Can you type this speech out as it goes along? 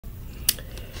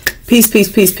Peace,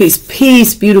 peace, peace, peace,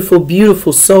 peace, beautiful,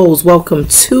 beautiful souls. Welcome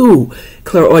to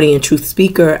Clairaudient Truth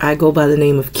Speaker. I go by the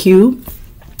name of Q,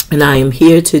 and I am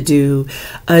here to do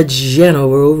a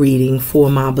general reading for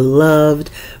my beloved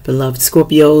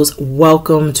Scorpios.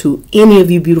 Welcome to any of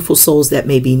you beautiful souls that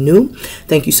may be new.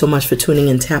 Thank you so much for tuning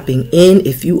and tapping in.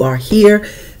 If you are here,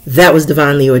 that was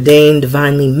divinely ordained,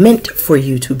 divinely meant for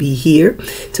you to be here.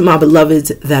 To my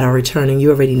beloveds that are returning, you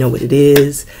already know what it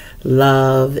is.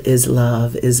 Love is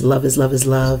love, is love, is love, is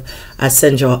love. I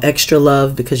send y'all extra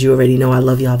love because you already know I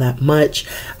love y'all that much.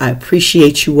 I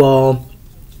appreciate you all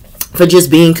for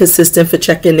just being consistent, for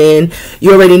checking in.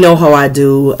 You already know how I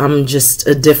do. I'm just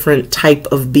a different type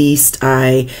of beast.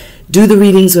 I do the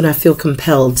readings when I feel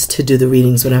compelled to do the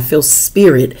readings, when I feel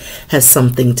spirit has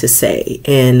something to say.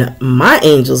 And my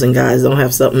angels and guides don't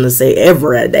have something to say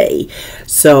every day.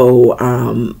 So,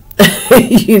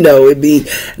 you know, it'd be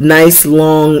nice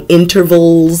long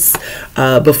intervals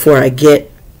before I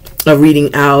get a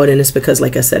reading out. And it's because,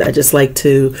 like I said, I just like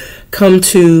to come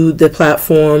to the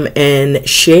platform and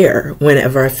share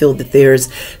whenever I feel that there's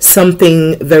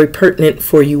something very pertinent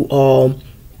for you all,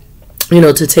 you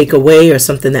know, to take away, or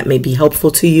something that may be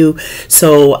helpful to you.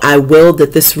 So I will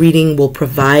that this reading will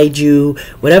provide you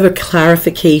whatever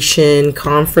clarification,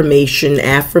 confirmation,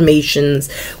 affirmations,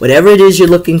 whatever it is you're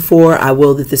looking for. I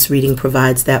will that this reading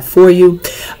provides that for you.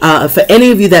 For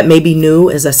any of you that may be new,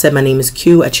 as I said, my name is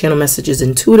Q. I channel messages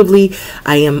intuitively.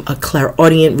 I am a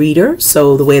clairaudient reader.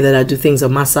 So the way that I do things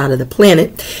on my side of the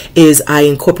planet is I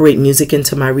incorporate music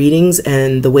into my readings,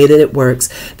 and the way that it works,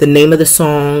 the name of the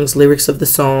songs, lyrics of the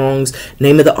songs,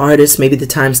 name of the artist, maybe the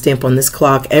timestamp on this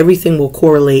clock, everything will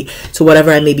correlate to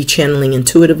whatever I may be channeling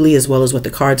intuitively, as well as what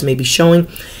the cards may be showing.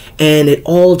 And it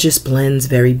all just blends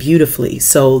very beautifully.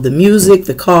 So the music,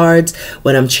 the cards,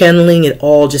 what I'm channeling, it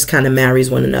all just kind of marries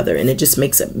one another. And it just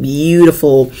makes a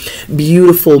beautiful,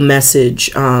 beautiful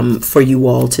message for you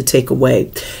all to take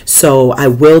away. So I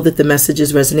will that the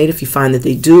messages resonate. If you find that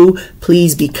they do,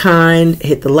 please be kind.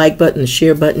 Hit the like button, the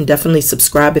share button. Definitely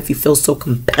subscribe if you feel so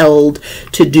compelled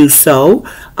to do so.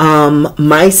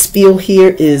 My spiel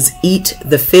here is eat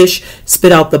the fish,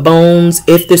 spit out the bones.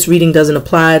 If this reading doesn't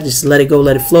apply, just let it go,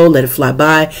 let it flow, let it fly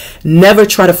by. Never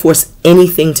try to force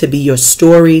anything to be your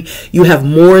story. You have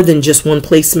more than just one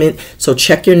placement. So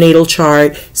check your natal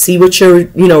chart, see what your,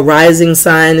 you know, rising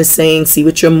sign is saying, see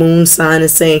what your moon sign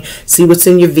is saying, see what's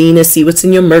in your Venus, see what's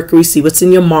in your Mercury, see what's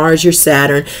in your Mars, your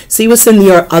Saturn, see what's in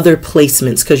your other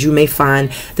placements, because you may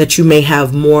find that you may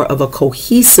have more of a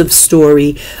cohesive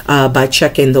story by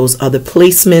checking those other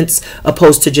placements,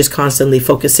 opposed to just constantly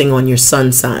focusing on your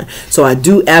sun sign. So I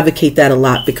do advocate that a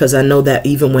lot, because I know that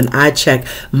even when I check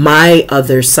my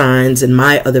other signs and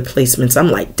my other placements, I'm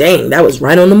like, dang, that was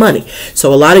right on the money.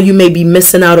 So a lot of you may be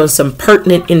missing out on some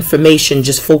pertinent information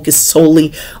just focused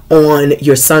solely on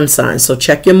your sun sign. So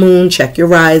check your moon, check your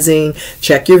rising,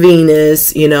 check your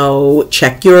Venus, you know,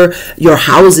 check your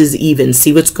houses, even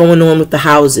see what's going on with the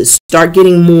houses. Start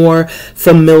getting more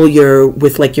familiar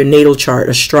with like your natal chart,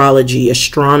 astrology,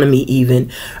 astronomy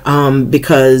even,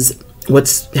 because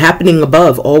what's happening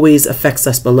above always affects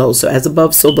us below. So as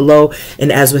above, so below,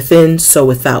 and as within, so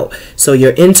without. So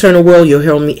your internal world, you'll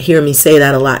hear me say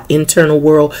that a lot. Internal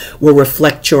world will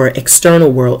reflect your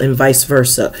external world, and vice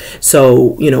versa.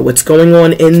 So, you know, what's going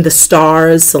on in the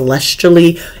stars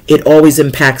celestially, it always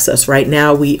impacts us. Right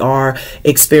now, we are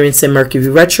experiencing Mercury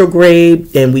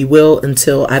retrograde, and we will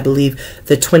until, I believe,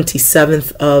 the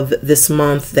 27th of this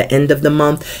month, the end of the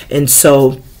month. And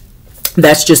so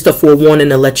that's just a forewarning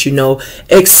to let you know,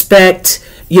 expect,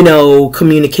 you know,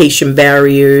 communication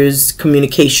barriers,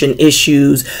 communication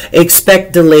issues,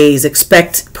 expect delays,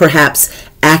 expect perhaps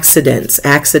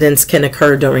accidents can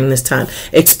occur during this time.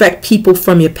 Expect people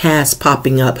from your past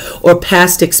popping up, or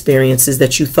past experiences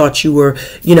that you thought you were,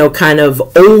 you know, kind of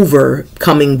over,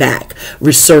 coming back,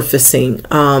 resurfacing.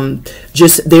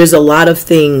 Just there's a lot of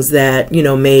things that, you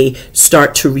know, may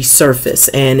start to resurface,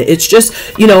 and it's just,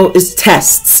 you know, it's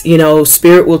tests. You know,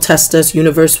 spirit will test us,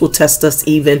 universe will test us,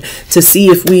 even to see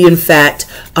if we in fact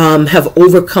have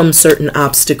overcome certain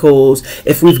obstacles,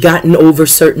 if we've gotten over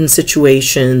certain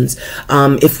situations,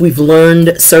 if we've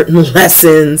learned certain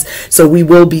lessons. So we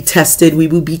will be tested, we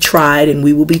will be tried, and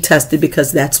we will be tested,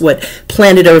 because that's what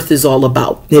planet Earth is all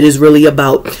about. It is really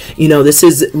about, you know, this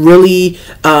is really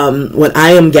what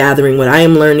I am gathering, what I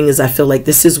am learning is I feel like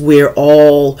this is where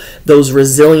all those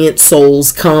resilient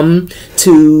souls come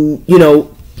to, you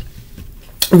know,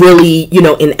 really, you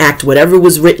know, enact whatever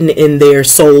was written in their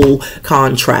soul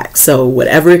contract. So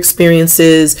whatever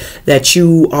experiences that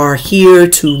you are here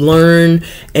to learn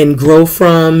and grow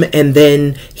from and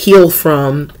then heal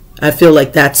from, I feel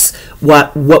like that's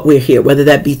what we're here, whether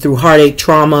that be through heartache,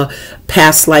 trauma,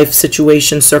 past life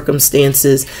situations,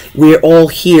 circumstances. We're all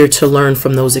here to learn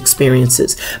from those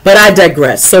experiences. But I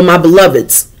digress. So my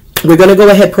beloveds, we're going to go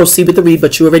ahead, proceed with the read,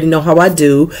 but you already know how I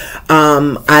do.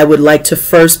 I would like to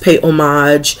first pay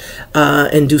homage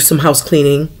and do some house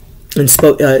cleaning and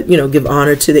give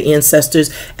honor to the ancestors,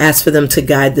 ask for them to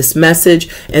guide this message,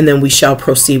 and then we shall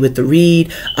proceed with the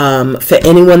read. For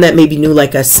anyone that may be new,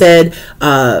 like I said,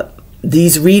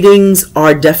 these readings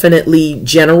are definitely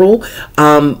general,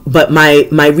 but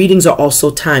my readings are also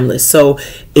timeless. So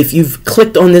if you've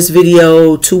clicked on this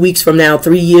video 2 weeks from now,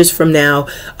 3 years from now,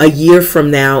 a year from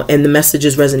now, and the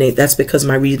messages resonate, that's because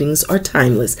my readings are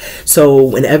timeless. So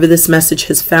whenever this message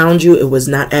has found you, it was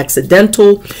not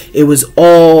accidental. It was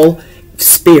all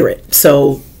spirit.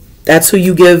 So that's who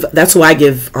I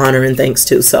give honor and thanks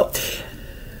to. So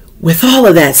with all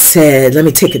of that said, let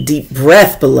me take a deep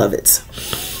breath, beloveds.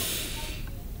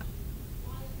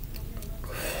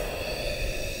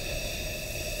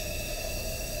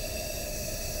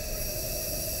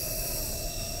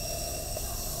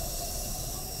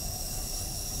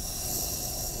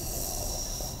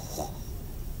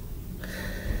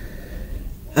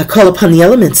 I call upon the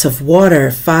elements of water,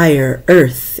 fire,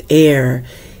 earth, air,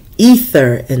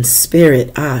 ether, and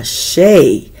spirit. Ashe.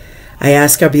 I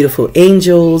ask our beautiful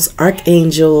angels,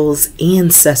 archangels,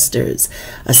 ancestors,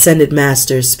 ascended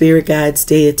masters, spirit guides,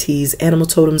 deities, animal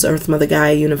totems, earth, mother,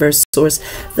 Gaia, universe, source,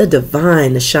 the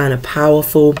divine, to shine a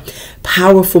powerful,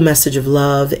 powerful message of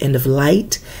love and of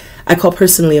light. I call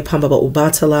personally upon Baba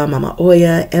Obatala, Mama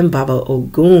Oya, and Baba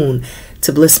Ogun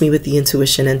to bless me with the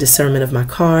intuition and discernment of my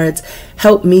cards.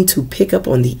 Help me to pick up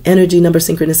on the energy, number,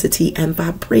 synchronicity, and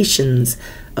vibrations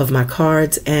of my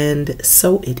cards. And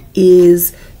so it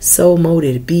is, so mote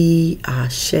it be.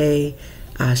 Ashe,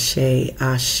 ashe,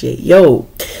 ashe. Yo.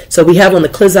 So we have on the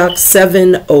Klizak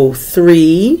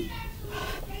 703.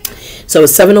 So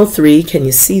it's 703. Can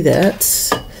you see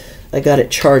that? I got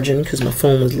it charging because my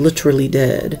phone was literally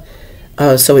dead.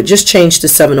 So it just changed to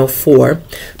 704,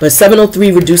 but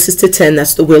 703 reduces to 10.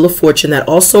 That's the Wheel of Fortune. That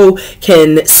also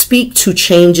can speak to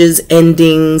changes,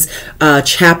 endings,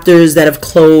 chapters that have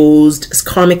closed,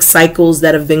 karmic cycles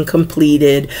that have been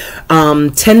completed.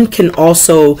 10 can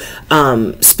also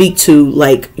speak to,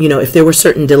 like, if there were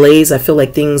certain delays, I feel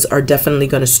like things are definitely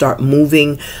going to start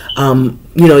moving.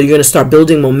 You're going to start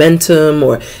building momentum,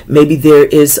 or maybe there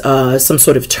is some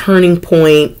sort of turning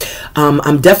point.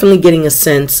 I'm definitely getting a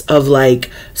sense of like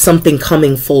something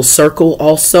coming full circle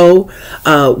also.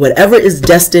 Whatever is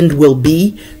destined will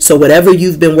be. So whatever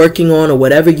you've been working on, or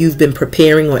whatever you've been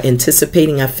preparing or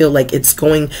anticipating, I feel like it's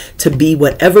going to be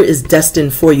whatever is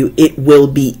destined for you. It will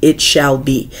be, it shall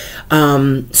be.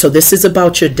 So this is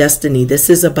about your destiny. This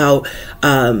is about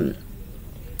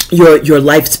your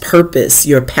life's purpose,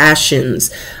 your passions.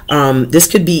 This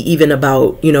could be even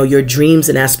about, your dreams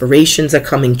and aspirations are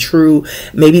coming true.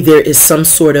 Maybe there is some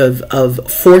sort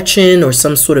of fortune, or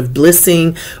some sort of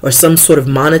blessing, or some sort of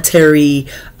monetary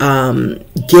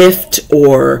gift,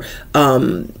 or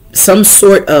some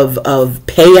sort of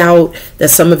payout that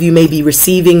some of you may be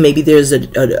receiving. Maybe there's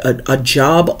a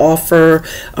job offer.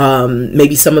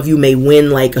 Maybe some of you may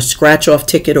win like a scratch-off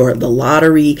ticket or the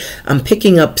lottery. I'm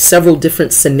picking up several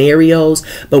different scenarios,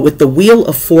 but with the Wheel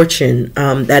of Fortune,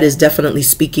 that is definitely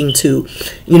speaking to,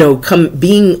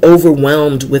 being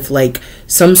overwhelmed with like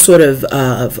some sort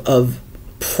of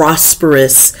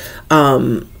prosperous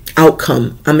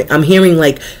outcome. I'm hearing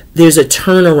like there's a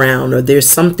turnaround, or there's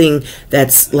something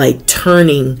that's like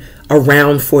turning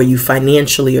around for you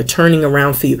financially, or turning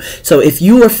around for you. So if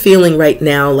you are feeling right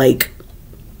now like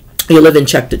you're living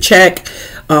check to check,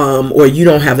 or you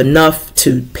don't have enough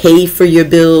to pay for your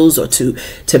bills, or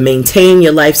to maintain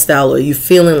your lifestyle, or you're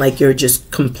feeling like you're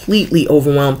just completely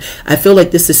overwhelmed, I feel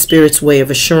like this is Spirit's way of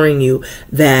assuring you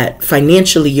that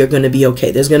financially you're going to be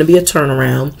okay. There's going to be a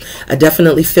turnaround. I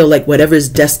definitely feel like whatever is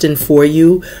destined for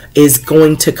you is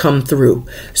going to come through.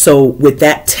 So with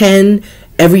that 10,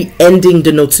 every ending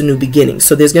denotes a new beginning.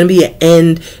 So there's going to be an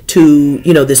end to,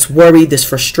 this worry, this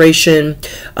frustration.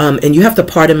 And you have to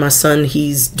pardon my son.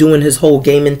 He's doing his whole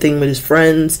gaming thing with his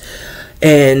friends,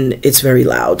 and it's very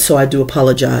loud. So I do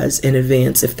apologize in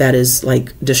advance if that is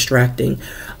like distracting.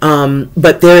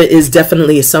 But there is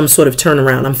definitely some sort of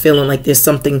turnaround. I'm feeling like there's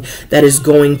something that is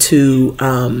going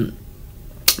to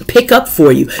pick up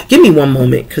for you. Give me one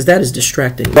moment, because that is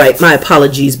distracting. Right, my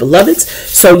apologies, beloveds.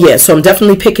 So yeah, so I'm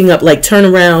definitely picking up like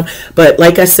turnaround, but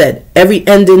like I said, every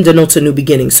ending denotes a new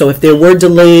beginning. So if there were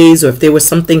delays, or if there was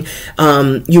something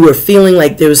you were feeling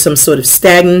like there was some sort of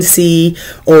stagnancy,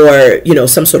 or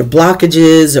some sort of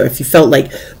blockages, or if you felt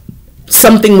like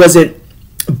something wasn't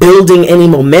building any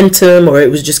momentum, or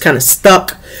it was just kind of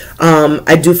stuck.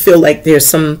 I do feel like there's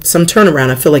some turnaround.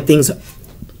 I feel like things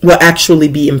will actually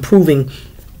be improving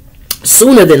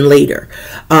sooner than later.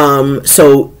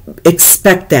 So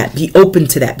expect that, be open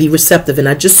to that, be receptive. And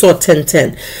I just saw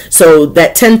 1010. So that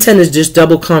 1010 is just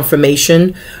double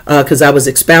confirmation, because I was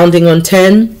expounding on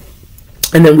 10,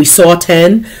 and then we saw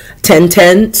 10,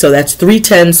 1010. So that's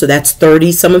 310. So that's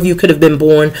 30. Some of you could have been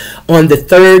born on the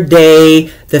 3rd day,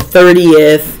 the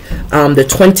 30th, the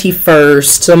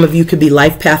 21st. Some of you could be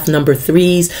life path number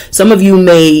 3s. Some of you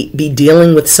may be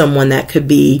dealing with someone that could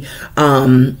be,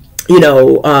 have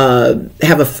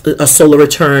a solar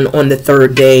return on the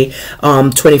 3rd day,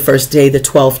 21st day, the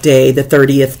 12th day, the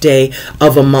 30th day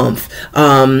of a month.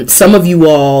 Some of you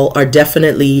all are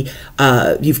definitely,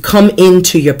 you've come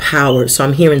into your power. So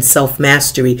I'm hearing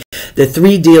self-mastery. The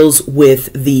 3 deals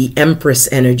with the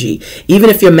Empress energy. Even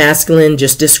if you're masculine,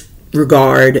 just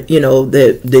disregard,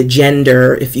 the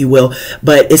gender, if you will.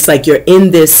 But it's like you're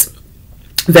in this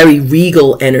very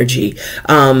regal energy,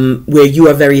 where you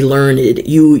are very learned.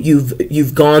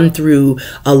 You've gone through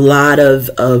a lot of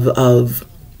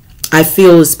I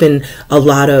feel it's been a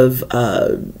lot of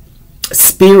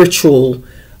spiritual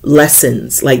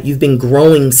lessons. Like you've been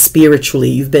growing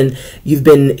spiritually. You've been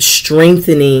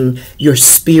strengthening your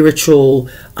spiritual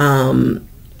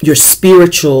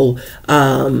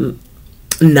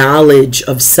knowledge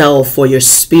of self, or your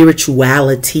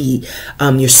spirituality,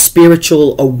 your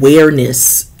spiritual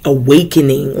awareness,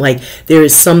 awakening. Like there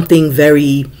is something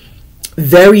very,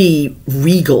 very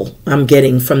regal I'm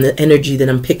getting from the energy that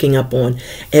I'm picking up on.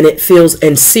 And it feels,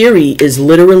 and Siri is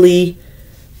literally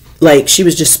like, she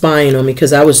was just spying on me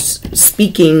because I was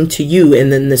speaking to you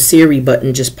and then the Siri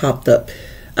button just popped up.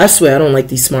 I swear I don't like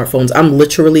these smartphones. I'm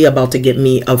literally about to get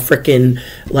me a freaking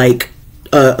like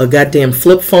a goddamn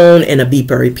flip phone and a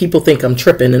beeper. People think I'm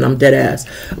tripping, and I'm dead ass.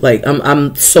 Like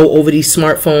I'm so over these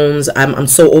smartphones. I'm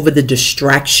so over the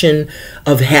distraction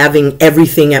of having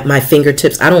everything at my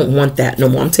fingertips. I don't want that no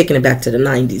more. I'm taking it back to the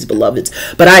 90s, beloveds.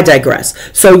 But I digress.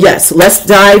 So yes, let's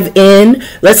dive in.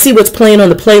 Let's see what's playing on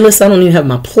the playlist. I don't even have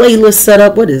my playlist set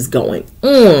up. What is going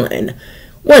on?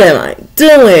 What am I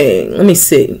doing? Let me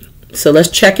see. So let's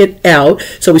check it out.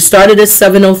 So we started at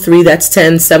 703. That's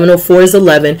 10. 704 is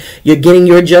 11. You're getting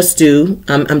your just due.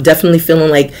 I'm definitely feeling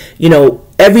like,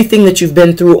 everything that you've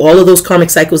been through, all of those karmic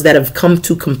cycles that have come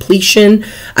to completion.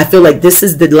 I feel like this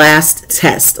is the last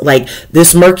test. Like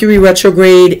this Mercury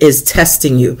retrograde is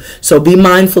testing you. So be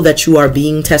mindful that you are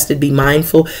being tested. Be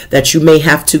mindful that you may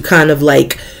have to kind of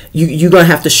like, you're going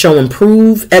to have to show and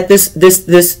prove at this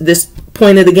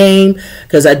point of the game,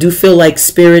 because I do feel like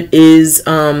Spirit is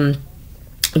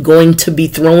going to be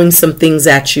throwing some things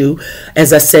at you,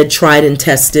 as I said, tried and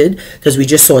tested, because we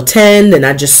just saw 10, then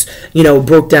I just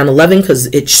broke down 11 because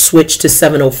it switched to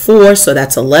 704, so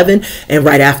that's 11, and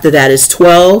right after that is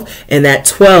 12, and that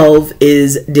 12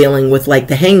 is dealing with like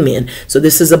the Hangman. So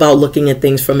this is about looking at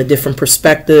things from a different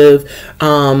perspective,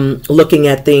 looking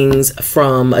at things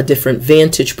from a different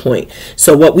vantage point.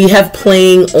 So what we have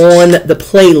playing on the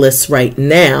playlist right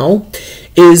now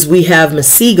is we have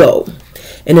Masego.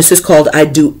 And this is called I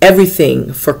Do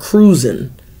Everything for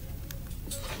Cruising.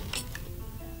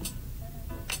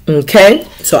 Okay,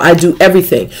 so I do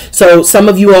everything. So some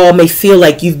of you all may feel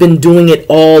like you've been doing it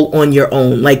all on your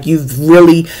own. Like you've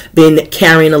really been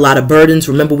carrying a lot of burdens.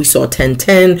 Remember, we saw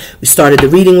 10-10. We started the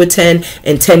reading with 10.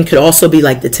 And 10 could also be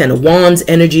like the 10 of Wands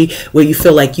energy, where you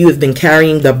feel like you have been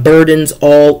carrying the burdens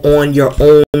all on your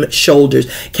own shoulders,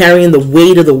 carrying the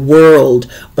weight of the world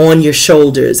on your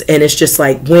shoulders. And it's just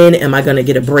like, when am I going to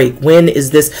get a break? When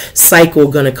is this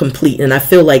cycle going to complete? And I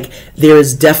feel like there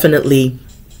is definitely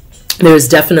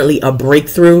a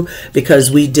breakthrough,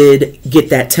 because we did get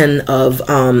that 10 of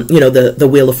the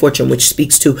Wheel of Fortune, which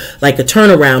speaks to like a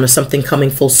turnaround or something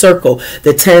coming full circle.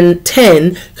 The 10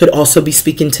 could also be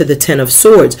speaking to the 10 of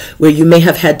Swords, where you may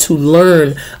have had to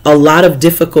learn a lot of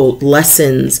difficult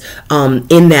lessons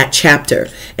in that chapter,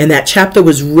 and that chapter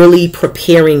was really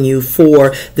preparing you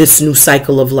for this new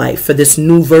cycle of life, for this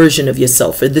new version of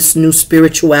yourself, for this new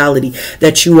spirituality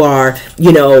that you are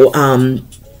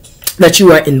that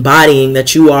you are embodying,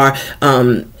 that you are,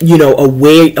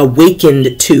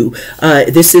 awakened to.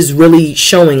 This is really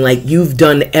showing like you've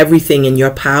done everything in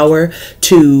your power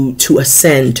to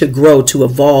ascend, to grow, to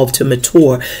evolve, to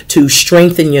mature, to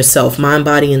strengthen yourself, mind,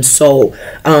 body, and soul.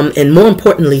 And more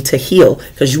importantly, to heal,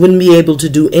 because you wouldn't be able to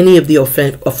do any of the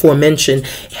aforementioned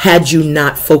had you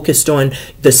not focused on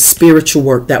the spiritual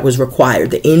work that was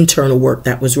required, the internal work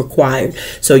that was required.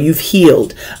 So you've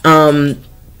healed.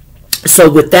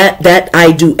 So with that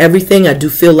I do everything, I do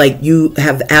feel like you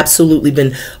have absolutely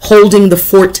been holding the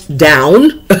fort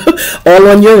down all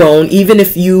on your own. Even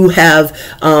if you have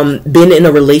been in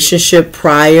a relationship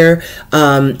prior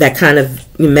that kind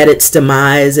of met its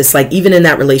demise, it's like even in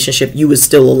that relationship you was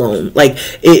still alone. Like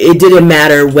it didn't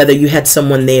matter whether you had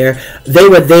someone there. They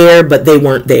were there, but they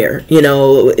weren't there. You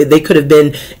know, they could have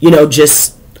been, you know,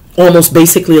 just almost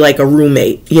basically like a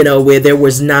roommate, you know, where there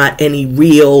was not any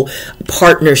real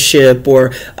partnership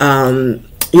or,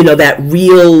 you know, that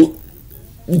real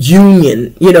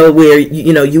union, you know, where,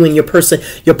 you know, you and your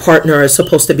partner are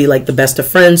supposed to be like the best of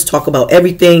friends, talk about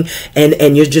everything,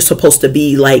 and you're just supposed to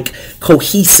be like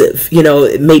cohesive. You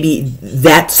know, maybe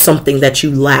that's something that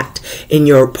you lacked in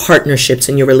your partnerships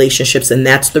and your relationships, and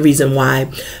that's the reason why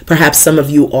perhaps some of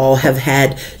you all have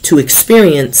had to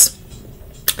experience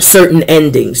certain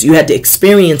endings. You had to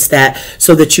experience that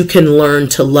so that you can learn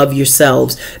to love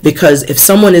yourselves, because if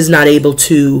someone is not able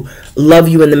to love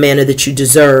you in the manner that you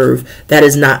deserve, that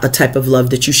is not a type of love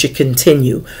that you should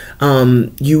continue.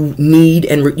 You need,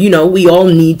 and you know, we all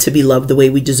need to be loved the way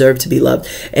we deserve to be loved,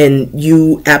 and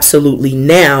you absolutely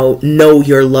now know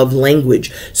your love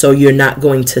language, so you're not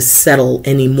going to settle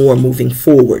anymore moving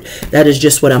forward. That is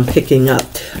just what I'm picking up.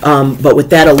 But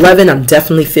with that 11, I'm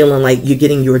definitely feeling like you're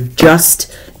getting your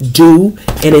just due,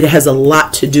 and it has a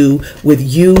lot to do with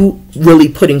you really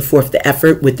putting forth the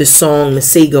effort. With this song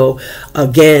Masego,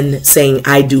 again saying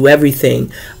I do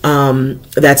everything,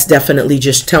 that's definitely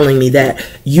just telling me that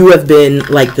you have been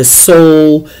like the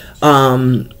sole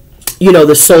you know,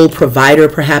 the sole provider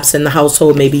perhaps in the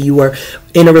household. Maybe you were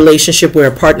in a relationship where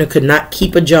a partner could not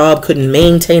keep a job, couldn't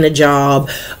maintain a job,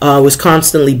 was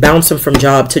constantly bouncing from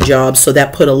job to job. So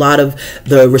that put a lot of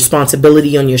the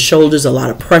responsibility on your shoulders, a lot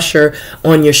of pressure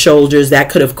on your shoulders. That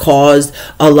could have caused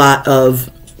a lot of,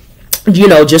 you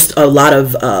know, just a lot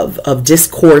of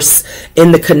discourse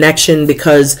in the connection,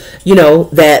 because, you know,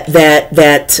 that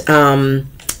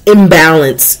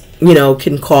imbalance, you know,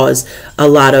 can cause a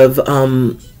lot of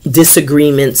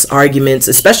disagreements, arguments,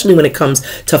 especially when it comes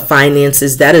to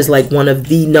finances. That is like one of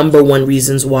the number one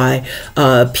reasons why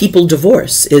people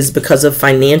divorce, is because of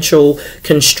financial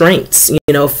constraints.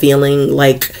 You know, feeling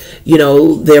like, you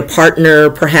know, their partner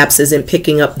perhaps isn't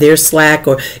picking up their slack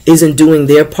or isn't doing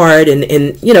their part, and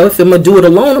you know, if I'm gonna do it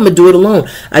alone, I'm gonna do it alone.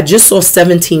 I just saw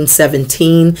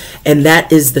 1717, and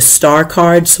that is the star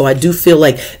card, so I do feel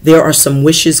like there are some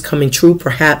wishes coming true.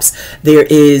 Perhaps there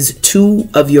is two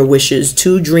of your wishes,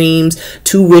 two dreams,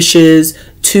 two wishes,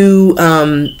 two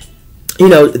you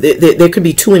know, there could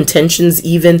be two intentions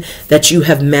even that you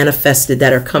have manifested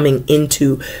that are coming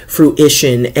into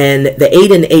fruition. And the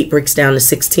 8 and 8 breaks down to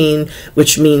 16,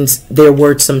 which means there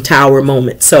were some tower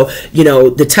moments. So, you know,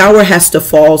 the tower has to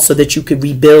fall so that you could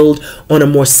rebuild on a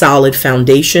more solid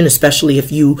foundation, especially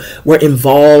if you were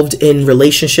involved in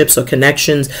relationships or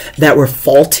connections that were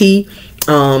faulty,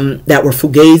 that were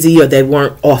fugazi, or they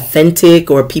weren't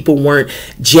authentic, or people weren't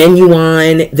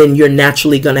genuine. Then you're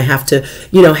naturally going to have to,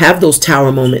 you know, have those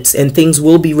tower moments, and things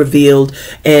will be revealed,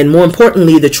 and more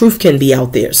importantly, the truth can be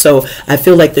out there. So I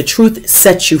feel like the truth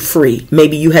sets you free.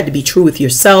 Maybe you had to be true with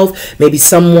yourself. Maybe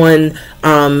someone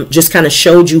just kind of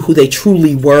showed you who they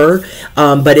truly were,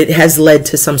 but it has led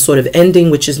to some sort of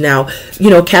ending, which is now, you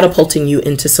know, catapulting you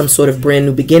into some sort of brand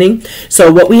new beginning.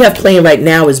 So what we have playing right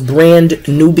now is Brand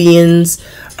Nubians,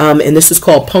 and this is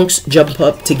called Punks Jump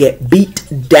Up to Get Beat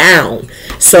Down.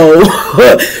 So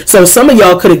so some of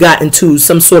y'all could have gotten to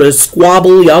some sort of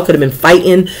squabble. Y'all could have been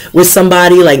fighting with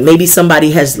somebody. Like maybe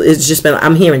somebody has, it's just been,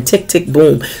 I'm hearing tick tick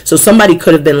boom. So somebody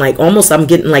could have been like, almost, I'm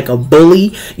getting like a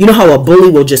bully. You know how a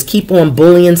bully will just keep on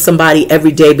bullying somebody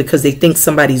every day because they think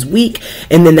somebody's weak,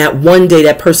 and then that one day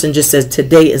that person just says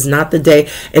today is not the day,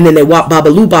 and then they wop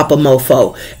babaloo bop a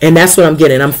mofo. And that's what I'm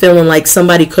getting. I'm feeling like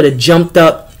somebody could have jumped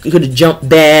up, could have jumped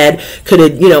bad, could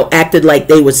have, you know, acted like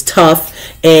they was tough,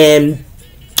 and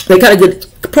they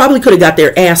probably could have got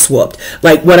their ass whooped.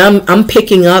 Like what I'm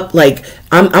picking up, like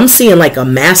I'm seeing like a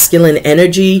masculine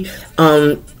energy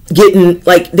getting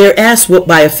like their ass whooped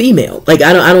by a female. Like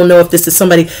I don't know if this is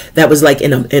somebody that was like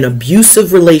in an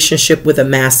abusive relationship with a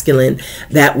masculine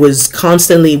that was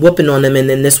constantly whooping on them, and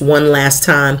then this one last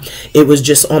time it was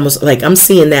just almost like I'm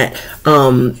seeing that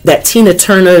that Tina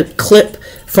Turner clip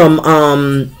from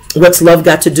What's Love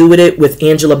Got to Do With It with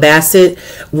Angela Bassett,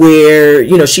 where,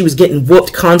 you know, she was getting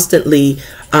whooped constantly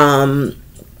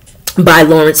by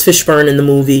Lawrence Fishburne in the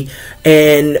movie,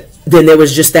 and then there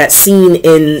was just that scene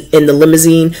in the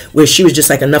limousine where she was just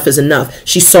like, enough is enough.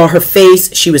 She saw her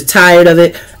face, she was tired of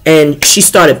it, and she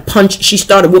started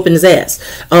whooping his ass.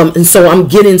 And so I'm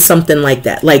getting something like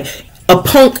that. Like a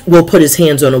punk will put his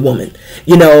hands on a woman,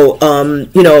 not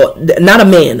a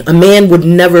man. A man would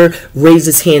never raise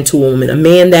his hand to a woman. A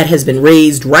man that has been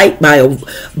raised right by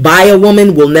a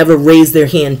woman will never raise their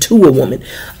hand to a woman.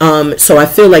 So I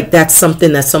feel like that's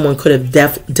something that someone could have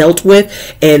dealt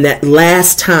with, and that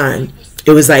last time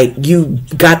it was like you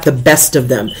got the best of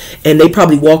them, and they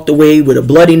probably walked away with a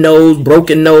bloody nose,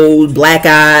 broken nose, black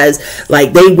eyes.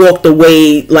 Like they walked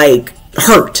away like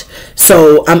hurt.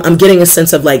 So I'm getting a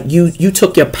sense of like you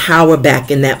took your power back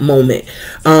in that moment.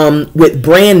 With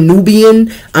brand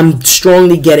Nubian, I'm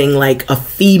strongly getting like a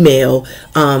female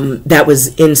that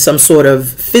was in some sort of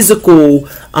physical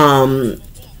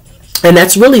and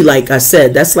that's really, like I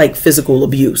said, that's like physical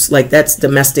abuse. Like that's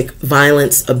domestic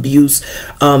violence, abuse.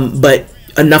 But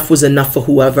enough was enough for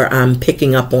whoever I'm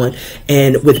picking up on.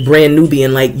 And with brand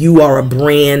Nubian, like you are a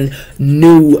brand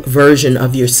new version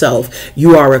of yourself.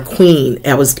 You are a queen.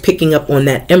 I was picking up on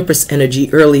that Empress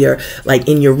energy earlier, like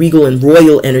in your regal and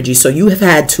royal energy. So you have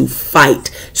had to fight,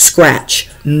 scratch,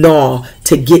 gnaw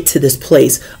to get to this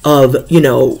place of,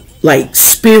 like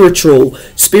spiritual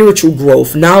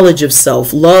growth, knowledge of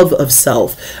self, love of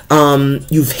self.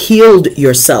 You've healed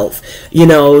yourself,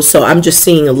 so I'm just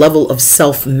seeing a level of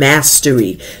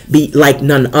self-mastery be like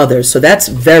none other. So that's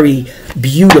very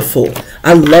beautiful.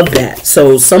 I love that.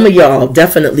 So some of y'all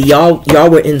definitely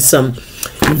y'all were in some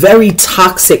very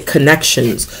toxic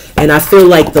connections, and I feel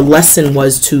like the lesson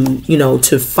was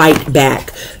to fight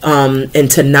back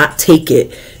and to not take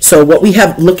it. So what we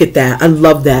have, look at that, I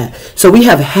love that. So we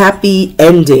have happy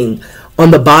ending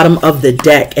on the bottom of the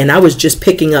deck, and I was just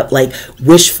picking up like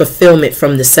wish fulfillment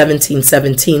from the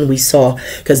 1717 we saw,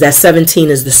 because that 17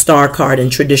 is the star card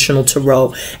in traditional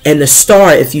tarot. And the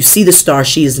star, if you see the star,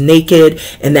 she is naked,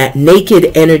 and that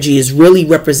naked energy is really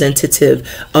representative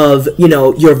of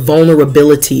your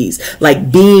vulnerabilities,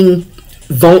 like being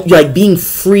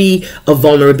free of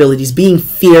vulnerabilities, being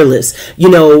fearless,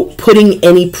 putting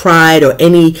any pride or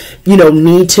any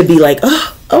need to be like,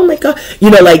 oh my God,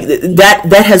 like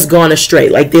that has gone astray.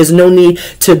 Like there's no need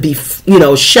to be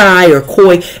shy or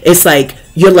coy. It's like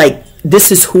you're like,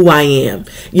 this is who I am.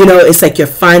 It's like you're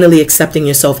finally accepting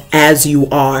yourself as you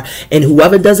are, and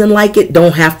whoever doesn't like it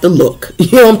don't have to look.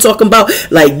 You know what I'm talking about?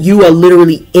 Like you are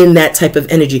literally in that type of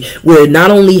energy where not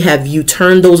only have you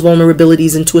turned those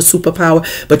vulnerabilities into a superpower,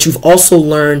 but you've also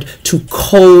learned to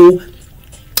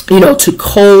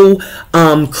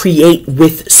create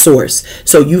with source.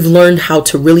 So you've learned how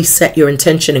to really set your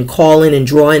intention and call in and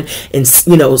draw in and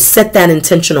set that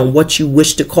intention on what you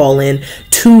wish to call in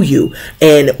to you.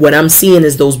 And what I'm seeing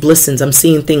is those blessings. I'm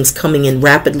seeing things coming in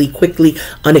rapidly, quickly,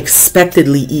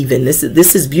 unexpectedly even. This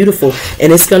is beautiful,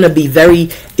 and it's going to be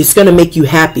it's going to make you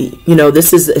happy.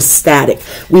 This is ecstatic.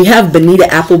 We have Benita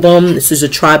Applebum. This is a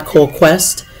tribe called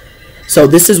Quest. So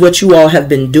this is what you all have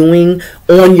been doing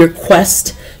on your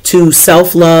quest to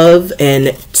self-love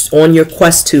and on your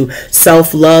quest to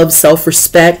self-love,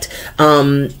 self-respect.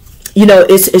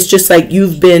 It's just like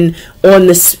you've been in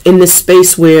this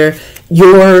space where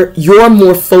you're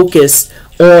more focused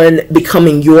on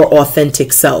becoming your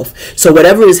authentic self. So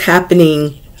whatever is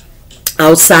happening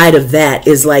outside of that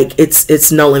is like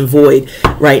it's null and void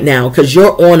right now, because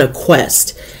you're on a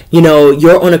quest.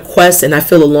 You're on a quest, and I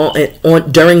feel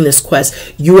during this quest,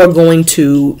 you are going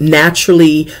to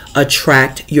naturally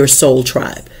attract your soul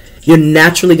tribe. You're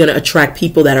naturally going to attract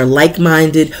people that are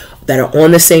like-minded, that are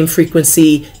on the same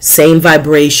frequency, same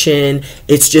vibration.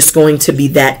 It's just going to be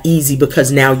that easy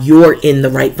because now you're in the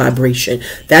right vibration.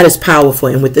 That is powerful.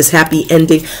 And with this happy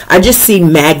ending, I just see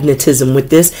magnetism with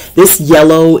this. This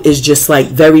yellow is just like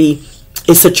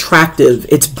it's attractive.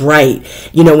 It's bright.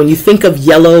 When you think of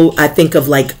yellow, I think of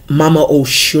like Mama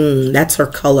Oshun. That's her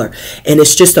color. And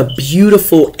it's just a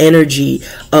beautiful energy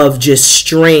of just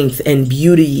strength and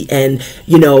beauty and,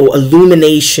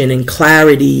 illumination and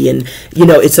clarity. And,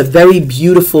 it's a very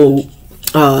beautiful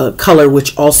color,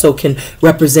 which also can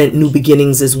represent new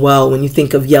beginnings as well. When you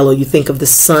think of yellow, you think of the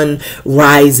sun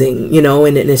rising,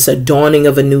 and it's a dawning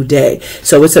of a new day.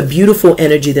 So it's a beautiful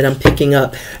energy that I'm picking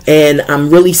up, and I'm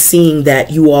really seeing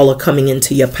that you all are coming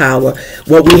into your power.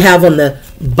 What we have on the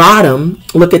bottom,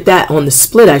 look at that, on the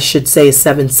split, I should say, is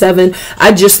 7-7.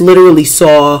 I just literally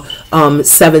saw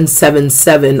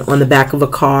 777 on the back of a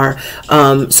car.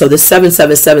 So the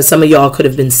 777, some of y'all could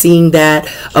have been seeing that.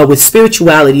 With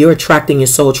spirituality, you're attracting your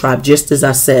soul tribe, just as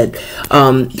I said,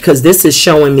 because this is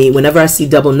showing me whenever I see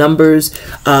double numbers,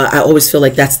 I always feel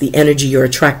like that's the energy you're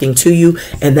attracting to you.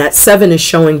 And that 7 is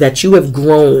showing that you have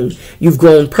grown. You've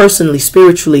grown personally,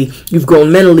 spiritually, you've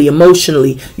grown mentally,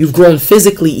 emotionally, you've grown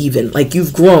physically even. Like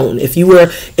you've grown. If you were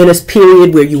in a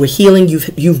period where you were healing,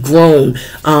 you've grown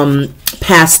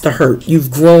past the hurt.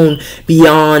 You've grown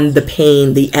beyond the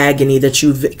pain, the agony that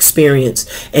you've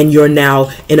experienced, and you're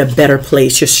now in a better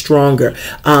place. You're stronger.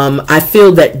 I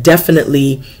feel that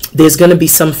definitely there's going to be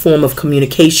some form of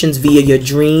communications via your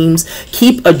dreams.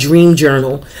 Keep a dream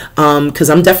journal, because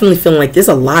I'm definitely feeling like there's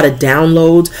a lot of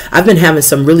downloads. I've been having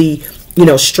some really,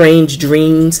 strange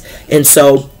dreams, and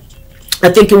so I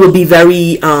think it would be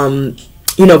very,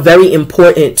 very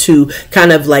important to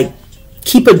kind of like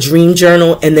keep a dream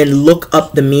journal and then look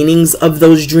up the meanings of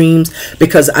those dreams,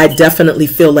 because I definitely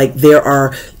feel like there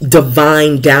are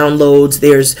divine downloads.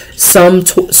 There's some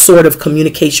sort of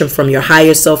communication from your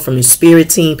higher self, from your spirit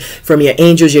team, from your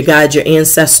angels, your guides, your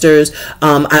ancestors.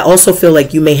 I also feel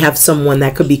like you may have someone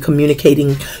that could be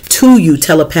communicating to you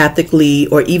telepathically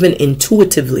or even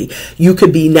intuitively. You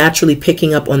could be naturally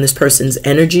picking up on this person's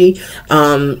energy,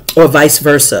 or vice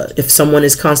versa. If someone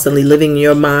is constantly living in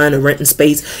your mind or renting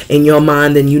space in your mind,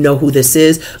 then you know who this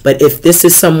is. But if this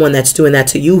is someone that's doing that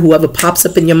to you, whoever pops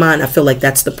up in your mind, I feel like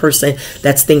that's the person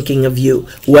that's thinking of you.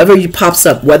 Whoever you pops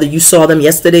up, whether you saw them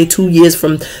yesterday, 2 years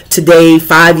from today,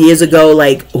 5 years ago,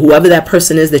 like whoever that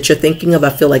person is that you're thinking of,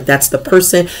 I feel like that's the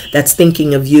person that's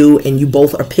thinking of you, and you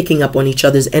both are picking up on each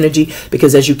other's energy,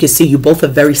 because as you can see, you both are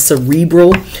very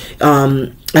cerebral.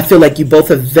 I feel like you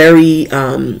both are very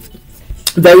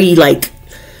like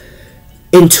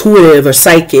intuitive or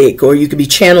psychic, or you could be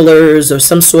channelers or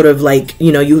some sort of like,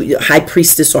 you high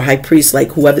priestess or high priest, like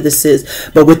whoever this is.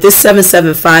 But with this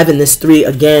 775 and this 3,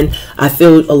 again, I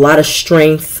feel a lot of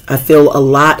strength. I feel a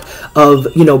lot of,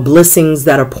 blessings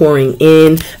that are pouring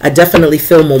in. I definitely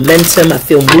feel momentum. I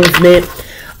feel movement.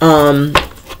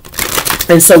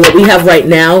 And so what we have right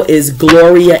now is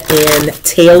Gloria Ann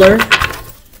Taylor.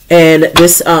 And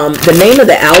this, the name of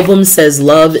the album says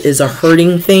Love is a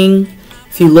Hurting Thing.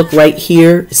 If you look right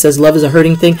here, it says Love is a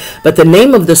Hurting Thing. But the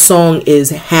name of the song is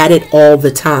Had It All the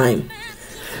Time.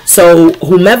 So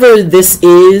whomever this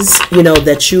is,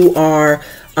 that you are,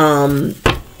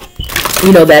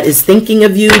 that is thinking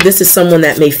of you, this is someone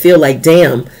that may feel like,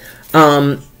 damn,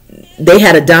 they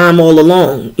had a dime all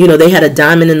along. They had a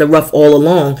diamond in the rough all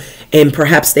along. And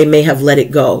perhaps they may have let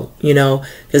it go,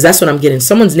 because that's what I'm getting.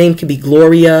 Someone's name could be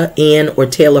Gloria Ann or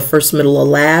Taylor, first, middle, or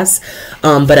last.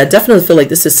 But I definitely feel like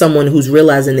this is someone who's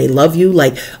realizing they love you.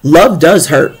 Like, love does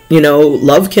hurt.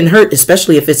 Love can hurt,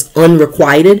 especially if it's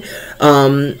unrequited.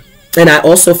 And I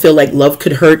also feel like love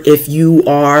could hurt if you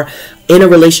are in a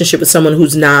relationship with someone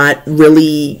who's not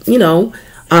really, that,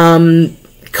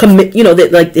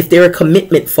 like, if they're a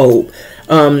commitment phobe.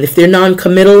 If they're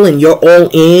non-committal and you're all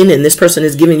in, and this person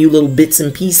is giving you little bits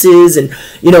and pieces and,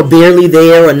 barely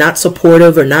there, or not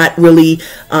supportive, or not really,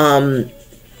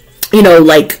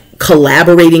 like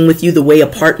collaborating with you the way a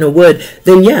partner would,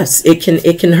 then yes, it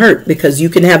can hurt, because you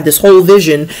can have this whole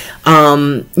vision,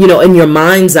 in your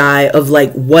mind's eye of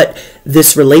like what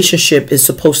this relationship is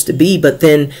supposed to be. But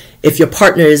then if your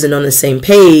partner isn't on the same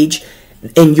page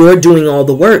and you're doing all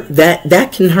the work,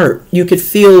 that can hurt. You could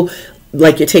feel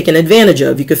like you're taken advantage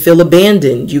of. You could feel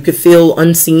abandoned. You could feel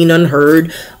unseen,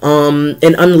 unheard, and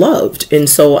unloved. And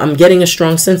so I'm getting a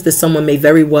strong sense that someone may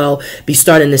very well be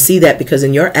starting to see that, because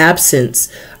in your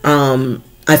absence,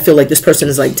 I feel like this person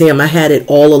is like, damn, I had it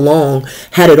all along,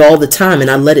 had it all the time, and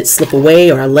I let it slip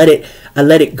away, or I let it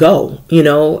go.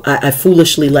 I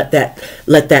foolishly let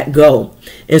that go.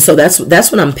 And so that's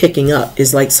what I'm picking up,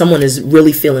 is like someone is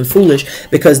really feeling foolish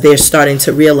because they're starting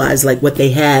to realize like what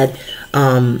they had,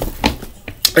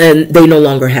 and they no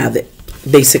longer have it,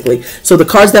 basically. So the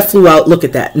cards that flew out, look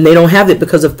at that. And they don't have it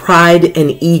because of pride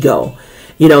and ego.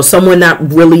 Someone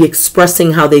not really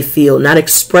expressing how they feel, not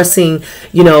expressing,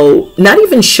 not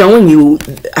even showing you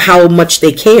how much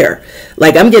they care.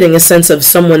 Like, I'm getting a sense of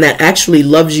someone that actually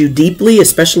loves you deeply,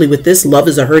 especially with this Love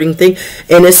is a Hurting Thing.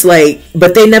 And it's like,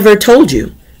 but they never told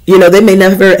you. They may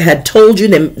never had told you,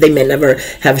 they may never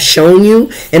have shown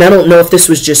you. And I don't know if this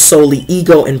was just solely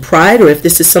ego and pride, or if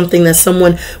this is something that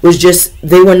someone was just,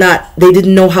 they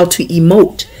didn't know how to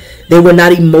emote. They were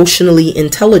not emotionally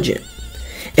intelligent.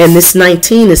 And this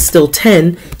 19 is still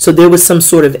 10, so there was some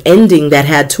sort of ending that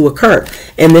had to occur.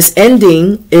 And this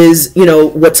ending is,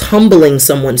 what's humbling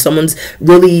someone. Someone's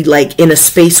really like in a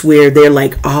space where they're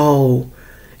like, oh,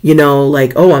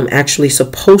 I'm actually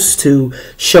supposed to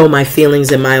show my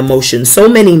feelings and my emotions. So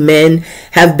many men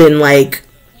have been like,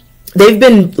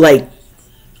 I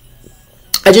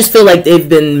just feel like they've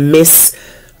been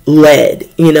misled,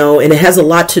 and it has a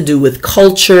lot to do with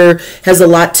culture, has a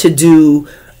lot to do,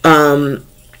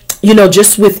 you know,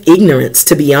 just with ignorance,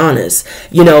 to be honest.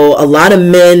 You know, a lot of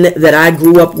men that I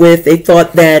grew up with, they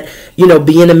thought that, you know,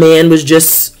 being a man was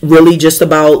just really just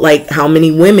about like how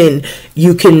many women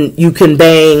you can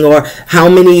bang, or how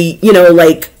many, you know,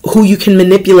 like who you can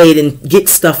manipulate and get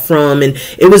stuff from. And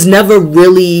it was never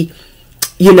really,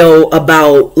 you know,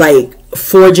 about like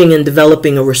forging and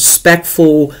developing a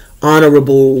respectful,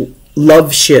 honorable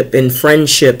loveship and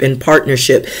friendship and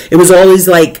partnership. It was always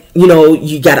like, you know,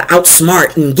 you got to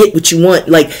outsmart and get what you want,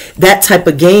 like that type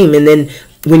of game. And then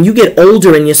when you get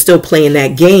older and you're still playing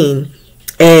that game,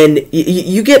 and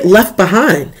you get left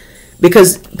behind,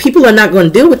 because people are not going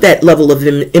to deal with that level of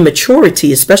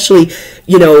immaturity, especially,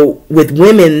 you know, with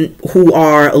women who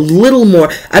are a little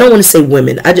more, I don't want to say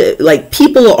women, like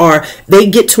people are, they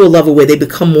get to a level where they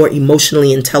become more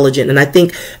emotionally intelligent. And I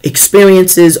think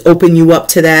experiences open you up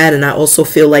to that. And I also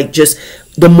feel like just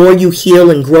the more you heal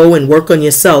and grow and work on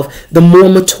yourself, the more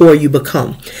mature you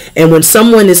become. And when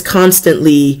someone is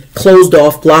constantly closed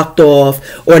off, blocked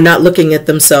off, or not looking at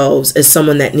themselves as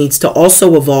someone that needs to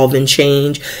also evolve and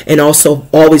change, and also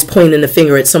always pointing the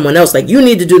finger at someone else, like you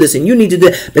need to do this and you need to do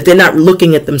that, but they're not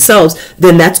looking at themselves,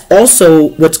 then that's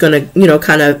also what's going to, you know,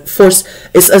 kind of force,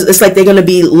 it's like they're going to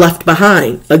be left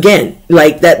behind again.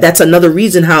 Like that's another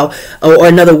reason how, or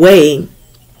another way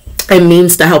and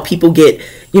means to how people get,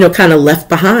 you know, kind of left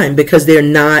behind, because they're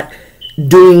not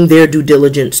doing their due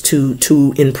diligence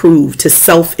to improve, to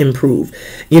self-improve.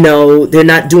 You know, they're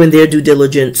not doing their due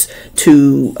diligence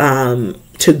to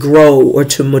grow or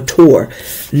to mature.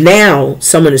 Now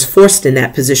someone is forced in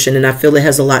that position, and I feel it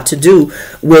has a lot to do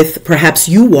with perhaps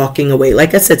you walking away.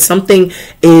 Like I said, something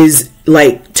is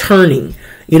like turning.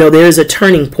 You know, there is a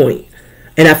turning point.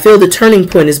 And I feel the turning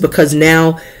point is because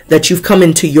now that you've come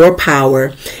into your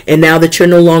power, and now that you're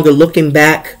no longer looking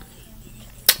back,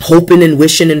 hoping and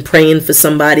wishing and praying for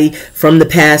somebody from the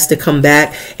past to come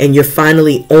back, and you're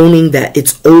finally owning that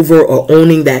it's over, or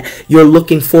owning that you're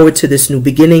looking forward to this new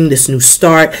beginning, this new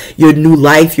start, your new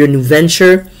life, your new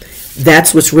venture.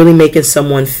 That's what's really making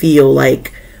someone feel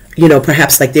like, you know,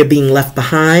 perhaps like they're being left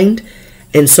behind.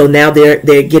 And so now they're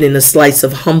getting a slice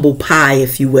of humble pie,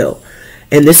 if you will.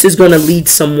 And this is going to lead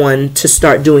someone to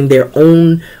start doing their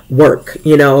own work,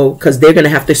 you know, because they're going to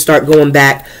have to start going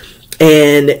back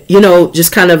and, you know,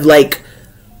 just kind of like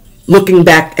looking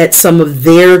back at some of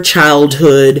their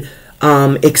childhood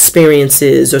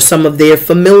experiences, or some of their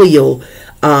familial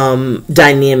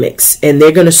dynamics. And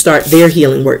they're going to start their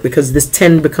healing work, because this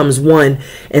 10 becomes 1,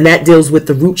 and that deals with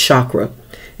the root chakra.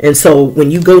 And so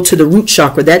when you go to the root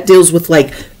chakra, that deals with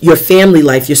like your family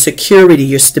life, your security,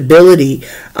 your stability.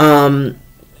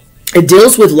 It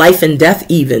deals with life and death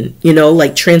even, you know,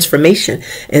 like transformation.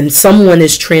 And someone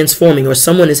is transforming, or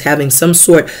someone is having some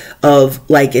sort of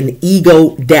like an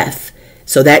ego death.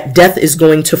 So that death is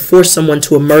going to force someone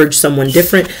to emerge someone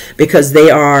different, because they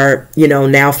are, you know,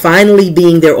 now finally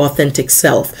being their authentic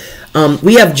self.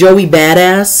 We have Joey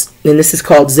Badass, and this is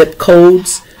called zip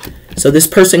codes. So this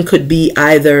person could be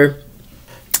either,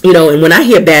 you know, and when I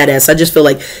hear badass, I just feel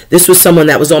like this was someone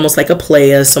that was almost like a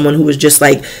player, someone who was just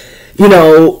like, you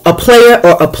know, a player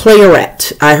or a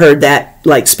playerette. I heard that,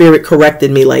 like spirit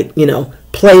corrected me, like, you know,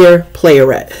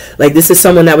 playerette. Like this is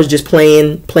someone that was just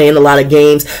playing a lot of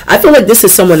games. I feel like this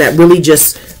is someone that really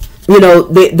just, you know,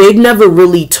 they never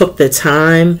really took the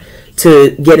time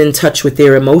to get in touch with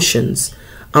their emotions.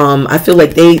 I feel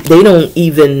like they don't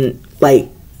even like,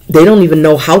 they don't even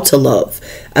know how to love.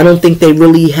 I don't think they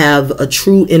really have a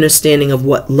true understanding of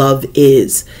what love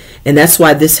is. And that's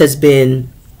why this has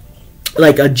been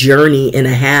like a journey and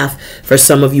a half for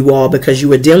some of you all, because you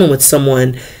were dealing with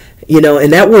someone, you know,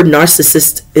 and that word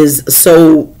narcissist is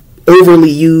so overly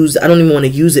used. I don't even want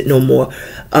to use it no more.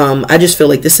 I just feel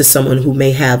like this is someone who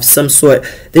may have some sort,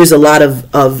 there's a lot of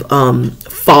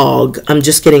fog. I'm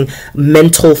just getting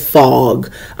mental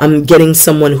fog. I'm getting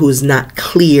someone who is not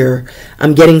clear.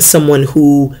 I'm getting someone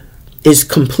who is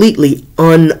completely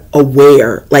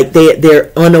unaware. Like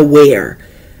they're unaware.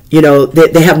 You know,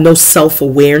 they have no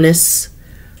self-awareness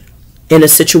in a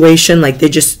situation. Like they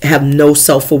just have no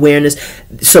self-awareness.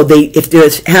 So if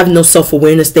they have no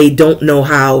self-awareness, they don't know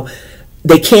how,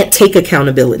 they can't take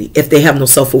accountability if they have no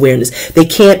self-awareness. They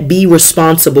can't be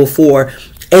responsible for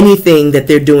anything that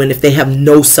they're doing if they have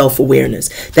no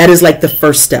self-awareness. That is like the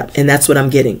first step, and that's what I'm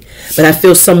getting. But I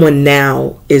feel someone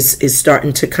now is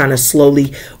starting to kind of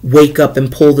slowly wake up and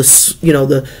pull the, you know,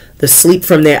 the sleep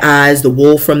from their eyes, the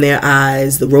wool from their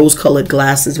eyes, the rose-colored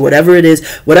glasses, whatever it is,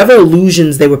 whatever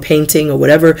illusions they were painting or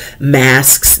whatever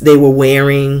masks they were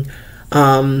wearing.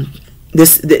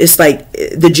 It's like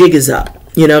the jig is up.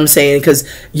 You know what I'm saying? Because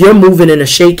you're moving and a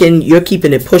shaking. You're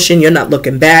keeping it pushing. You're not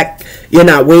looking back. You're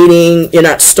not waiting. You're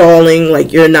not stalling.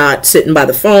 Like, you're not sitting by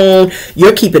the phone.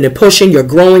 You're keeping it pushing. You're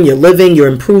growing. You're living. You're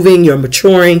improving. You're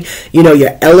maturing. You know,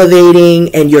 you're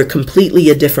elevating. And you're completely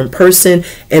a different person.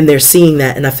 And they're seeing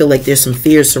that. And I feel like there's some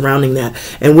fears surrounding that.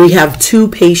 And we have 2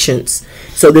 patients.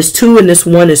 So this 2 and this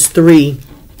 1 is 3.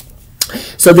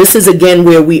 So this is, again,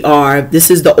 where we are.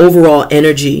 This is the overall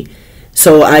energy.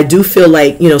 So I do feel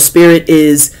like, you know, Spirit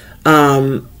is,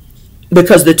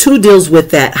 because the 2 deals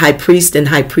with that high priest and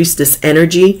high priestess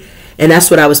energy. And that's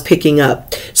what I was picking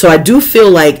up. So I do feel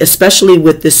like, especially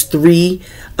with this 3,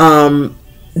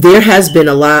 there has been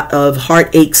a lot of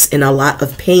heartaches and a lot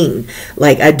of pain.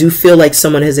 Like, I do feel like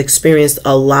someone has experienced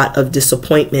a lot of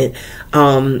disappointment.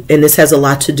 And this has a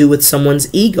lot to do with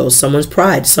someone's ego, someone's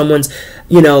pride, someone's,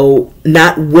 you know,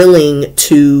 not willing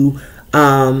to,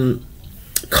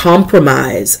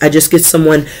 compromise. I just get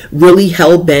someone really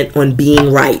hell-bent on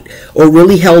being right, or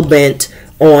really hell-bent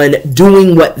on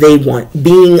doing what they want,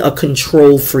 being a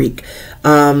control freak,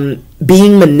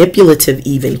 being manipulative,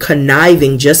 even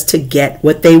conniving just to get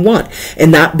what they want,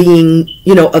 and not being,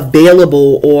 you know,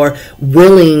 available or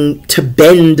willing to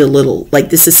bend a little.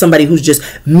 Like, this is somebody who's just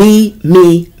me,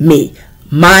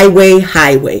 my way,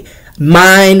 highway,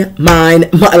 mine,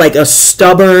 like a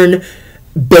stubborn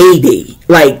baby.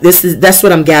 Like, that's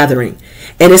what I'm gathering.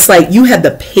 And it's like you had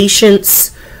the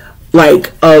patience,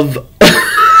 like, of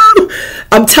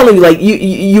I'm telling you, like,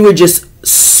 you were just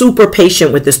super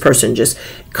patient with this person, just,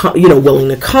 you know, willing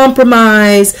to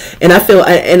compromise. And I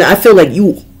feel like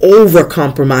you over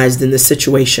compromised in this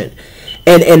situation.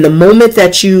 And the moment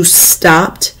that you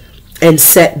stopped and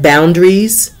set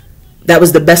boundaries, that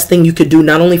was the best thing you could do,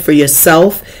 not only for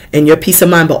yourself and your peace of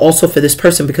mind, but also for this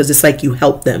person, because it's like you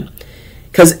helped them.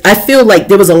 Because I feel like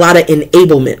there was a lot of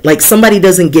enablement. Like, somebody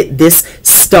doesn't get this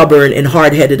stubborn and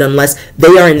hard-headed unless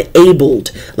they are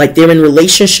enabled. Like, they're in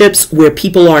relationships where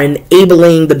people are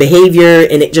enabling the behavior,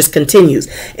 and it just continues.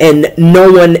 And no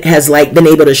one has, like, been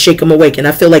able to shake them awake. And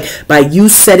I feel like by you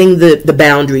setting the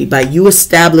boundary, by you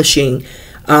establishing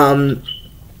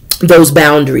those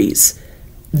boundaries,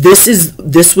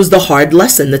 this was the hard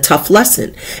lesson, the tough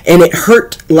lesson. And it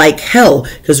hurt like hell,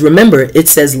 because remember, it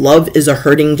says love is a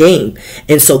hurting game.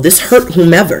 And so this hurt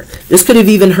whomever. This could have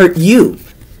even hurt you.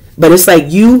 But it's like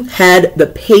you had the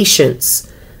patience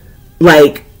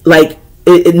like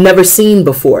it never seen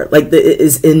before. Like,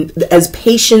 as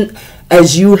patient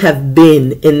as you have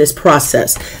been in this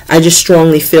process. I just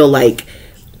strongly feel like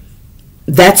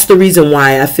that's the reason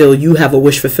why I feel you have a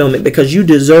wish fulfillment, because you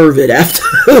deserve it after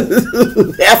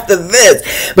after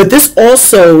this. But this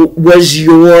also was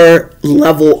your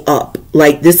level up.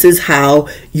 Like, this is how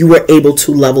you were able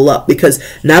to level up, because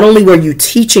not only were you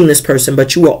teaching this person,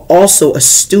 but you were also a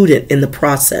student in the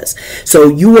process. So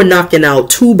you were knocking out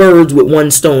 2 birds with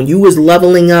 1 stone. You was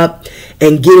leveling up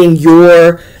and getting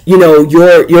your, you know,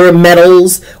 your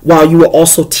medals, while you were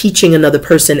also teaching another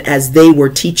person as they were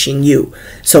teaching you.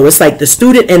 So it's like the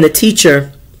student and the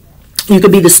teacher. You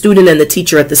could be the student and the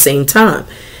teacher at the same time.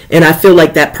 And I feel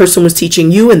like that person was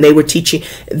teaching you, and they were teaching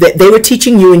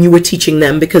you, and you were teaching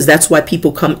them, because that's why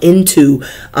people come into,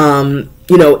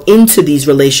 you know, into these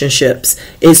relationships,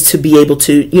 is to be able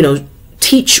to, you know,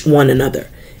 teach one another.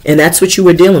 And that's what you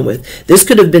were dealing with. This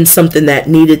could have been something that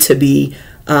needed to be,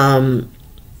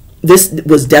 this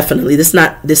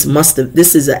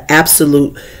is an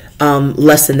absolute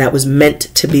lesson that was meant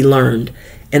to be learned.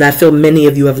 And I feel many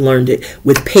of you have learned it.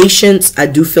 With patience, I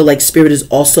do feel like Spirit is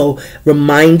also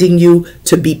reminding you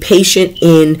to be patient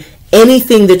in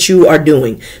anything that you are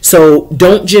doing. So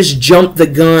don't just jump the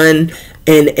gun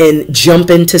and jump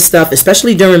into stuff,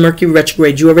 especially during Mercury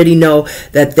retrograde. You already know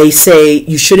that they say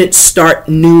you shouldn't start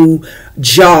new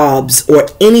jobs or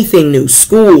anything new,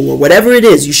 school or whatever it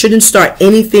is. You shouldn't start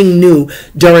anything new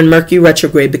during Mercury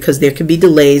retrograde, because there could be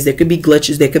delays, there could be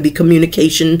glitches, there could be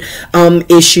communication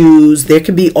issues, there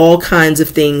could be all kinds of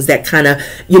things that kind of,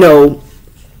 you know,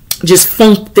 just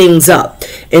funk things up.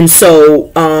 And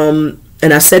so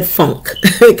and I said funk.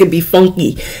 It could be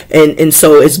funky, and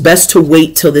so it's best to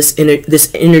wait till this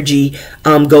energy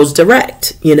goes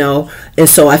direct, you know. And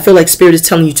so I feel like Spirit is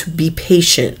telling you to be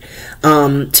patient,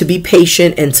 and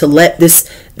to let this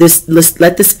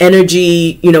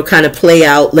energy, you know, kind of play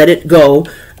out, let it go,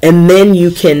 and then you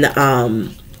can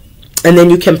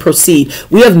proceed.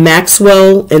 We have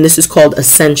Maxwell, and this is called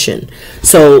Ascension.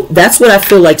 So that's what I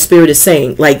feel like Spirit is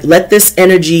saying. Like, let this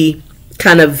energy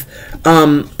kind of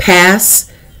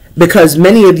pass, because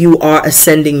many of you are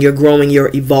ascending, you're growing,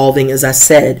 you're evolving. As I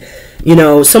said, you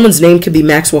know, someone's name could be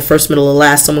Maxwell, first, middle, or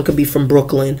last. Someone could be from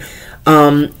Brooklyn.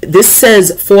 This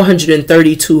says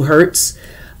 432 hertz,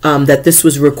 that this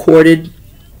was recorded,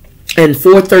 and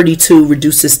 432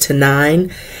 reduces to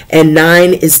 9, and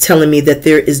 9 is telling me that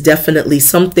there is definitely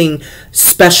something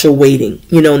special waiting.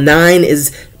 You know, 9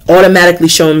 is automatically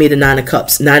showing me the 9 of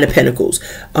cups, 9 of pentacles.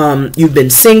 You've been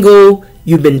single.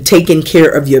 You've been taking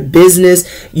care of your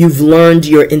business. You've learned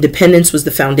your independence was the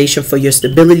foundation for your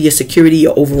stability, your security,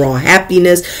 your overall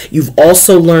happiness. You've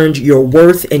also learned your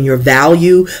worth and your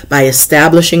value by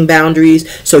establishing boundaries.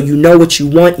 So you know what you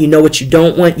want, you know what you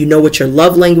don't want, you know what your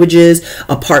love language is,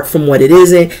 apart from what it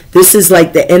isn't. This is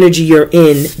like the energy you're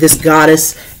in, this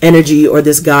goddess energy or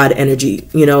this god energy.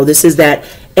 You know, this is that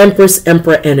Empress,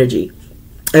 Emperor energy.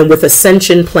 And with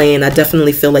ascension playing, I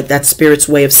definitely feel like that's Spirit's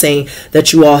way of saying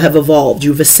that you all have evolved.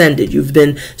 You've ascended. You've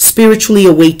been spiritually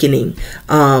awakening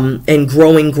and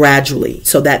growing gradually.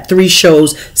 So that 3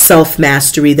 shows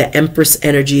self-mastery. The Empress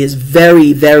energy is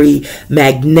very, very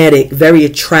magnetic, very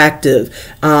attractive,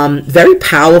 very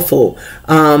powerful.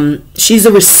 She's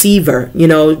a receiver. You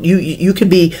know, you could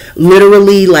be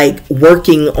literally like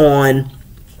working on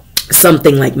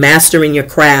something, like mastering your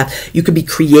craft. You could be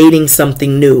creating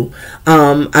something new.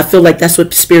 I feel like that's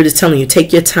what Spirit is telling you.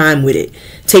 Take your time with it.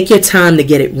 Take your time to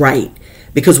get it right,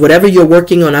 because whatever you're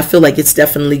working on, I feel like it's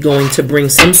definitely going to bring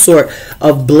some sort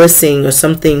of blessing, or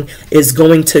something is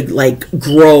going to like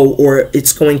grow, or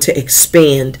it's going to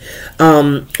expand.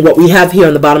 What we have here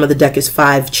on the bottom of the deck is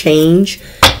 5 change.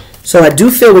 So I do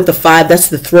feel with the 5, that's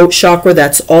the throat chakra.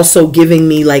 That's also giving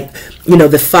me, like, you know,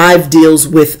 the 5 deals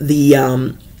with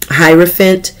the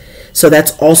Hierophant. So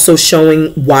that's also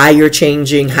showing why you're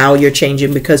changing, how you're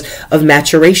changing, because of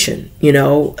maturation, you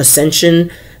know,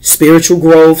 ascension, spiritual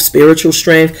growth, spiritual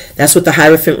strength. That's what the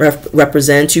Hierophant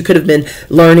represents. You could have been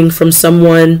learning from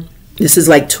someone. This is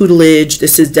like tutelage.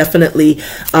 This is definitely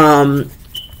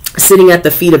sitting at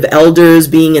the feet of elders,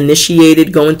 being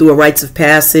initiated, going through a rites of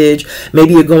passage.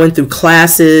 Maybe you're going through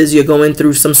classes. You're going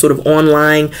through some sort of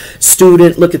online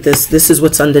student. Look at this. This is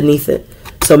what's underneath it.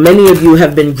 So many of you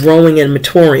have been growing and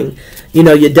maturing. You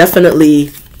know, you're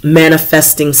definitely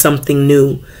manifesting something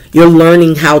new. You're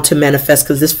learning how to manifest,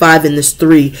 because this 5 and this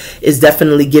 3 is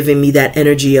definitely giving me that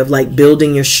energy of like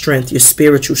building your strength, your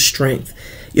spiritual strength,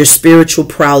 your spiritual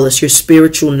prowess, your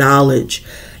spiritual knowledge,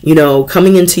 you know,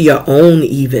 coming into your own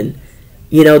even,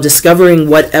 you know, discovering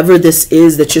whatever this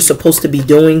is that you're supposed to be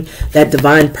doing, that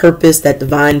divine purpose, that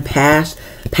divine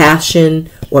passion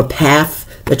or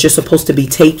path that you're supposed to be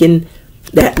taking.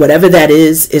 That whatever that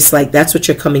is, it's like that's what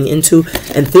you're coming into,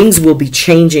 and things will be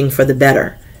changing for the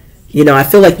better. You know, I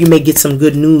feel like you may get some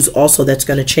good news also that's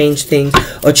going to change things,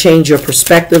 or change your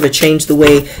perspective, or change the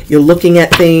way you're looking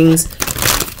at things.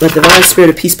 The divine spirit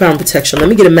of peace, power, and protection. Let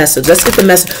me get a message. Let's get the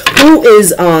message. Who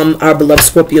is our beloved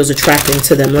Scorpios attracting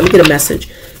to them? Let me get a message,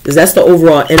 because that's the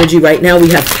overall energy right now. We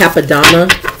have Capadonna,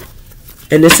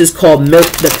 and this is called Milk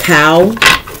the Cow,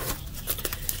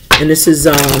 and this is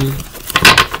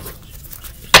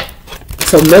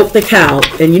so Milk the Cow.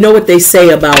 And you know what they say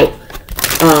about,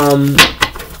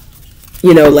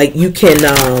 you know, like you can,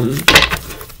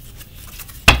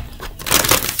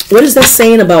 what is that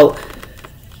saying about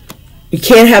you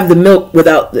can't have the milk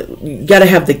without, you got to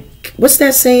have the, what's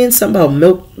that saying? Something about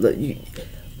milk.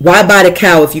 Why buy the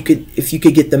cow if you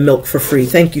could get the milk for free?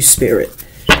 Thank you, Spirit.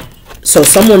 So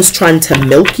someone's trying to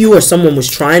milk you, or someone was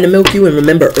trying to milk you. And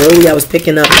remember, earlier I was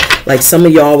picking up like some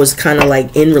of y'all was kind of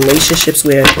like in relationships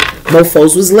where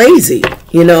mofos was lazy,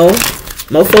 you know.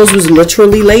 Mofos was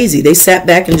literally lazy. They sat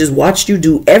back and just watched you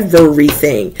do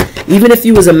everything. Even if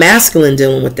you was a masculine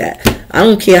dealing with that. I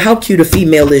don't care how cute a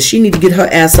female is. She need to get her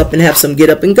ass up and have some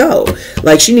get up and go.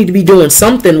 Like, she need to be doing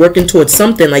something, working towards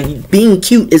something. Like, being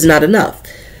cute is not enough.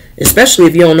 Especially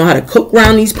if you don't know how to cook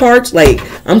around these parts. Like,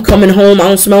 I'm coming home, I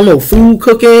don't smell no food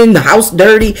cooking, the house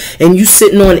dirty, and you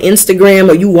sitting on Instagram,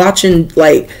 or you watching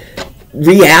like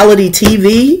reality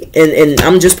TV, and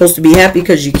I'm just supposed to be happy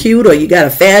because you're cute, or you got a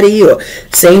fatty, or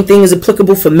same thing is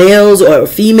applicable for males or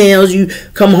females. You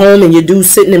come home and your dude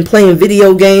sitting and playing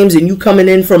video games, and you coming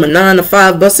in from a 9 to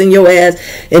 5 busting your ass,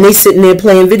 and they sitting there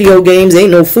playing video games.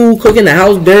 Ain't no food cooking, the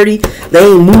house dirty, they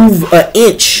ain't move an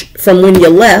inch from when you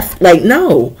left. Like,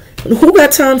 no. Who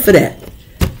got time for that?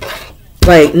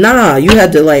 Like, nah, you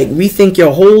had to like rethink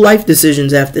your whole life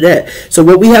decisions after that. So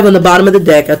what we have on the bottom of the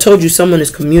deck, I told you someone is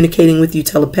communicating with you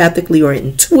telepathically or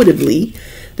intuitively.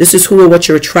 This is who or what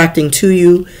you're attracting to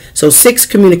you. So 6,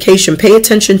 communication. Pay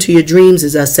attention to your dreams,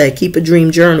 as I said. Keep a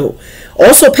dream journal.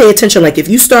 Also pay attention, like if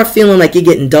you start feeling like you're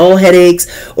getting dull headaches,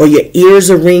 or your ears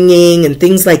are ringing and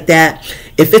things like that,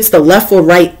 if it's the left or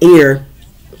right ear,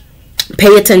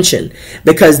 pay attention,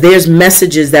 because there's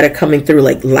messages that are coming through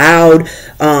like loud,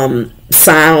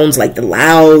 sounds, like the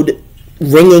loud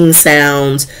ringing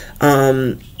sounds.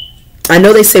 I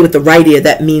know they say with the right ear,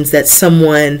 that means that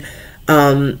someone,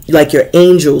 like your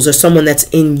angels or someone that's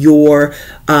in your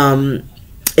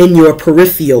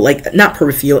peripheral, like not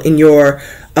peripheral, in your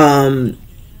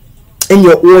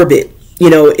orbit, you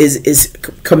know, is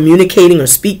communicating or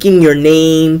speaking your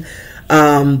name.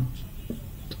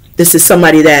 This is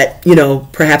somebody that, you know,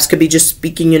 perhaps could be just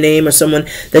speaking your name, or someone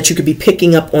that you could be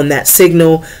picking up on that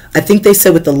signal. I think they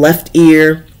said with the left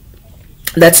ear,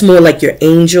 that's more like your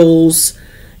angels,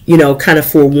 you know, kind of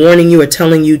forewarning you or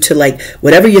telling you to, like,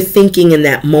 whatever you're thinking in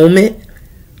that moment,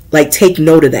 like, take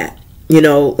note of that. You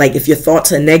know, like, if your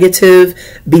thoughts are negative,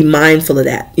 be mindful of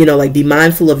that. You know, like, be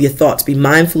mindful of your thoughts. Be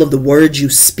mindful of the words you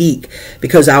speak,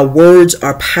 because our words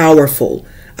are powerful.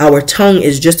 Our tongue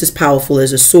is just as powerful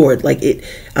as a sword. Like,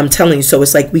 I'm telling you. So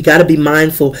it's like, we got to be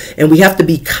mindful, and we have to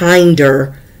be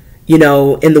kinder, you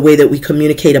know, in the way that we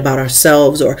communicate about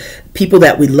ourselves or people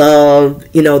that we love.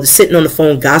 You know, the sitting on the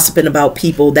phone gossiping about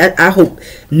people, that I hope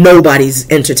nobody's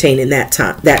entertaining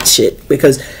that shit,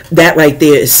 because that right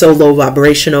there is so low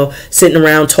vibrational. Sitting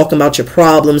around talking about your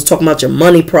problems, talking about your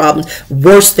money problems,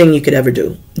 worst thing you could ever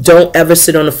do. Don't ever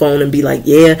sit on the phone and be like,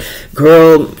 yeah,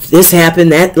 girl, this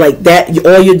happened, that, like that.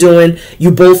 All you're doing, you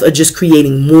both are just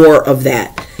creating more of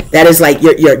that. That is like,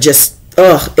 you're just,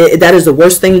 that is the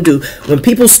worst thing to do. When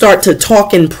people start to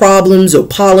talk in problems or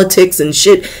politics and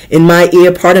shit in my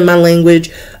ear, pardon my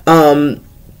language,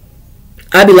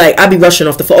 I'd be rushing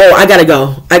off the phone. Oh, I gotta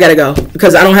go,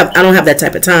 because I don't have that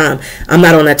type of time. I'm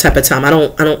not on that type of time. I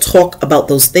don't talk about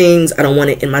those things. I don't want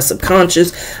it in my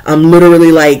subconscious. I'm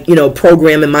literally, like, you know,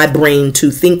 programming my brain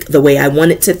to think the way I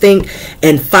want it to think,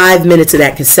 and 5 minutes of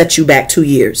that can set you back 2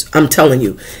 years. I'm telling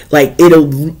you, like,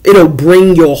 it'll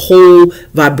bring your whole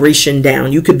vibration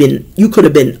down. You could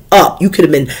have been up. You could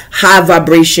have been high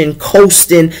vibration,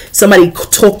 coasting. Somebody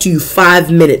talk to you 5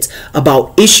 minutes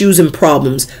about issues and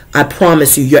problems. I promise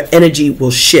you, your energy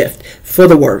will shift for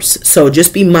the worse. So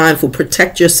just be mindful.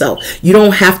 Protect yourself. You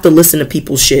don't have to listen to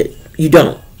people's shit. You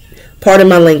don't. Pardon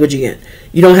my language again.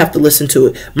 You don't have to listen to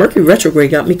it. Mercury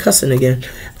retrograde got me cussing again.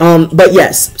 But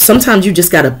yes, sometimes you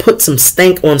just got to put some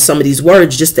stank on some of these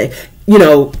words just to, you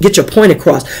know, get your point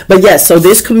across. But yes, so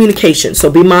there's communication. So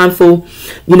be mindful,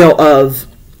 you know, of,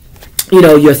 you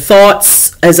know, your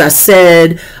thoughts, as I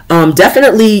said.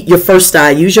 Definitely your first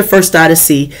eye. Use your first eye to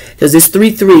see, because this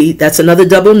 3-3, that's another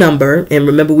double number. And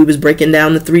remember, we was breaking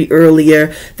down the 3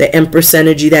 earlier, the Empress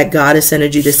energy, that goddess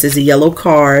energy. This is a yellow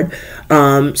card.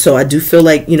 So I do feel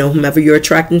like, you know, whomever you're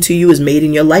attracting to you is made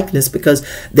in your likeness, because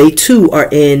they too are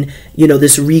in, you know,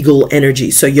 this regal energy.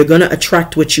 So you're going to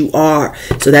attract what you are.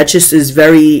 So that just is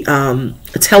very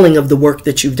telling of the work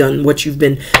that you've done, what you've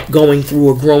been going through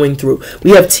or growing through.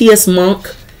 We have T.S.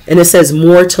 Monk, and it says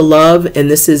More to Love, and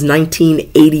this is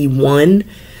 1981.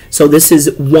 So this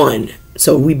is 1.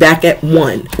 So we back at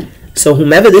 1. So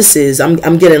whomever this is, I'm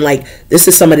getting like, this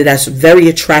is somebody that's very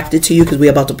attracted to you, because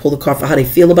we're about to pull the card for how they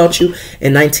feel about you.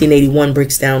 And 1981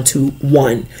 breaks down to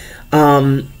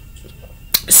 1.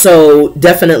 So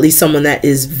definitely someone that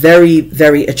is very,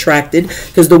 very attracted,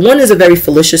 because the 1 is a very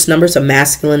fallacious number. It's a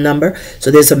masculine number.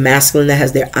 So there's a masculine that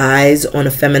has their eyes on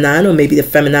a feminine, or maybe the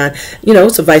feminine, you know,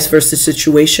 it's a vice versa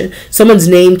situation. Someone's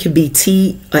name could be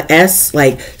T or S,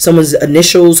 like someone's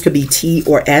initials could be T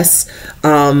or S.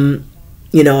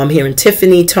 You know, I'm hearing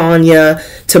Tiffany, Tanya,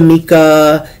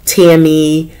 Tamika,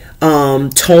 Tammy,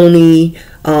 Tony.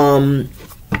 I'm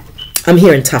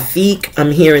hearing Tafiq.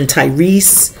 I'm hearing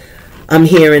Tyrese. I'm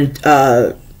hearing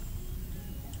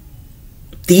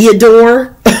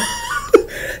Theodore.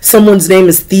 Someone's name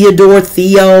is Theodore,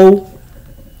 Theo,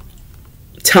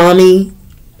 Tommy.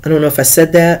 I don't know if I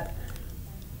said that.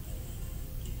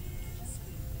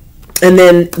 And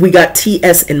then we got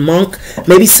T.S. and Monk.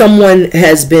 Maybe someone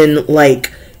has been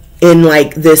like in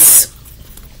like this,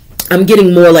 I'm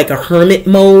getting more like a hermit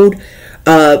mode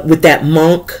with that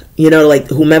monk, you know, like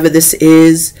whomever this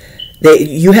is.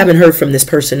 You haven't heard from this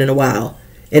person in a while.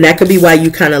 And that could be why you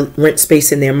kind of rent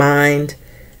space in their mind.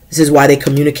 This is why they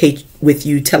communicate with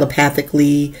you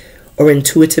telepathically or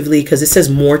intuitively, because it says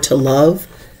more to love.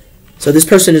 So this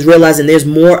person is realizing there's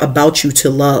more about you to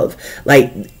love.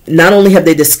 Like, not only have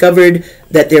they discovered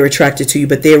that they're attracted to you,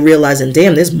 but they're realizing,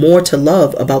 damn, there's more to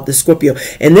love about the Scorpio.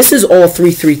 And this is all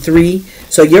 333.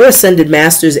 So your ascended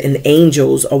masters and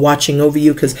angels are watching over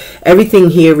you, because everything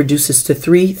here reduces to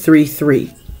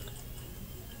 333.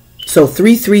 So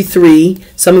 333,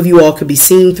 some of you all could be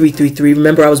seeing 333.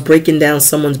 Remember, I was breaking down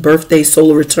someone's birthday,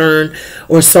 solar return,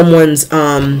 or someone's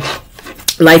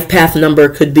life path number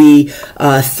could be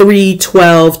 3,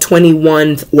 12,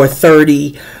 21, or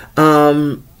 30.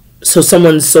 So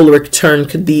someone's solar return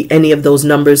could be any of those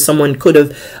numbers. Someone could have,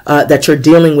 that you're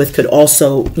dealing with could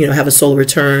also, you know, have a solar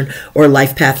return or a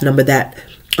life path number that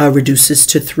reduces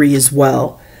to 3 as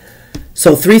well.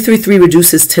 So 333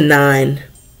 reduces to 9.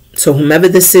 So whomever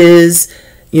this is,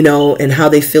 you know, and how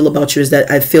they feel about you is that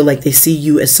I feel like they see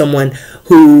you as someone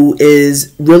who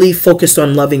is really focused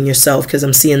on loving yourself, because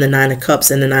I'm seeing the 9 of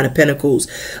Cups and the 9 of Pentacles.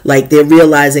 Like they're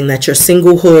realizing that your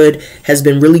singlehood has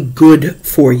been really good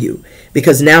for you,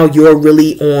 because now you're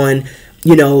really on,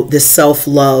 you know, this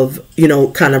self-love, you know,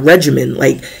 kind of regimen.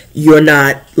 Like you're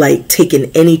not like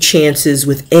taking any chances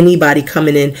with anybody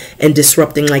coming in and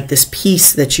disrupting like this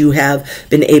peace that you have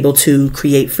been able to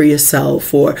create for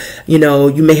yourself. Or, you know,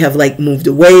 you may have like moved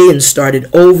away and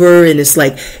started over, and it's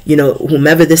like, you know,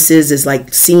 whomever this is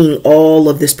like seeing all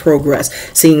of this progress,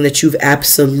 seeing that you've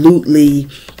absolutely,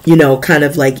 you know, kind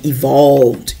of like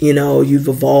evolved, you know, you've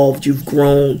evolved, you've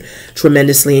grown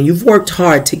tremendously, and you've worked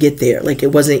hard to get there. Like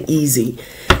it wasn't easy.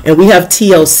 And we have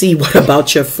TLC, what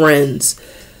about your friends?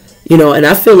 You know, and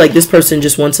I feel like this person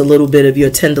just wants a little bit of your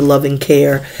tender love and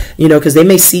care, you know, because they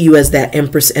may see you as that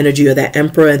Empress energy or that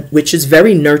Emperor, which is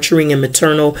very nurturing and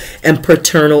maternal and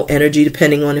paternal energy,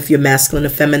 depending on if you're masculine or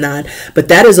feminine. But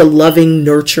that is a loving,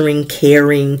 nurturing,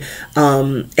 caring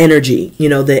energy. You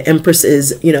know, the Empress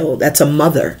is, you know, that's a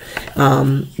mother.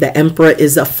 The Emperor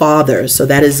is a father. So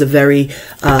that is a very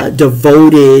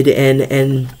devoted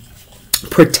and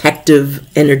protective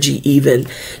energy even.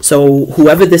 So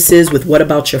whoever this is with what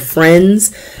about your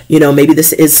friends, you know, maybe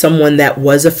this is someone that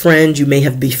was a friend. You may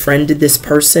have befriended this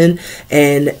person,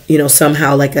 and you know,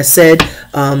 somehow, like I said,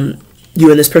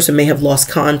 you and this person may have lost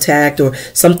contact, or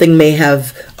something may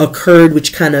have occurred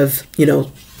which kind of, you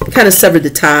know, kind of severed the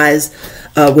ties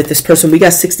with this person. We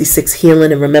got 66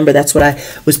 healing, and remember, that's what I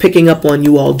was picking up on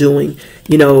you all doing.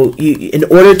 You know, in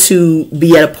order to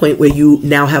be at a point where you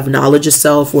now have knowledge of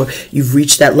self, or you've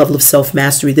reached that level of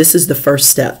self-mastery, this is the first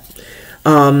step.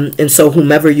 And so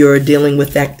whomever you're dealing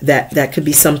with, that could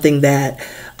be something that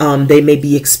they may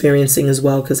be experiencing as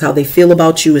well, because how they feel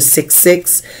about you is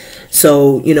 6-6.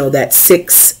 So, you know, that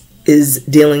 6 is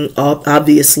dealing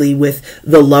obviously with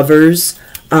the lovers.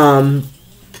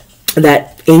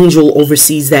 That angel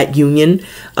oversees that union,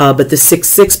 but the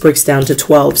 6-6 breaks down to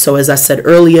 12. So as I said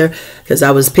earlier, because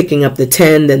I was picking up the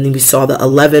 10, then we saw the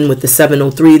 11 with the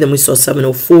 703, then we saw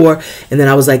 704, and then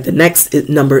I was like, the next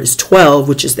number is 12,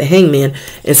 which is the Hangman.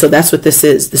 And so that's what this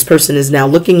is. This person is now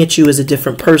looking at you as a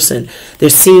different person. They're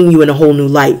seeing you in a whole new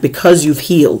light because you've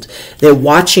healed. They're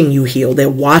watching you heal. They're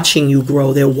watching you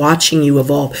grow. They're watching you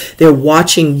evolve. They're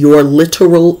watching your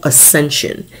literal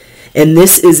ascension. And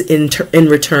this is in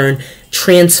return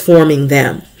transforming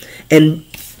them and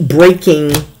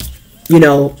breaking, you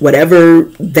know, whatever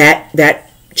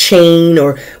that chain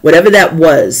or whatever that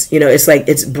was. You know, it's like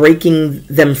it's breaking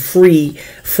them free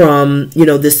from, you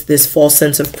know, this false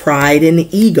sense of pride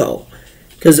and ego,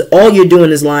 because all you're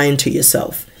doing is lying to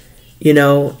yourself, you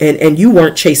know, and you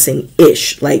weren't chasing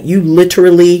ish. Like you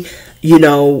literally, you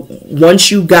know,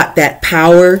 once you got that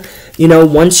power, you know,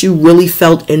 once you really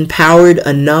felt empowered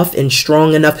enough and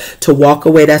strong enough to walk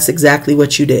away, that's exactly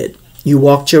what you did. You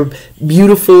walked your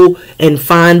beautiful and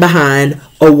fine behind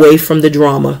away from the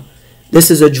drama. This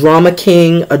is a drama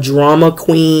king, a drama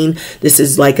queen. This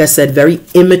is, like I said, very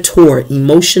immature,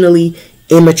 emotionally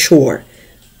immature.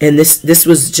 And this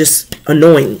was just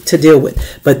annoying to deal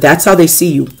with. But that's how they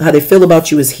see you. How they feel about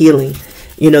you is healing.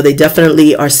 You know, they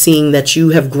definitely are seeing that you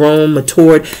have grown,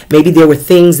 matured. Maybe there were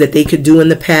things that they could do in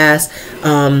the past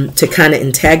to kind of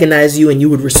antagonize you, and you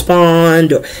would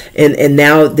respond. And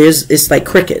now it's like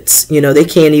crickets. You know, they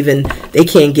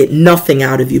can't get nothing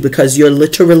out of you, because you're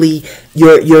literally,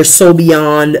 you're so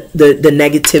beyond the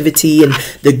negativity and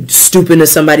the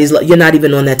stupidness somebody's. You're not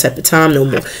even on that type of time no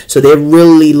more. So they're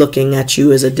really looking at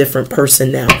you as a different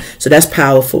person now. So that's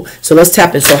powerful. So let's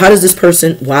tap in. So how does this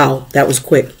person, wow, that was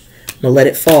quick. I'm going to let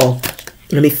it fall.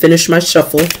 Let me finish my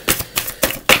shuffle.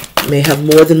 May have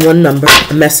more than one number,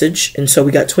 a message. And so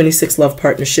we got 26 love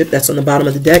partnership. That's on the bottom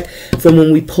of the deck from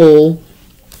when we pull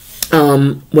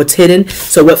what's hidden.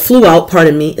 So what flew out,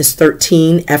 pardon me, is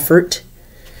 13, effort.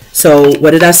 So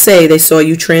what did I say? They saw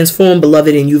you transform,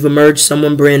 beloved, and you've emerged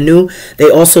someone brand new.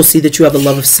 They also see that you have a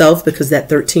love of self, because that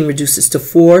 13 reduces to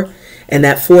 4. And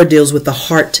that 4 deals with the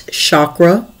heart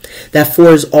chakra. That 4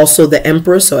 is also the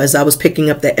Emperor. So as I was picking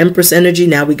up the Empress energy,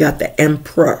 now we got the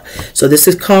Emperor. So this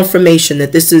is confirmation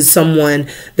that this is someone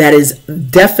that is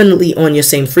definitely on your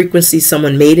same frequency,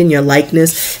 someone made in your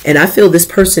likeness. And I feel this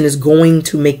person is going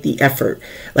to make the effort.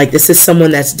 Like this is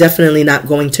someone that's definitely not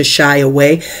going to shy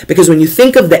away. Because when you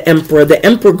think of the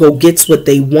Emperor go gets what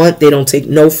they want. They don't take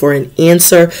no for an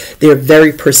answer. They're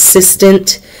very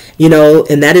persistent. you know,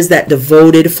 and that is that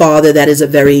devoted father. That is a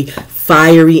very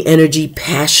fiery energy,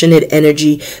 passionate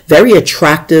energy, very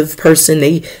attractive person.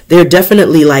 They're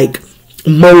definitely like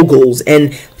moguls.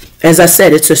 And as I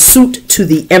said, it's a suit to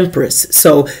the Empress.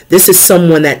 So this is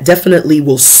someone that definitely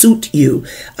will suit you.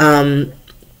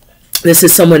 This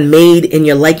is someone made in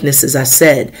your likeness, as I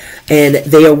said, and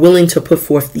they are willing to put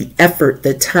forth the effort,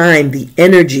 the time, the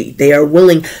energy. They are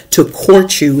willing to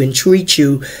court you and treat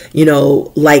you, you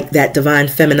know, like that divine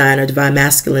feminine or divine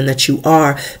masculine that you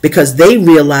are, because they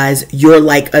realize you're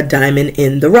like a diamond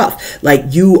in the rough. Like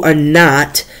you are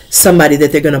not somebody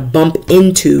that they're going to bump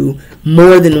into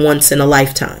more than once in a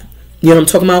lifetime. You know what I'm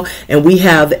talking about? And we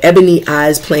have Ebony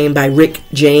Eyes playing by Rick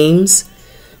James.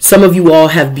 Some of you all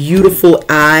have beautiful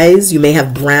eyes. You may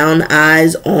have brown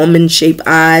eyes, almond-shaped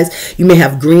eyes. You may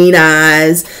have green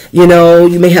eyes. You know,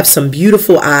 you may have some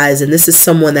beautiful eyes. And this is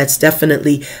someone that's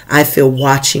definitely, I feel,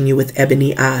 watching you with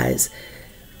ebony eyes.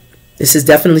 This is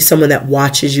definitely someone that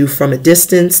watches you from a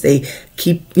distance. They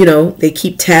keep, you know, they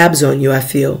keep tabs on you, I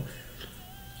feel.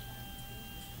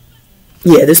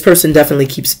 Yeah, this person definitely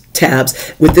keeps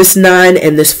tabs. With this 9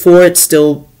 and this 4, it's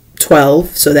still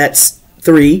 12. So that's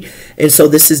 3, and so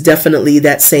this is definitely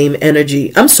that same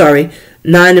energy. I'm sorry,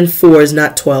 9 and 4 is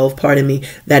not 12, pardon me,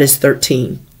 that is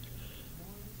 13.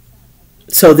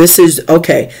 So this is,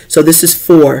 okay, so this is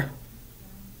 4.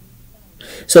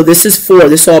 So this is 4.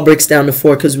 This all breaks down to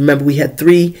 4, because remember we had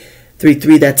 3, 3,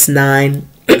 3, that's 9.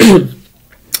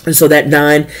 And so that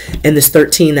 9 and this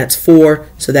 13, that's 4.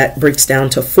 So that breaks down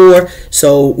to 4.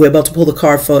 So we're about to pull the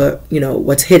card for, you know,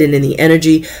 what's hidden in the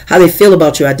energy. How they feel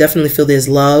about you. I definitely feel there's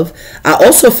love. I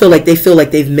also feel like they feel like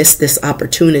they've missed this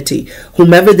opportunity.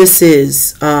 Whomever this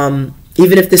is,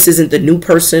 even if this isn't the new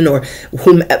person, or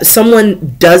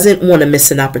someone doesn't want to miss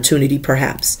an opportunity,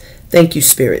 perhaps. Thank you,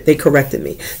 Spirit. They corrected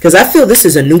me. Because I feel this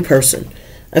is a new person.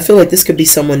 I feel like this could be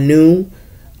someone new.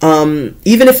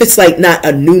 Even if it's like not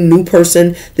a new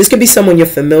person, this could be someone you're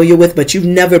familiar with, but you've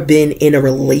never been in a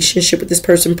relationship with this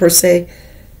person per se.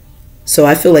 So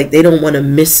I feel like they don't want to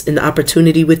miss an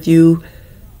opportunity with you.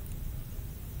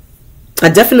 I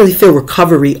definitely feel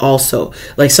recovery also.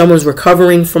 Like someone's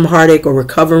recovering from heartache or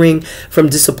recovering from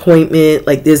disappointment.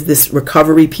 Like there's this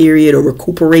recovery period or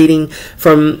recuperating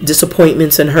from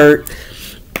disappointments and hurt.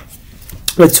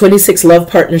 With 26, love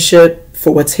partnership.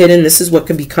 For what's hidden, this is what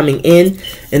could be coming in.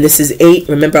 And this is 8.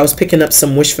 Remember, I was picking up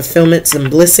some wish fulfillment,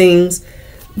 some blessings.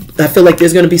 I feel like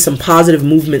there's going to be some positive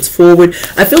movements forward.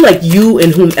 I feel like you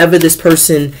and whomever this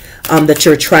person that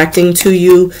you're attracting to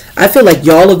you, I feel like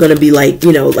y'all are going to be like,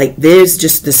 you know, like there's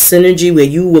just the synergy where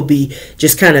you will be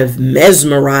just kind of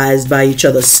mesmerized by each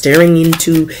other, staring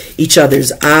into each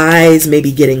other's eyes,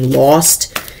 maybe getting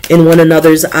lost in one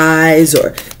another's eyes,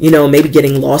 or, you know, maybe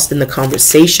getting lost in the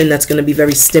conversation. That's going to be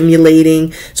very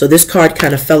stimulating. So this card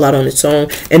kind of fell out on its own,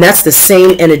 and that's the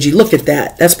same energy. Look at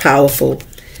that. That's powerful.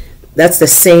 That's the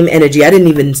same energy. I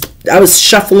was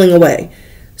shuffling away.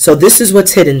 So this is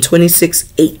what's hidden.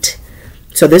 26, 8.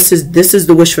 So this is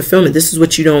the wish fulfillment. This is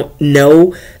what you don't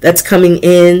know that's coming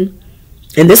in.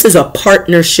 And this is a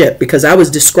partnership, because I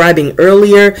was describing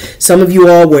earlier, some of you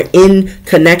all were in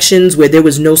connections where there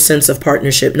was no sense of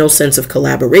partnership, no sense of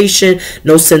collaboration,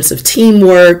 no sense of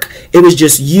teamwork. It was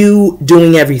just you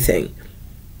doing everything.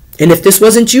 And if this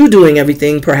wasn't you doing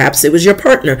everything, perhaps it was your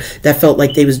partner that felt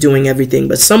like they was doing everything.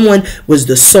 But someone was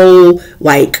the sole,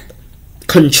 like,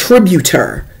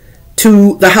 contributor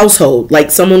to the household. Like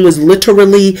someone was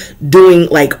literally doing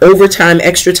like overtime,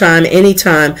 extra time,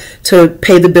 anytime to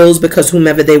pay the bills, because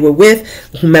whomever they were with,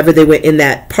 whomever they were in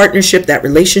that partnership, that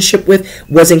relationship with,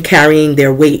 wasn't carrying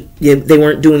their weight. They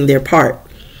weren't doing their part.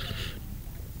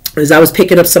 As I was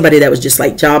picking up somebody that was just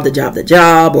like job to job to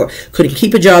job, or couldn't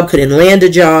keep a job, couldn't land a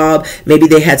job. Maybe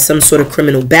they had some sort of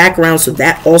criminal background, so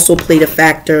that also played a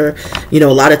factor. You know,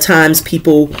 a lot of times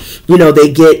people, you know,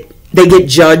 they get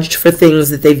judged for things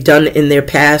that they've done in their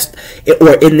past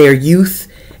or in their youth,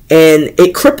 and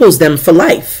it cripples them for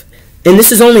life. And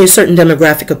this is only a certain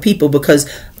demographic of people, because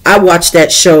I watched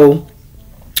that show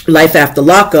Life After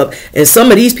Lockup, and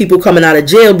some of these people coming out of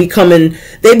jail they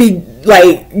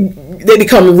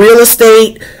become real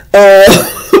estate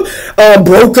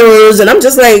brokers, and I'm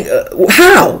just like,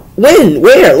 how, when,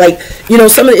 where? Like, you know,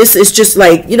 some of it's just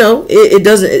like, you know, it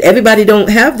doesn't, everybody don't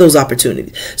have those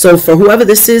opportunities. So for whoever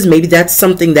this is, maybe that's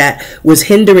something that was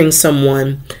hindering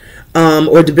someone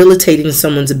or debilitating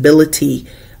someone's ability,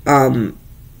 you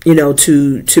know,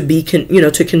 to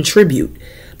contribute.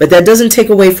 But that doesn't take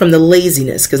away from the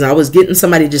laziness, because I was getting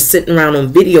somebody just sitting around on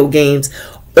video games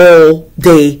all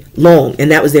day long,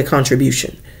 and that was their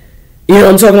contribution. You know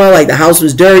what I'm talking about? Like the house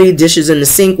was dirty, dishes in the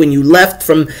sink when you left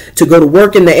to go to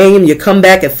work in the AM. You come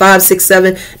back at 5, 6,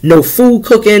 7, no food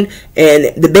cooking,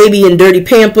 and the baby in dirty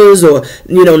Pampers, or,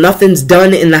 you know, nothing's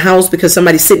done in the house because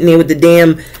somebody's sitting there with the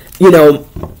damn, you know,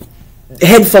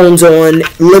 headphones on,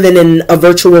 living in a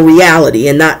virtual reality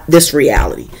and not this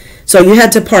reality. So you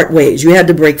had to part ways. You had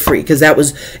to break free because it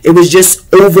was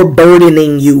just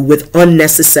overburdening you with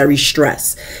unnecessary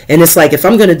stress. And it's like, if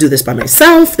I'm going to do this by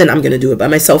myself, then I'm going to do it by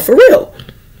myself for real.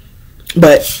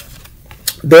 But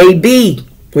baby,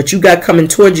 what you got coming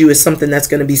towards you is something that's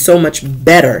going to be so much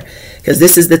better, because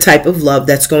this is the type of love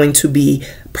that's going to be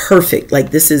perfect.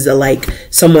 Like this is like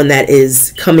someone that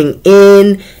is coming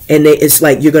in, and it's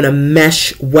like you're going to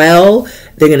mesh well.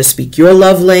 They're going to speak your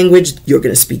love language. You're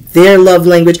going to speak their love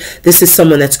language. This is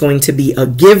someone that's going to be a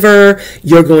giver.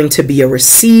 You're going to be a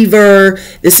receiver.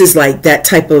 This is like that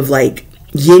type of like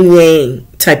yin yang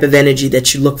type of energy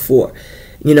that you look for.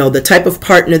 You know, the type of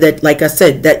partner that, like I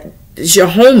said, that is your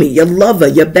homie, your lover,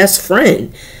 your best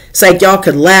friend. It's like y'all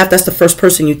could laugh. That's the first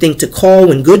person you think to call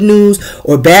when good news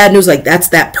or bad news. Like that's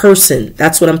that person.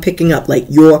 That's what I'm picking up. Like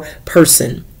your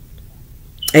person.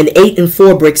 And 8 and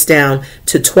 4 breaks down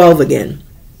to 12 again.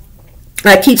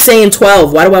 I keep saying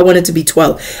 12. Why do I want it to be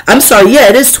 12? I'm sorry. Yeah,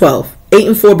 it is 12. 8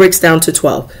 and 4 breaks down to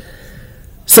 12.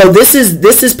 So this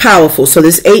is powerful. So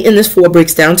this 8 and this 4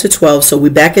 breaks down to 12. So we're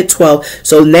back at 12.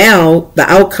 So now the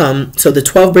outcome, so the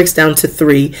 12 breaks down to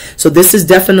 3. So this is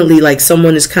definitely like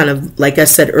someone is kind of, like I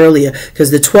said earlier, because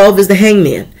the 12 is the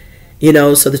hangman. You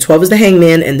know, so the 12 is the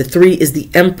hangman and the 3 is the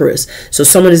empress. So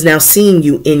someone is now seeing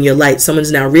you in your light. Someone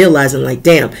is now realizing like,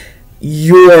 damn,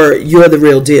 you're the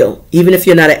real deal. Even if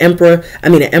you're not an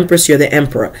empress, you're the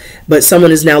emperor. But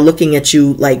someone is now looking at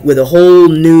you like with a whole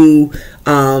new,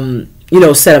 you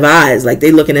know, set of eyes. Like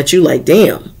they looking at you like,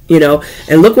 damn, you know.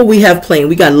 And look what we have playing.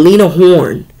 We got Lena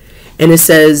Horne. And it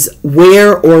says,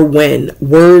 where or when,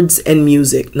 words and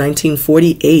music,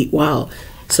 1948. Wow,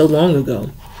 so long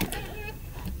ago.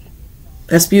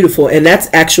 That's beautiful. And that's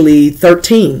actually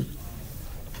 13.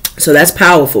 So that's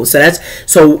powerful. So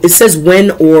it says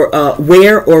when or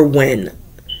where or when.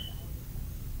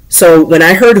 So when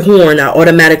I heard horn, I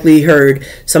automatically heard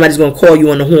somebody's going to call you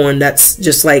on the horn. That's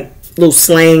just like little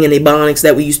slang and ebonics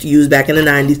that we used to use back in the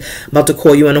 90s. About to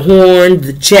call you on the horn,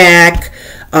 the jack,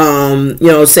 you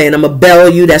know, saying I'm going to bell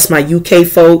you. That's my UK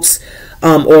folks,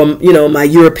 or, you know, my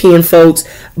European folks.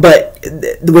 But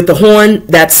with the horn,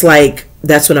 that's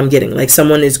what I'm getting. Like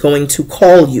someone is going to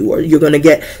call you, or you're going to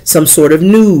get some sort of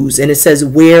news, and it says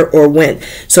where or when.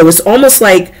 So it's almost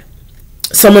like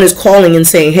someone is calling and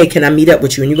saying, hey, can I meet up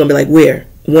with you? And you're going to be like, where,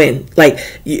 when?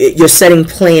 Like you're setting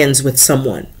plans with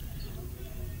someone.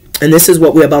 And this is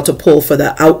what we're about to pull for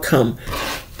the outcome.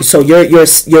 So you're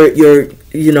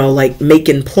you know, like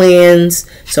making plans.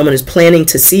 Someone is planning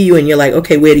to see you, and you're like,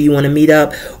 okay, where do you want to meet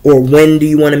up, or when do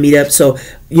you want to meet up? So,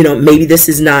 you know, maybe this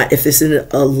is not, if this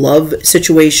isn't a love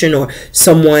situation or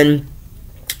someone,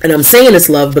 and I'm saying it's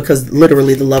love because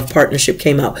literally the love partnership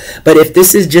came out. But if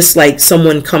this is just like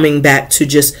someone coming back to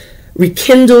just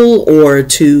rekindle or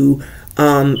to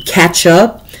catch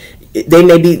up, they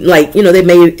may be like, you know, they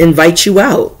may invite you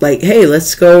out. Like, hey,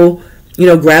 let's go, you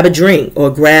know, grab a drink or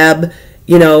grab,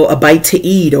 you know, a bite to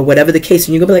eat or whatever the case.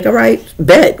 And you're going to be like, all right,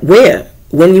 bet, where?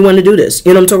 When you want to do this?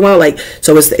 You know what I'm talking about? Like,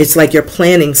 so it's like you're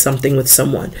planning something with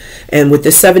someone. And with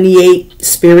the 78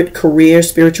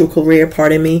 spiritual career,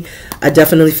 pardon me, I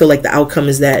definitely feel like the outcome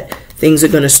is that things are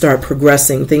going to start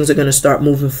progressing. Things are going to start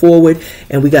moving forward.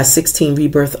 And we got 16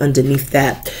 rebirth underneath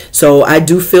that. So I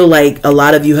do feel like a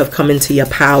lot of you have come into your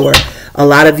power. A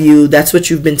lot of you, that's what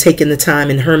you've been taking the time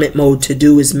in hermit mode to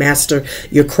do, is master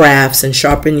your crafts and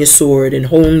sharpen your sword and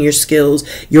hone your skills,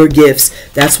 your gifts.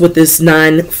 That's what this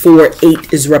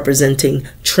 948 is representing,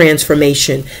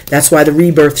 transformation. That's why the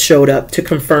rebirth showed up, to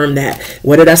confirm that.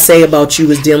 What did I say about you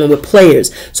was dealing with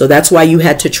players? So that's why you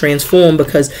had to transform,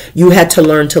 because you had to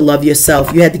learn to love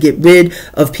yourself. You had to get rid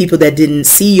of people that didn't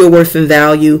see your worth and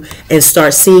value and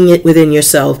start seeing it within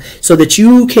yourself, so that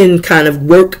you can kind of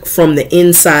work from the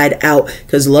inside out.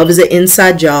 Because love is an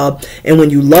inside job, and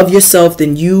when you love yourself,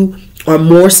 then you are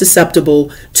more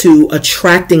susceptible to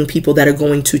attracting people that are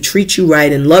going to treat you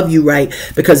right and love you right,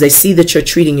 because they see that you're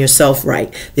treating yourself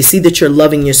right. They see that you're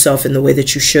loving yourself in the way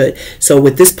that you should. So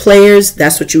with this players,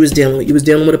 that's what you was dealing with. You was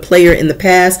dealing with a player in the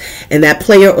past, and that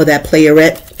player or that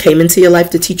playerette came into your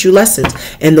life to teach you lessons.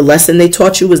 And the lesson they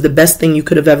taught you was the best thing you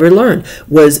could have ever learned,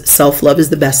 was self-love is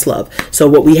the best love. So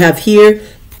what we have here,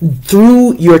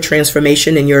 through your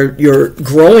transformation and your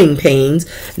growing pains,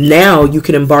 now you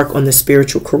can embark on the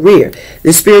spiritual career.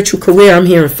 The spiritual career, I'm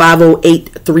hearing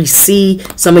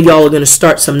 5083C. Some of y'all are going to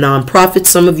start some nonprofits.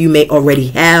 Some of you may already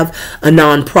have a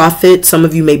nonprofit. Some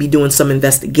of you may be doing some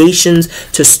investigations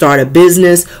to start a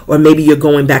business, or maybe you're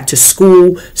going back to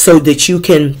school so that you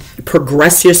can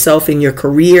progress yourself in your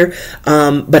career.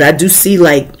 But I do see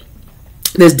like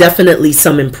there's definitely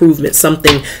some improvement,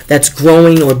 something that's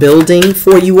growing or building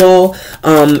for you all.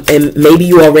 And maybe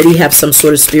you already have some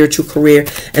sort of spiritual career,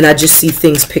 and I just see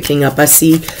things picking up. I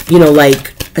see, you know,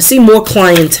 like I see more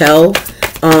clientele,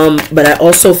 but I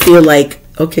also feel like,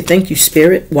 okay, thank you,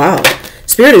 Spirit. Wow,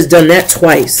 Spirit has done that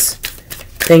twice.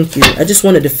 Thank you. I just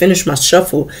wanted to finish my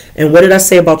shuffle. And what did I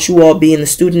say about you all being the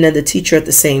student and the teacher at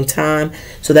the same time?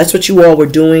 So that's what you all were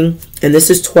doing. And this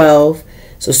is 12.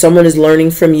 So someone is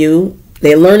learning from you.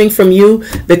 They're learning from you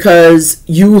because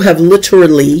you have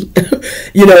literally,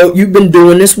 you know, you've been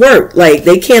doing this work. Like,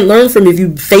 they can't learn from you if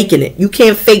you're faking it. You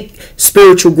can't fake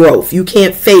spiritual growth. You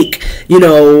can't fake, you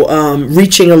know,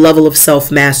 reaching a level of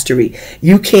self-mastery.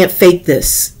 You can't fake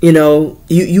this. You know,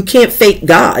 you can't fake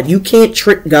God. You can't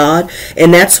trick God.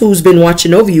 And that's who's been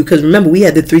watching over you. Because remember, we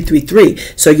had the 333.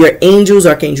 So your angels,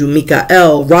 Archangel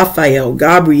Michael, Raphael,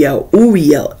 Gabriel,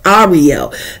 Uriel, Ariel,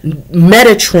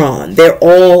 Metatron, they're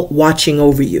all watching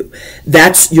over you.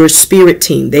 That's your spirit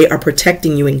team. They are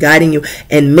protecting you and guiding you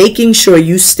and making sure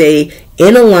you stay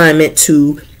in alignment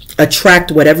to attract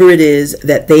whatever it is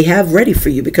that they have ready for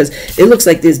you, because it looks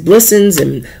like there's blessings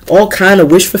and all kind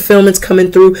of wish fulfillments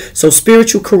coming through. So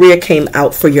spiritual career came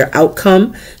out for your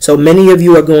outcome. So many of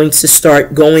you are going to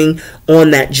start going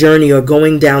on that journey or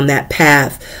going down that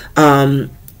path,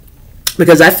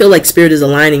 because I feel like Spirit is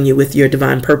aligning you with your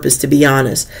divine purpose, to be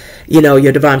honest. You know,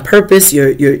 your divine purpose,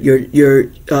 your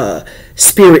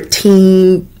spirit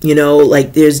team, you know,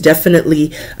 like there's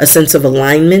definitely a sense of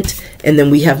alignment. And then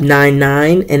we have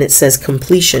 9-9, and it says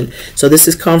completion. So this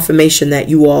is confirmation that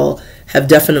you all have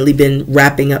definitely been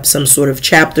wrapping up some sort of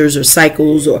chapters or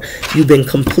cycles, or you've been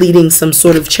completing some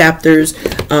sort of chapters.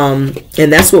 And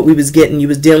that's what we was getting. You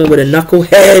was dealing with a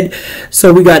knucklehead.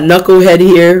 So we got knucklehead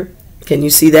here. Can you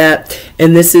see that?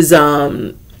 And this is, I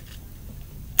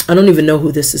don't even know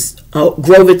who this is. Oh,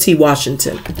 Grover T.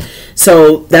 Washington.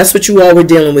 So that's what you all were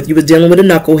dealing with. You were dealing with a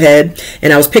knucklehead,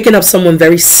 and I was picking up someone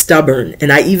very stubborn. And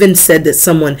I even said that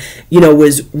someone, you know,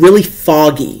 was really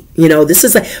foggy. You know, this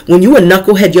is like when you're a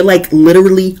knucklehead, you're like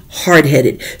literally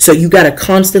hard-headed. So you got to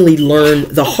constantly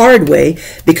learn the hard way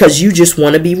because you just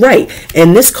want to be right.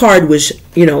 And this card was,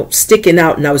 you know, sticking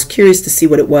out, and I was curious to see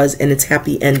what it was, and it's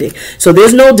happy ending. So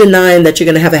there's no denying that you're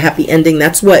going to have a happy ending.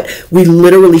 That's what we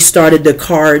literally started the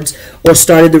cards, or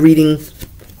started the reading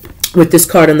with this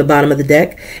card on the bottom of the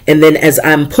deck. And then as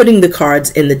I'm putting the cards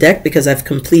in the deck, because I've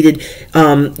completed,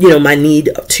 you know, my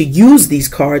need to use these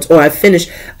cards, or I've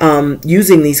finished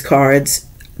using these cards,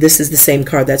 this is the same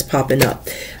card that's popping up.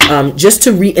 Just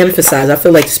to re-emphasize, I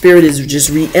feel like Spirit is just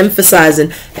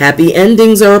re-emphasizing happy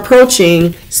endings are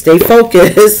approaching. Stay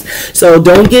focused. So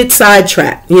don't get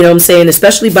sidetracked. You know what I'm saying?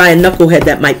 Especially by a knucklehead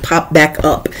that might pop back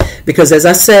up. Because as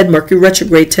I said, Mercury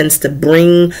retrograde tends to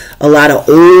bring a lot of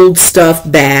old stuff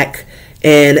back.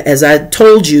 And as I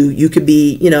told you, you could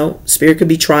be, you know, Spirit could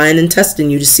be trying and testing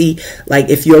you to see, like,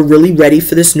 if you're really ready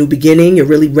for this new beginning, you're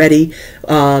really ready,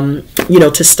 you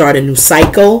know, to start a new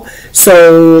cycle.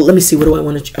 So let me see, what do I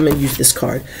want to, I'm going to use this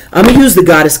card. I'm going to use the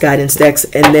Goddess Guidance decks,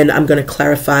 and then I'm going to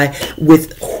clarify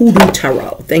with Hoodoo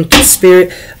Tarot. Thank you,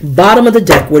 Spirit. Bottom of the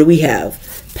deck, what do we have?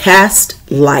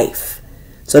 Past life.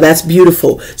 So that's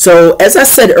beautiful. So as I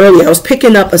said earlier, I was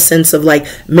picking up a sense of like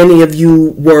many of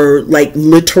you were like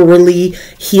literally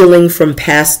healing from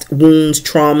past wounds,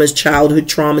 traumas, childhood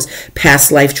traumas,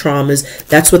 past life traumas.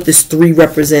 That's what this 3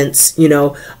 represents. You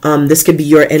know, this could be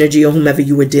your energy or whomever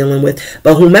you were dealing with.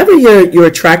 But whomever you're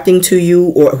attracting to you,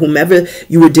 or whomever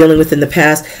you were dealing with in the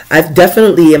past, I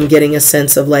definitely am getting a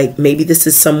sense of like maybe this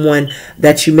is someone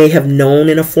that you may have known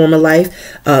in a former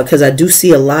life, because I do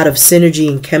see a lot of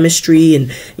synergy and chemistry and,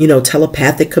 you know,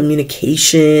 telepathic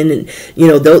communication, and, you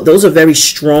know, those are very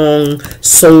strong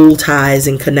soul ties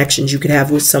and connections you could have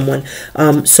with someone.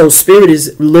 So Spirit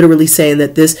is literally saying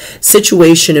that this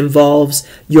situation involves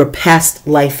your past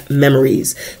life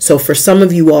memories. So for some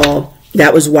of you all,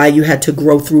 that was why you had to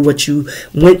grow through what you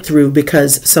went through,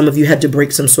 because some of you had to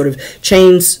break some sort of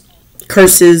chains,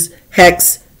 curses,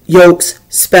 hex, yokes,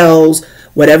 spells,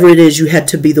 whatever it is, you had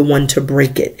to be the one to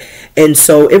break it. And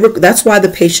so that's why the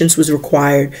patience was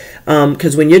required,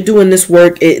 because when you're doing this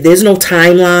work, there's no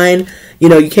timeline. You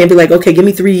know, you can't be like, okay, give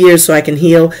me 3 years so I can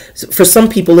heal. For some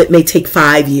people, it may take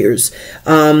 5 years.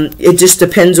 It just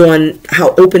depends on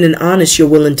how open and honest you're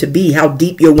willing to be, how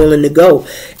deep you're willing to go.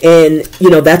 And, you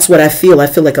know, that's what I feel. I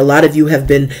feel like a lot of you have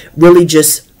been really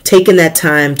just taking that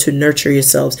time to nurture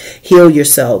yourselves, heal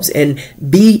yourselves, and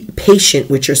be patient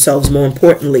with yourselves, more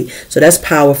importantly. So that's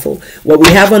powerful. What we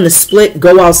have on the split,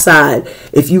 go outside.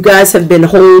 If you guys have been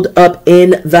holed up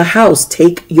in the house,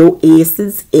 take your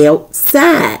asses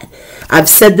outside. I've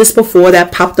said this before,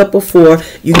 that popped up before.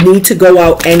 You need to go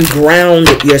out and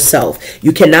ground yourself.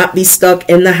 You cannot be stuck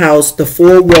in the house. The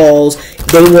four walls,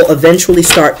 they will eventually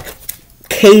start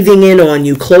caving in on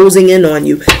you, closing in on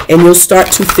you, and you'll start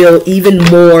to feel even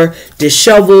more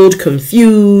disheveled,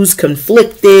 confused,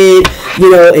 conflicted,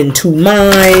 you know, in two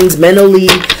minds, mentally,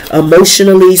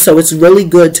 emotionally. So it's really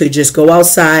good to just go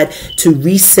outside, to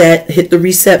reset, hit the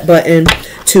reset button,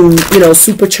 to, you know,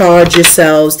 supercharge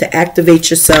yourselves, to activate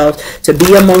yourselves, to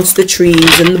be amongst the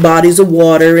trees and the bodies of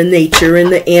water and nature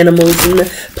and the animals and the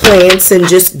plants, and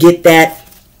just get that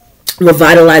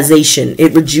revitalization.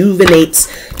 It rejuvenates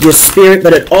your spirit,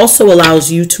 but it also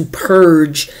allows you to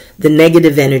purge the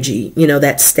negative energy, you know,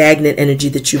 that stagnant energy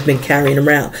that you've been carrying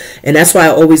around. And that's why I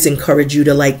always encourage you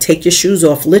to, like, take your shoes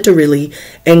off literally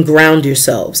and ground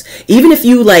yourselves. Even if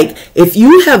you, like, if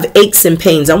you have aches and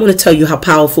pains, I want to tell you how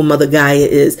powerful Mother Gaia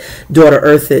is, Daughter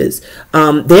Earth is.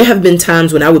 There have been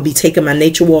times when I would be taking my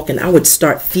nature walk and I would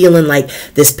start feeling like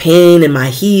this pain in my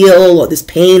heel or this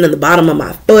pain in the bottom of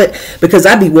my foot, because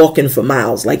I'd be walking for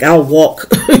miles. Like, I'll walk,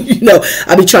 you know,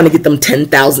 I'll be trying to get them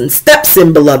 10,000 steps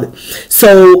in, beloved.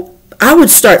 So I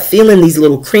would start feeling these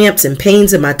little cramps and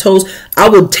pains in my toes. I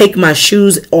would take my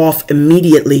shoes off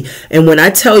immediately. And when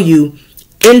I tell you,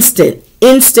 instant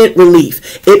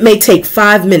relief. It may take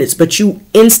 5 minutes, but you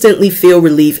instantly feel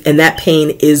relief, and that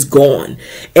pain is gone.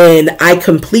 And I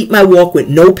complete my walk with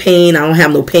no pain. I don't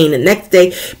have no pain the next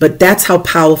day, but that's how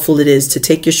powerful it is to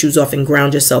take your shoes off and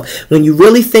ground yourself. When you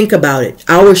really think about it,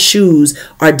 our shoes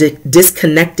are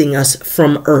disconnecting us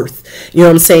from earth. You know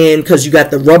what I'm saying? Because you got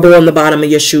the rubber on the bottom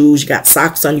of your shoes, you got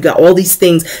socks on, you got all these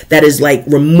things that is like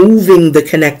removing the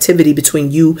connectivity between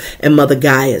you and Mother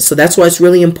Gaia. So that's why it's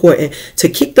really important to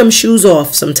kick them shoes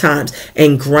off sometimes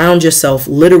and ground yourself.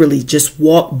 Literally just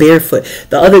walk barefoot.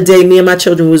 The other day, me and my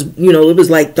children was, you know, it was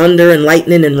like thunder and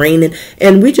lightning and raining,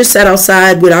 and we just sat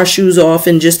outside with our shoes off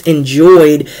and just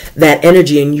enjoyed that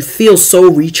energy, and you feel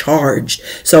so recharged.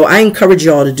 So I encourage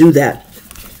y'all to do that.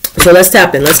 So let's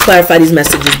tap in. Let's clarify these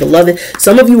messages, beloved.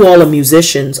 Some of you all are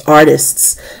musicians,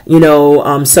 artists. You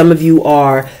know, some of you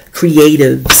are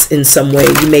creatives in some way.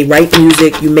 You may write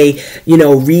music. You may, you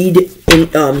know, read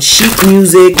sheet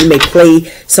music. You may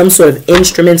play some sort of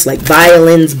instruments like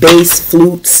violins, bass,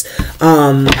 flutes,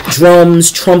 drums,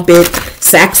 trumpet,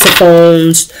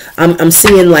 saxophones. I'm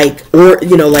seeing like,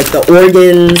 you know, like the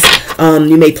organs.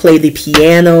 You may play the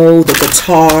piano, the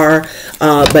guitar,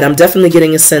 but I'm definitely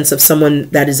getting a sense of someone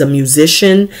that is a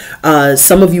musician.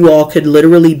 Some of you all could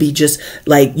literally be just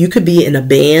like, you could be in a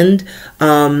band.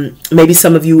 Maybe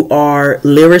some of you are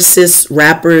lyricists,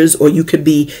 rappers, or you could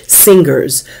be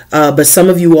singers. But some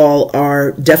of you all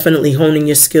are definitely honing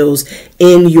your skills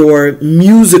in your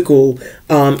musical,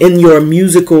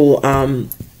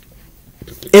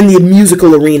 in the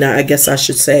musical arena, I guess I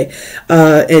should say.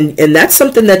 And that's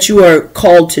something that you are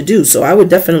called to do. So I would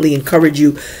definitely encourage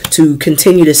you to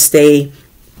continue to stay,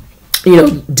 you know,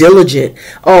 diligent.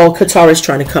 Oh, Katara's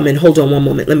trying to come in. Hold on one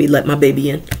moment. Let me let my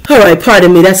baby in. All right,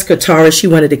 pardon me. That's Katara. She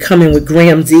wanted to come in with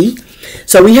Graham Z.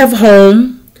 So we have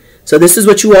home. So this is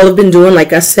what you all have been doing.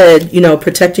 Like I said, you know,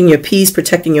 protecting your peace,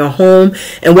 protecting your home.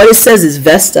 And what it says is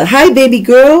Vesta. Hi, baby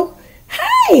girl.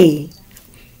 Hi.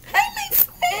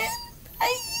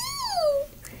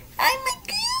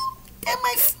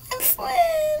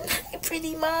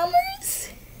 Pretty mamas.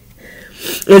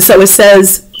 And so it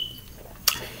says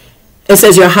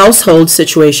your household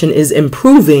situation is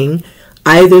improving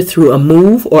either through a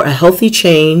move or a healthy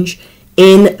change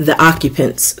in the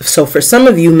occupants. So for some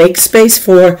of you, make space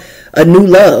for a new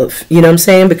love, you know what I'm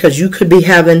saying? Because you could be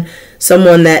having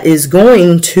someone that is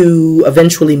going to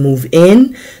eventually move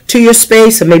in to your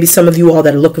space, or maybe some of you all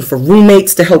that are looking for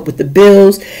roommates to help with the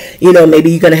bills. You know,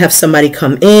 maybe you're going to have somebody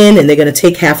come in and they're going to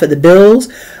take half of the bills,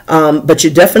 but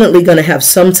you're definitely going to have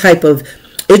some type of,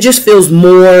 it just feels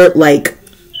more like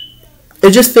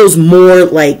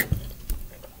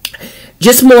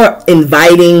just more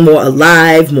inviting, more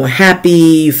alive, more happy.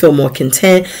 You feel more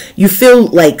content. You feel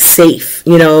like safe.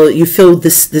 You know, you feel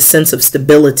this sense of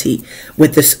stability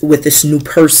with this new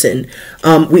person.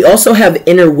 We also have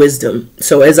inner wisdom.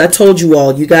 So as I told you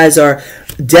all, you guys are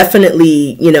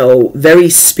definitely, you know, very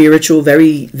spiritual,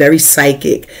 very, very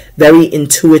psychic, very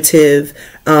intuitive.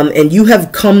 And you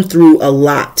have come through a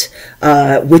lot,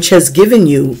 which has given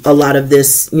you a lot of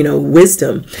this, you know,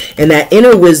 wisdom. And that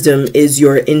inner wisdom is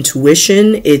your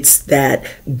intuition. It's that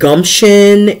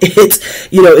gumption.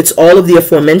 It's, you know, it's all of the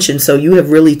aforementioned. So you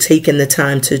have really taken the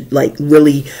time to like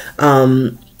really,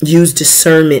 use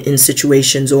discernment in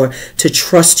situations, or to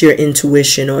trust your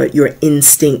intuition or your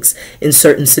instincts in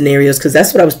certain scenarios, because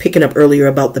that's what I was picking up earlier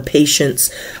about the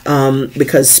patience,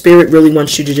 because spirit really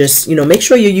wants you to just, you know, make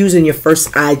sure you're using your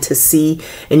first eye to see,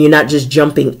 and you're not just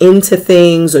jumping into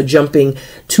things or jumping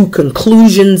to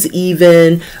conclusions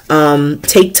even.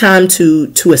 Take time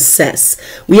to assess.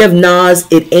 We have Nas,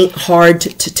 it ain't hard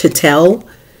to tell.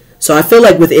 So I feel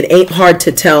like with it ain't hard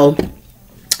to tell,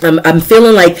 I'm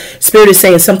feeling like spirit is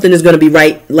saying something is going to be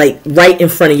right in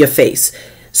front of your face.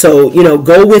 So, you know,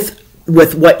 go with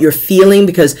what you're feeling,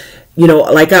 because, you know,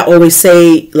 like I always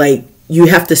say, like, you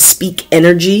have to speak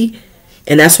energy.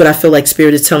 And that's what I feel like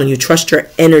spirit is telling you. Trust your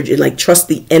energy, like trust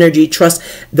the energy, trust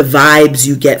the vibes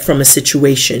you get from a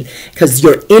situation, because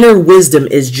your inner wisdom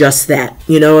is just that.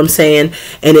 You know what I'm saying?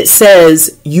 And it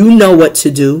says, you know what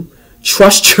to do.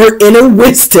 Trust your inner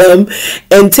wisdom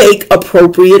and take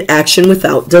appropriate action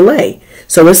without delay.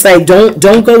 So it's like, don't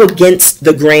go against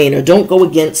the grain, or don't go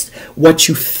against what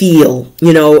you feel,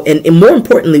 you know, and more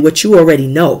importantly, what you already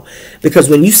know. Because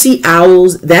when you see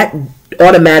owls, that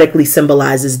automatically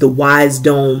symbolizes the wise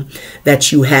dome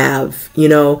that you have. You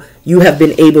know, you have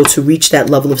been able to reach that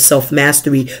level of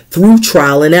self-mastery through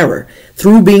trial and error,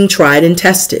 through being tried and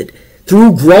tested,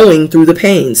 through growing through the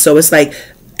pain. So it's like,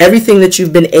 everything that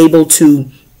you've been able to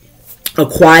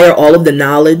acquire, all of the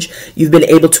knowledge you've been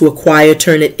able to acquire,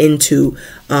 turn it into,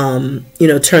 you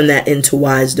know, turn that into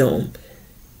wisdom.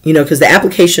 You know, because the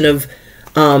application of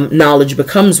knowledge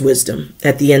becomes wisdom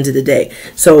at the end of the day.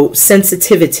 So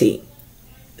sensitivity.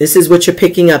 This is what you're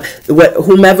picking up.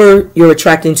 Whomever you're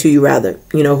attracting to you, rather,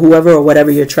 you know, whoever or whatever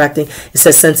you're attracting, it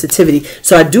says sensitivity.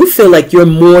 So I do feel like you're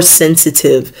more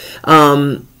sensitive.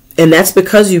 And that's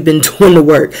because you've been doing the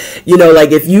work. You know,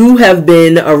 like if you have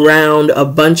been around a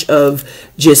bunch of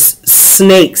just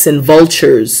snakes and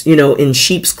vultures, you know, in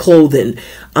sheep's clothing,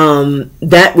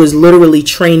 that was literally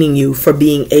training you for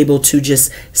being able to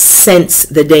just sense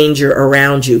the danger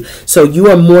around you. So you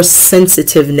are more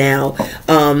sensitive now,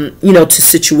 you know, to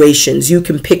situations. You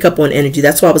can pick up on energy.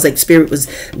 That's why I was like, spirit was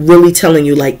really telling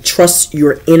you, like, trust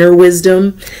your inner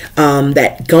wisdom,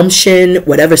 that gumption,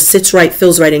 whatever sits right,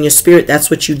 feels right in your spirit.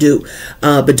 That's what you do.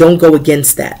 But don't go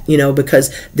against that, you know,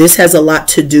 because this has a lot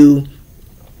to do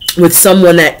with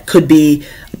someone that could be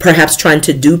perhaps trying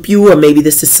to dupe you, or maybe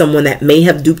this is someone that may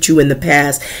have duped you in the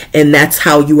past, and that's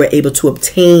how you were able to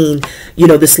obtain, you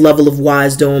know, this level of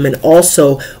wisdom, and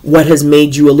also what has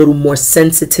made you a little more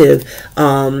sensitive,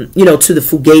 you know, to the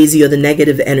fugazi or the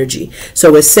negative energy.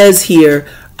 So it says here,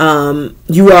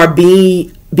 you are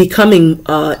becoming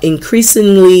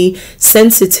increasingly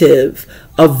sensitive.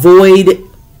 Avoid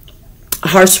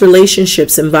harsh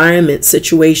relationships, environments,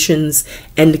 situations,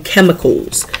 and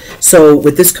chemicals. So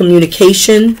with this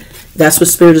communication, that's what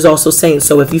spirit is also saying.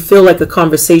 So if you feel like a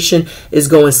conversation is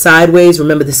going sideways,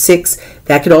 remember the 6,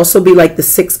 that could also be like the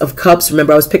 6 of Cups.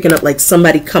 Remember, I was picking up like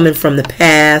somebody coming from the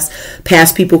past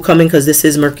people coming, because this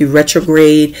is Mercury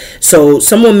retrograde. So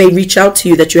someone may reach out to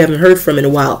you that you haven't heard from in a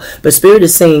while, but spirit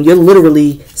is saying you're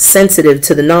literally sensitive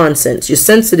to the nonsense. You're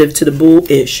sensitive to the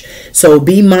bullish. So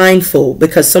be mindful,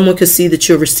 because someone could see that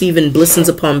you're receiving blessings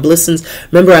upon blessings.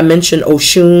 Remember, I mentioned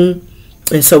Oshun.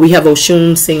 And so we have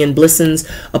Oshun singing blessings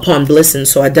upon blessings.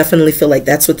 So I definitely feel like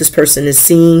that's what this person is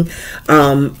seeing.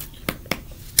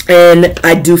 And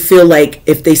I do feel like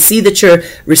if they see that you're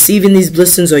receiving these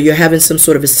blessings, or you're having some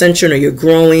sort of ascension, or you're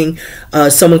growing,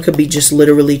 someone could be just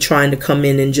literally trying to come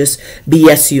in and just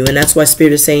BS you. And that's why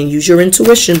spirit is saying, use your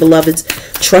intuition, beloveds.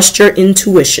 Trust your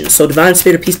intuition. So divine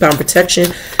spirit of peace, power, and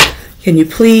protection, can you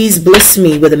please bless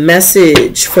me with a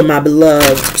message for my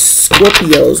beloved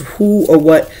Scorpios? Who or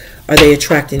what are they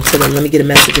attracting to them? Let me get a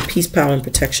message of peace, power, and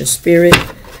protection, spirit.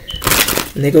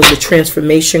 And there goes the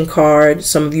transformation card.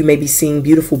 Some of you may be seeing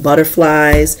beautiful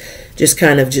butterflies, just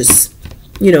kind of just,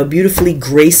 you know, beautifully,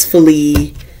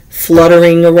 gracefully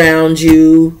fluttering around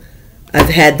you. I've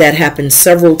had that happen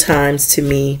several times to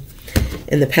me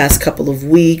in the past couple of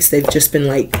weeks. They've just been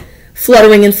like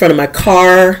fluttering in front of my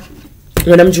car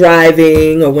when I'm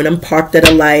driving, or when I'm parked at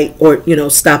a light, or, you know,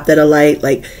 stopped at a light.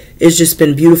 Like, it's just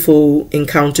been beautiful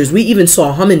encounters. We even saw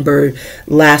a hummingbird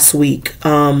last week,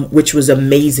 which was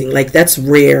amazing. Like, that's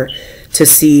rare to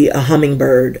see a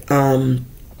hummingbird.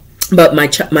 But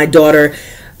my daughter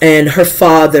and her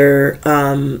father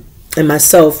and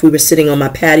myself, we were sitting on my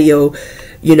patio,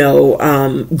 you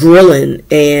know, grilling,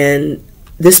 and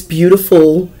this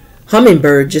beautiful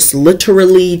hummingbird just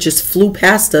literally just flew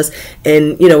past us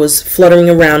and, you know, was fluttering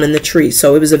around in the tree.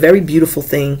 So it was a very beautiful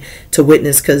thing to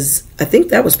witness, because I think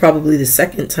that was probably the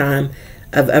second time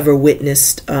I've ever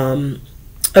witnessed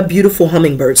a beautiful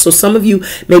hummingbird. So some of you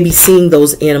may be seeing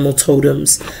those animal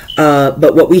totems,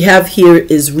 but what we have here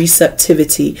is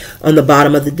receptivity on the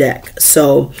bottom of the deck.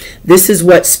 So this is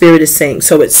what Spirit is saying.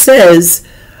 So it says,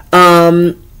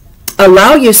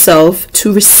 allow yourself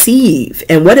to receive.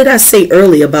 And what did I say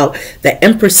earlier about the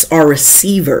Empress are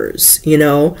receivers, you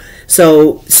know?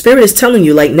 So Spirit is telling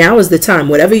you, like, now is the time.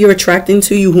 Whatever you're attracting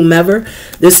to you, whomever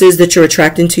this is that you're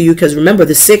attracting to you, because remember,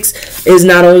 the 6 is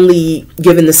not only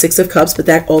given the 6 of Cups, but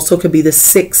that also could be the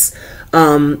 6,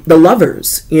 the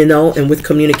lovers, you know? And with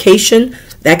communication,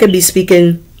 that could be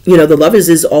speaking, you know, the lovers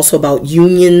is also about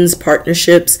unions,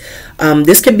 partnerships.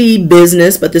 This could be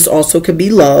business, but this also could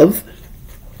be love,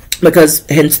 because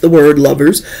hence the word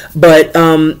lovers. But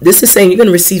this is saying you're going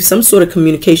to receive some sort of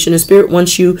communication, and Spirit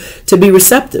wants you to be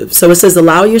receptive. So it says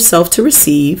allow yourself to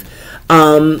receive.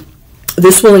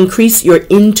 This will increase your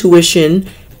intuition,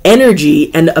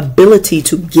 energy, and ability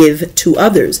to give to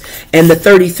others. And the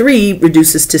 33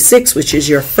 reduces to 6, which is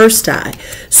your first eye.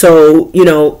 So, you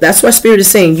know, that's why Spirit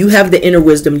is saying you have the inner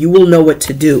wisdom. You will know what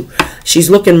to do.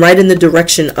 She's looking right in the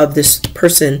direction of this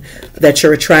person that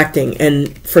you're attracting.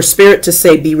 And for Spirit to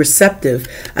say be receptive,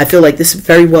 I feel like this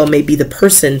very well may be the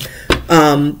person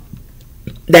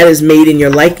that is made in your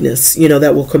likeness, you know,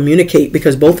 that will communicate,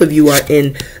 because both of you are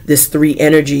in this 3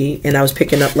 energy. And I was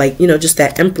picking up, like, you know, just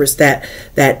that Empress,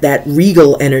 that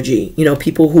regal energy, you know,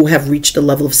 people who have reached a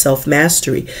level of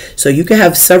self-mastery. So you could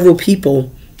have several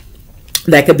people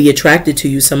that could be attracted to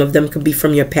you. Some of them could be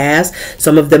from your past,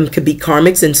 some of them could be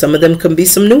karmics, and some of them could be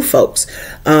some new folks.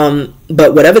 But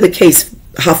whatever the case,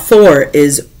 Hathor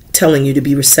is telling you to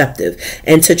be receptive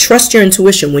and to trust your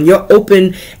intuition. When you're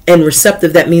open and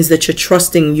receptive, that means that you're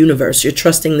trusting universe, you're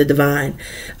trusting the divine,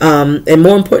 and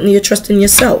more importantly, you're trusting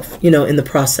yourself, you know, in the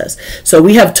process. So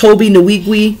we have Toby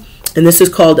Nwigwe, and this is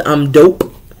called I'm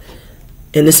Dope.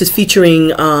 And this is featuring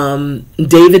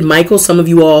David, Michael. Some of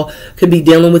you all could be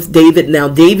dealing with David. Now,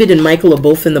 David and Michael are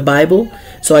both in the Bible.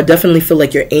 So I definitely feel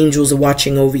like your angels are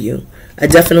watching over you. I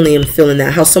definitely am feeling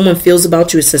that. How someone feels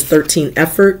about you, it says 13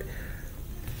 effort.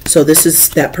 So this is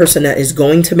that person that is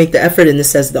going to make the effort. And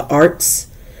this says the arts.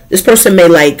 This person may,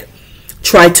 like,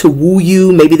 try to woo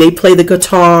you. Maybe they play the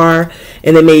guitar,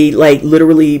 and they may, like,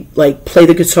 literally, like, play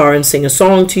the guitar and sing a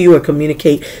song to you or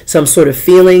communicate some sort of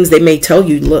feelings. They may tell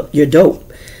you, look, you're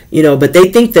dope, you know, but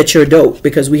they think that you're dope,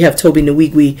 because we have Toby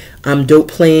Nwigwe, I'm dope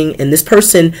playing. And this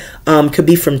person could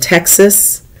be from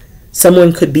Texas.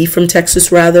 Someone could be from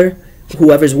Texas, rather,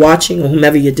 whoever's watching or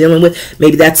whomever you're dealing with.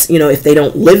 Maybe that's, you know, if they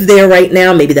don't live there right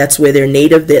now, maybe that's where they're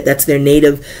native, that's their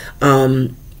native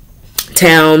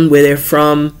town where they're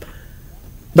from.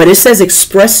 But it says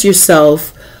express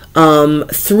yourself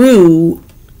through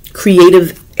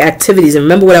creative activities. And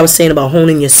remember what I was saying about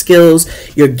honing your skills,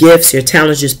 your gifts, your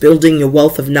talents, just building your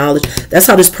wealth of knowledge. That's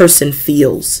how this person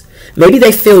feels. Maybe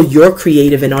they feel you're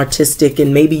creative and artistic,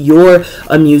 and maybe you're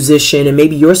a musician, and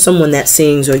maybe you're someone that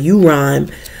sings or you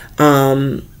rhyme,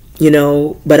 you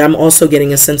know. But I'm also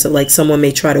getting a sense of, like, someone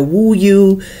may try to woo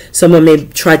you, someone may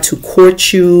try to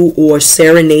court you or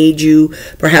serenade you,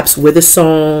 perhaps with a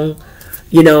song.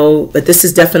 You know, but this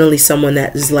is definitely someone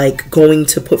that is, like, going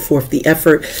to put forth the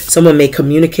effort. Someone may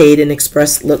communicate and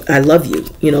express, look, I love you.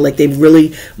 You know, like, they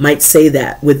really might say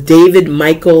that. With David,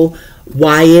 Michael,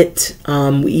 Wyatt,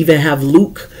 we even have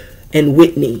Luke and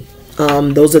Whitney.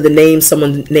 Those are the names.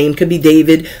 Someone's name could be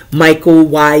David, Michael,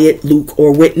 Wyatt, Luke,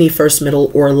 or Whitney, first,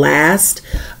 middle, or last.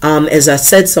 As I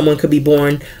said, someone could be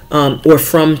born or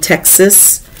from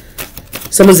Texas.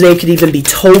 Someone's name could even be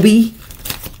Toby.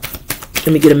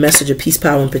 Let me get a message of peace,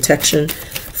 power, and protection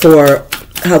for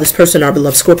how this person, our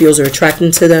beloved Scorpios, are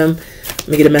attracting to them. Let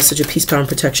me get a message of peace, power, and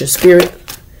protection, Spirit.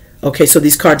 Okay, so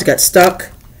these cards got stuck.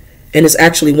 And it's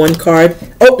actually one card.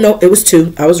 Oh, no, it was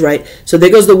 2. I was right. So there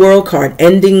goes the World card.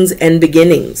 Endings and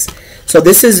beginnings. So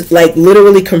this is, like,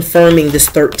 literally confirming this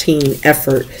 13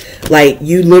 effort. Like,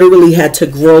 you literally had to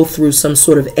grow through some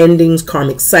sort of endings,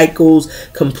 karmic cycles,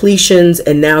 completions,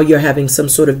 and now you're having some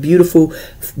sort of beautiful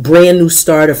brand new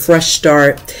start, a fresh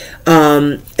start.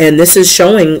 And this is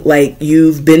showing, like,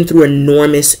 you've been through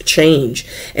enormous change.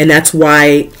 And that's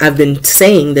why I've been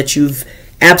saying that you've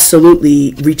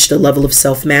absolutely reached a level of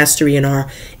self-mastery and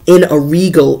are in a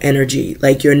regal energy.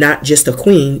 Like, you're not just a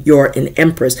queen, you're an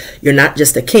empress. You're not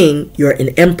just a king, you're an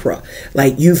emperor.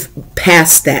 Like, you've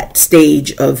passed that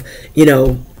stage of, you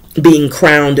know, being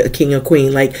crowned a king or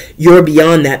queen. Like, you're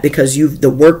beyond that because the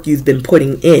work you've been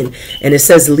putting in. And it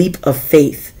says leap of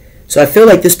faith. So I feel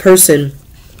like this person,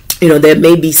 you know, there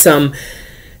may be some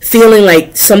feeling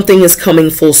like something is coming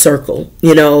full circle.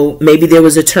 You know, maybe there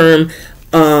was a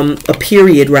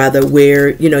period rather, where,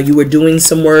 you know, you were doing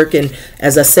some work, and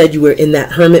as I said, you were in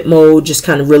that hermit mode, just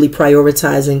kind of really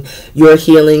prioritizing your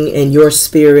healing and your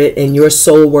spirit and your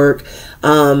soul work.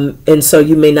 And so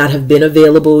you may not have been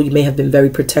available. You may have been very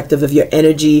protective of your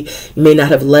energy. You may not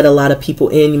have let a lot of people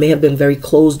in. You may have been very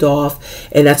closed off.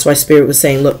 And that's why Spirit was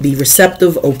saying, look, be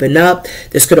receptive, open up.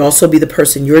 This could also be the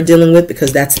person you're dealing with,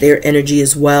 because that's their energy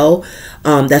as well.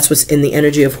 That's what's in the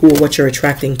energy of who or what you're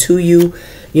attracting to you,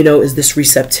 you know, is this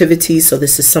receptivity. So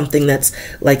this is something that's,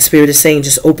 like Spirit is saying,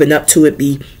 just open up to it.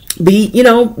 Be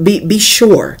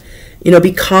sure. You know,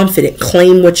 be confident,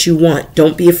 claim what you want.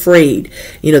 Don't be afraid.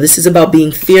 You know, this is about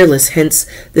being fearless, hence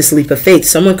this leap of faith.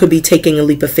 Someone could be taking a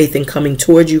leap of faith and coming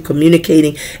towards you,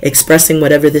 communicating, expressing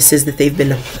whatever this is that they've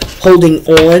been holding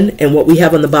on. And what we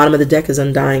have on the bottom of the deck is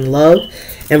undying love.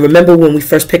 And remember, when we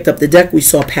first picked up the deck, we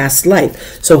saw past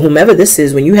life. So whomever this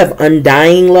is, when you have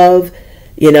undying love,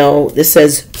 you know, this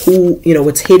says who, you know,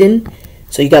 what's hidden.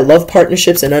 So you got love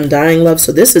partnerships and undying love.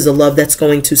 So this is a love that's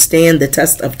going to stand the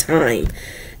test of time.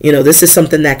 You know, this is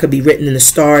something that could be written in the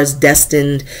stars,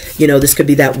 destined. You know, this could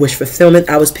be that wish fulfillment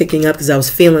I was picking up, because I was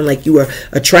feeling like you were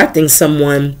attracting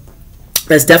someone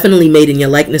that's definitely made in your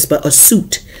likeness, but a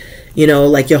suit. You know,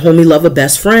 like your homie, lover,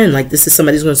 best friend. Like, this is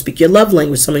somebody who's going to speak your love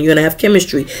language, someone you're going to have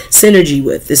chemistry, synergy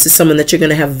with. This is someone that you're going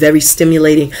to have very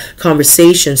stimulating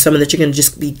conversation, someone that you're going to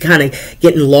just be kind of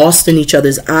getting lost in each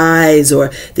other's eyes,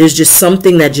 or there's just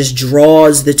something that just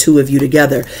draws the two of you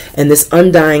together. And this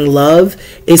undying love,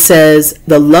 it says,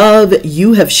 the love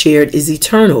you have shared is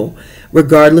eternal,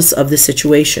 regardless of the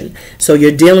situation. So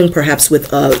you're dealing perhaps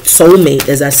with a soulmate,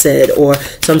 as I said, or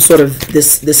some sort of,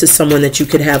 this is someone that you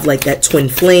could have like that twin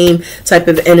flame type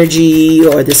of energy,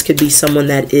 or this could be someone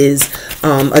that is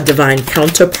a divine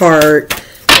counterpart,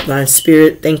 divine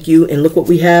spirit. Thank you. And look what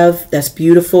we have. That's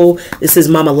beautiful. This is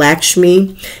Mama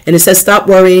Lakshmi, and it says, stop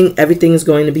worrying, everything is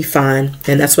going to be fine.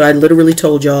 And that's what I literally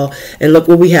told y'all. And look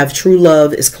what we have. True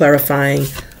love is clarifying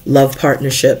love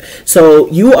partnership. So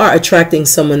you are attracting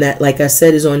someone that, like I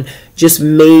said, is on just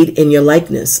made in your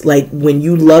likeness. Like, when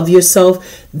you love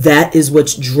yourself, that is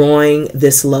what's drawing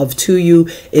this love to you,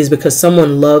 is because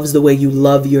someone loves the way you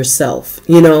love yourself,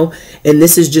 you know. And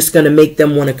this is just going to make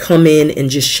them want to come in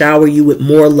and just shower you with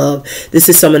more love. This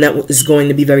is someone that is going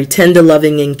to be very tender,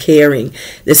 loving, and caring.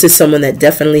 This is someone that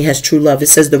definitely has true love. It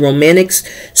says the romantic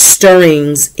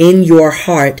stirrings in your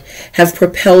heart have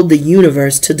propelled the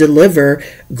universe to deliver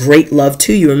great love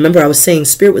to you. Remember, I was saying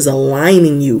Spirit was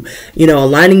aligning you, you know,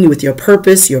 aligning you with your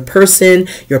purpose, your person,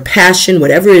 your passion,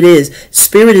 whatever it is.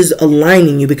 Spirit is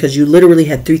aligning you, because you literally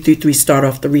had 333 start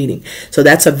off the reading. So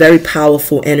that's a very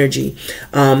powerful energy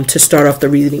to start off the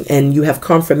reading. And you have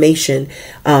confirmation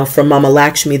from Mama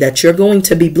Lakshmi that you're going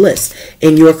to be blessed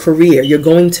in your career. You're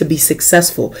going to be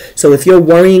successful. So if you're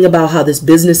worrying about how this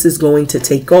business is going to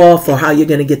take off, or how you're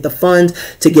going to get the funds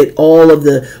to get all of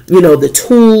the, you know, the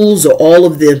tools, or all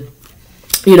of the,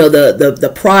 you know,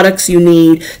 the products you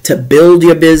need to build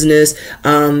your business,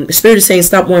 Spirit is saying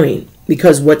stop worrying,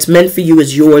 because what's meant for you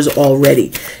is yours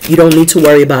already. You don't need to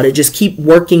worry about it. Just keep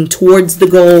working towards the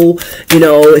goal. You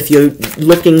know, if you're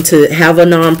looking to have a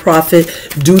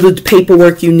nonprofit, do the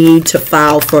paperwork you need to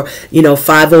file for, you know,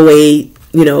 508,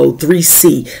 you know,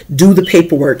 3C. Do the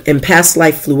paperwork. And past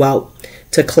life flew out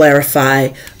to clarify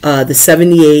the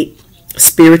 78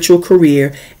 spiritual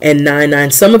career and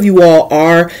 99. Some of you all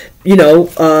are, you know,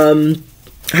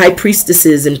 high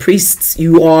priestesses and priests.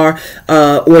 You are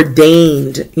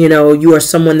ordained. You know, you are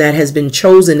someone that has been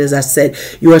chosen. As I said,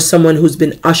 you are someone who's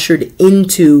been ushered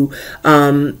into,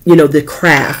 you know, the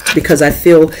craft, because I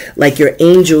feel like your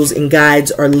angels and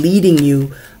guides are leading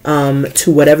you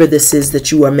to whatever this is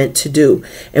that you are meant to do.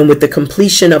 And with the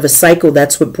completion of a cycle,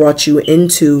 that's what brought you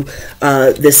into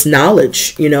this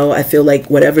knowledge. You know, I feel like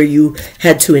whatever you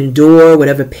had to endure,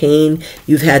 whatever pain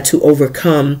you've had to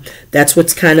overcome, that's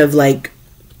what's kind of like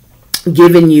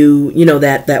given you, you know,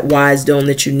 that wise dome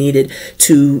that you needed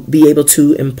to be able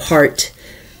to impart,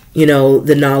 you know,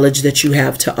 the knowledge that you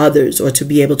have to others, or to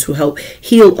be able to help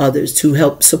heal others, to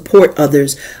help support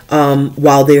others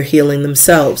while they're healing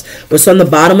themselves. What's on the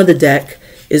bottom of the deck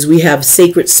is we have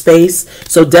sacred space.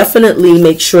 So definitely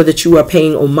make sure that you are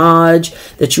paying homage,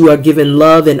 that you are giving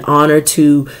love and honor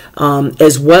to,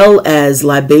 as well as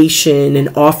libation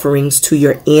and offerings to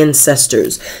your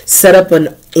ancestors. Set up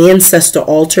an ancestor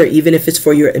altar, even if it's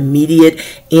for your immediate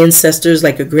ancestors,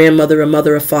 like a grandmother, a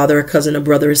mother, a father, a cousin, a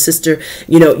brother, a sister.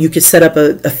 You know, you could set up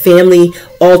a family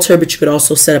altar, but you could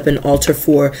also set up an altar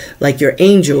for like your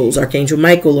angels, Archangel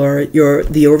Michael, or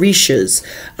the Orishas,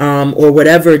 or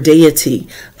whatever deity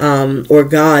or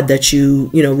God that you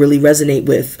really resonate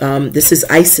with. This is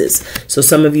Isis, so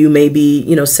some of you may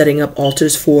be setting up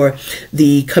altars for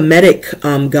the Kemetic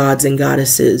gods and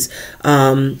goddesses.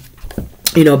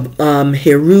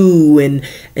 Heru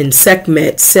and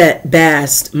Sekhmet, Set,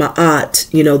 Bast, Ma'at,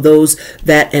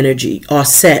 that energy,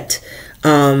 Aset.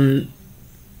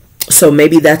 So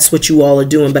maybe that's what you all are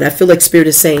doing. But I feel like Spirit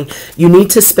is saying you need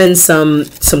to spend some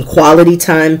quality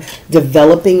time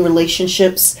developing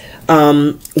relationships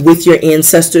with your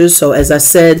ancestors. So as I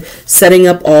said, setting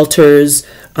up altars,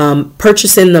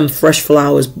 purchasing them fresh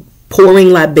flowers, pouring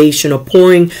libation or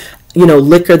pouring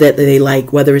liquor that they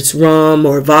like, whether it's rum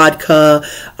or vodka,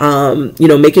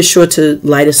 making sure to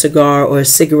light a cigar or a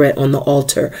cigarette on the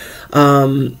altar,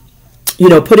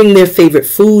 putting their favorite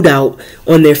food out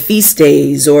on their feast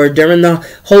days or during the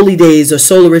holy days or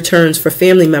solar returns for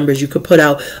family members. You could put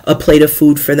out a plate of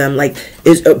food for them, like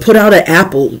put out an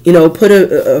apple, put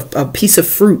a piece of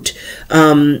fruit,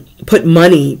 put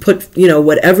money, put,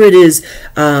 whatever it is,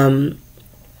 a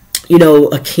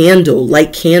candle,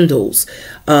 light candles,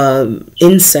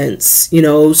 incense,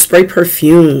 spray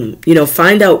perfume,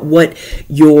 find out what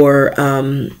your,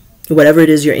 whatever it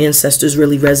is your ancestors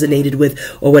really resonated with,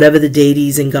 or whatever the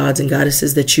deities and gods and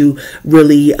goddesses that you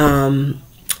really,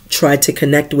 try to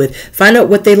connect with. Find out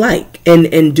what they like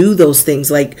and do those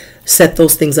things, like set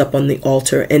those things up on the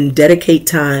altar and dedicate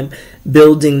time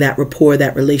building that rapport,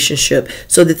 that relationship,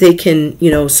 so that they can,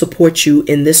 support you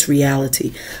in this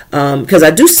reality. Because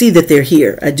I do see that they're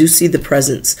here. I do see the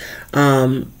presence,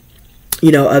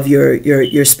 of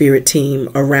your spirit team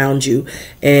around you.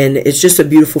 And it's just a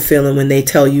beautiful feeling when they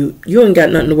tell you, you ain't got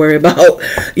nothing to worry about,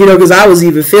 because I was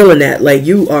even feeling that, like,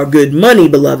 you are good money,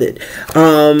 beloved.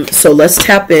 So let's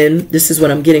tap in. This is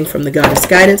what I'm getting from the Goddess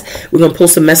Guidance. We're going to pull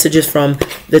some messages from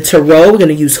the Tarot. We're going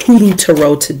to use Hoodoo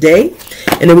Tarot today.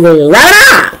 And then we're going to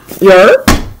rah-rah!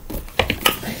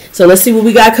 So let's see what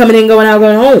we got coming in, going out,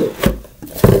 going home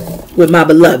with my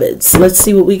beloveds. Let's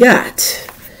see what we got.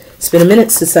 It's been a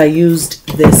minute since I used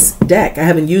this deck. I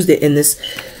haven't used it in this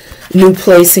new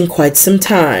place in quite some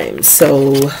time.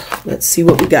 So let's see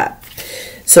what we got.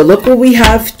 So look what we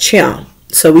have, Chia.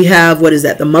 So we have, what is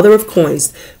that? The Mother of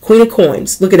Coins, Queen of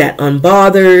Coins. Look at that,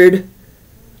 unbothered.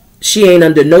 She ain't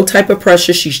under no type of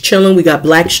pressure. She's chilling. We got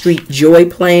Black Street Joy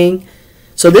playing.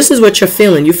 So this is what you're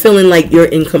feeling. You're feeling like you're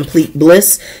in complete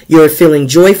bliss. You're feeling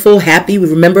joyful, happy.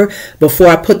 Remember, before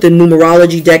I put the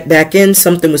numerology deck back in,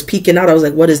 something was peeking out. I was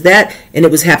like, what is that? And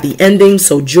it was happy ending.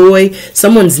 So joy.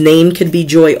 Someone's name could be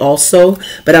Joy also.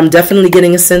 But I'm definitely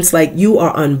getting a sense like you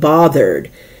are unbothered.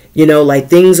 Like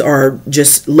things are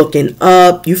just looking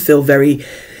up. You feel very,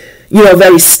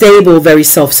 very stable, very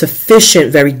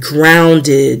self-sufficient, very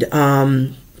grounded,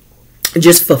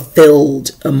 just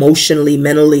fulfilled emotionally,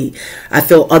 mentally. I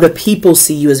feel other people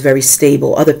see you as very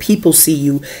stable. Other people see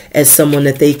you as someone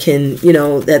that they can,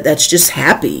 that's just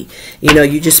happy.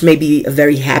 You just may be a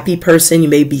very happy person. You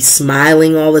may be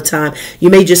smiling all the time. You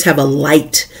may just have a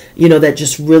light, that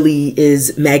just really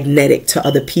is magnetic to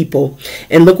other people.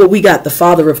 And look what we got, the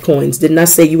Father of Coins. Didn't I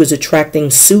say you was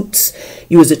attracting suits?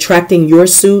 You was attracting your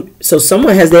suit. So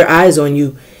someone has their eyes on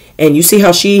you. And you see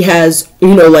how she has,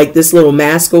 like this little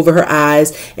mask over her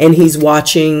eyes, and he's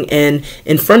watching, and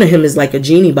in front of him is like a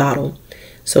genie bottle.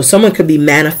 So someone could be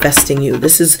manifesting you.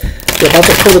 This is, we're about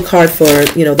to pull a card for,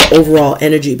 the overall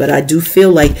energy, but I do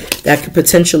feel like that could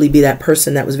potentially be that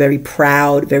person that was very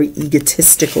proud, very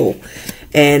egotistical.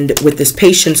 And with this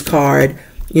patience card,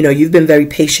 you've been very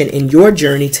patient in your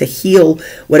journey to heal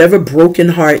whatever broken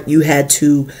heart you had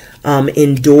to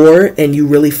endure, and you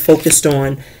really focused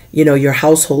on your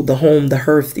household, the home, the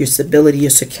hearth, your stability, your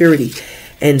security.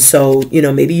 And so,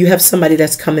 maybe you have somebody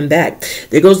that's coming back.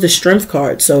 There goes the Strength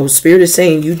card. So Spirit is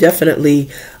saying you definitely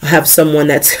have someone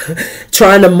that's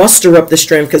trying to muster up the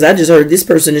strength, because I just heard this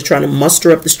person is trying to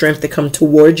muster up the strength to come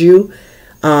towards you.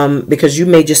 Because you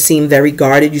may just seem very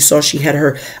guarded. You saw she had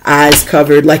her eyes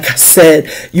covered. Like I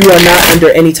said, you are not under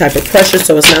any type of pressure,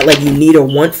 so it's not like you need or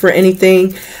want for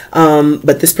anything.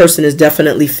 But this person is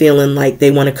definitely feeling like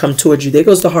they want to come towards you. There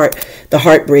goes the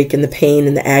heartbreak and the pain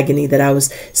and the agony that I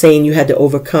was saying you had to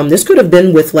overcome. This could have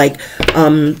been with like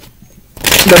the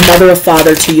mother or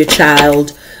father to your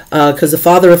child. because the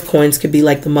Father of Coins could be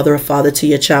like the mother or father to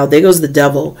your child. There goes the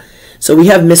Devil. So we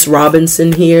have Miss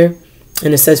Robinson here,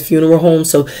 and it says funeral home.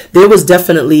 So there was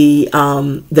definitely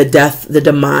the death, the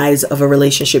demise of a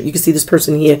relationship. You can see this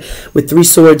person here with 3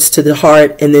 swords to the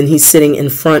heart, and then he's sitting in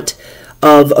front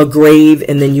of a grave,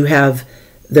 and then you have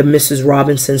the Mrs.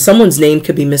 Robinson. Someone's name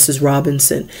could be Mrs.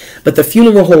 Robinson, but the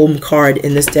funeral home card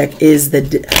in this deck is the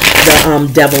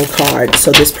Devil card.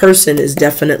 So this person is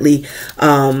definitely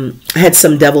had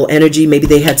some devil energy. Maybe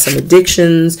they had some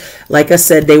addictions. Like I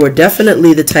said, they were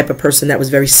definitely the type of person that was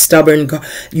very stubborn.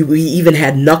 We even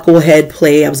had knucklehead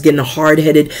play. I was getting a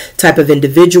hard-headed type of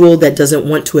individual that doesn't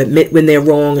want to admit when they're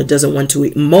wrong or doesn't want to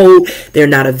emote. They're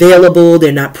not available.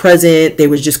 They're not present. They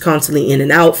was just constantly in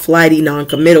and out, flighty,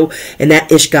 non-committal, and that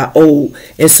got old,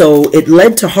 and so it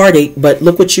led to heartache. But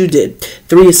look what you did.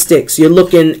 3 of Sticks. You're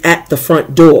looking at the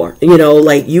front door, you know,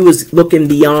 like you was looking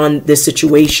beyond this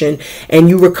situation, and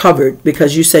you recovered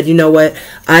because you said, you know what,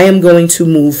 I am going to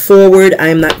move forward. I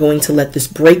am not going to let this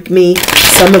break me.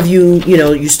 Some of you, you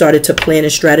know, you started to plan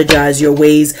and strategize your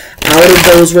ways out of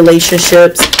those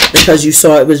relationships because you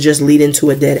saw it was just leading to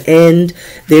a dead end.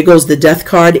 There goes the Death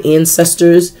card,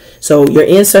 ancestors. So your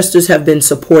ancestors have been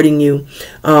supporting you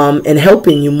and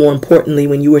helping you, more importantly,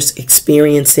 when you were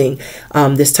experiencing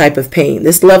this type of pain.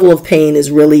 This level of pain is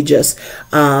really just,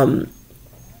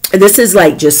 this is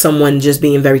like just someone just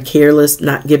being very careless,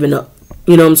 not giving up.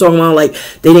 You know what I'm talking about? Like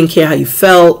they didn't care how you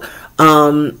felt.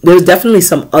 There's definitely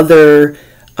some other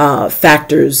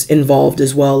factors involved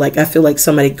as well. Like I feel like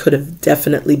somebody could have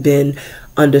definitely been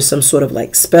under some sort of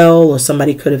like spell, or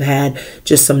somebody could have had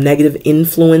just some negative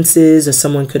influences, or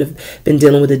someone could have been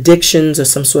dealing with addictions or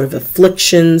some sort of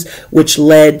afflictions, which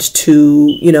led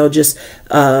to, you know, just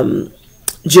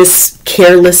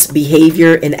careless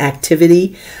behavior and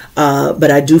activity.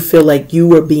 But I do feel like you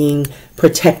were being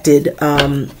protected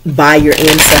by your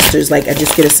ancestors. Like I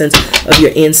just get a sense of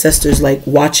your ancestors like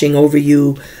watching over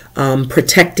you,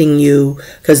 protecting you,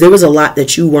 because there was a lot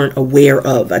that you weren't aware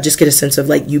of. I just get a sense of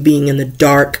like you being in the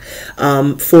dark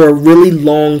for a really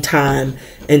long time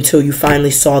until you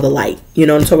finally saw the light. You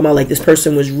know what I'm talking about? Like this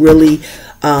person was really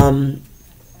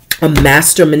a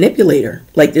master manipulator.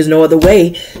 Like there's no other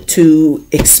way to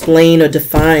explain or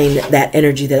define that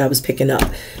energy that I was picking up.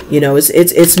 You know,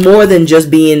 it's more than just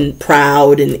being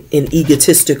proud and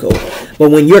egotistical.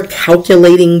 But when you're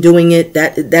calculating doing it,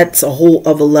 that's a whole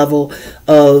other level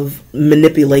of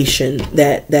manipulation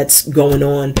that's going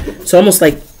on. So almost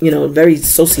like, you know, very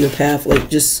sociopath, like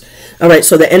just, all right.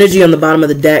 So the energy on the bottom of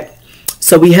the deck.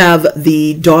 So we have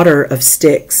the Daughter of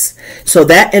Sticks. So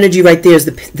that energy right there is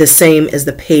the same as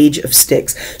the Page of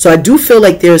Sticks. So I do feel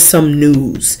like there's some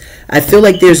news. I feel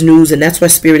like there's news, and that's why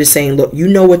Spirit is saying, look, you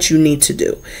know what you need to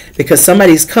do. Because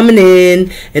somebody's coming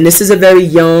in, and this is a very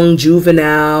young,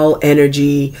 juvenile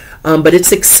energy, but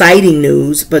it's exciting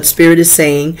news. But Spirit is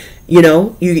saying, you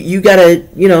know, you gotta,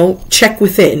 you know, check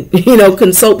within, you know,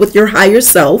 consult with your higher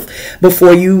self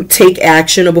before you take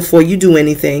action or before you do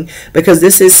anything, because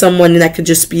this is someone that could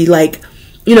just be like,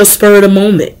 you know, spur of the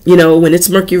moment, you know, when it's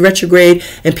Mercury retrograde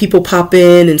and people pop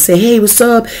in and say, hey, what's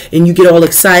up? And you get all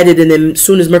excited. And then as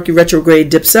soon as Mercury retrograde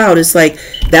dips out, it's like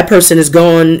that person is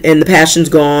gone and the passion's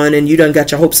gone and you done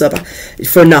got your hopes up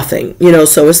for nothing, you know.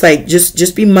 So it's like,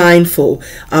 just be mindful,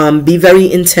 be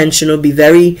very intentional, be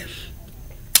very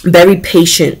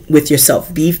patient with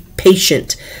yourself. Be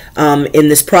patient in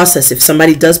this process. If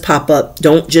somebody does pop up,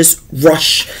 don't just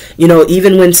rush. You know,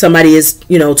 even when somebody is,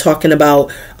 you know, talking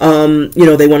about, you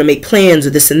know, they want to make plans or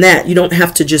this and that, you don't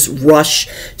have to just rush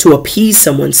to appease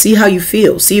someone. See how you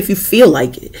feel. See if you feel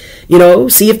like it. You know,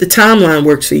 see if the timeline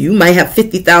works for you. You might have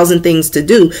 50,000 things to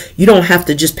do. You don't have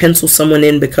to just pencil someone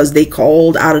in because they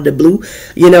called out of the blue.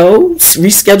 You know,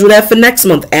 reschedule that for next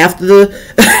month after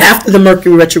the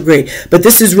Mercury retrograde. But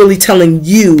this is really telling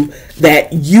you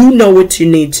that you know what you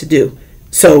need to do.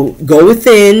 So go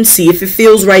within, see if it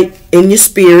feels right in your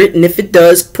spirit, and if it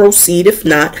does, proceed. If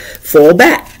not, fall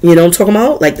back. You know what I'm talking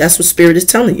about? Like that's what Spirit is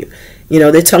telling you. You know,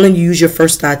 they're telling you use your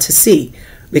first eye to see,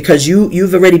 because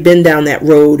you've already been down that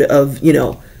road of, you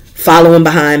know, following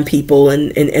behind people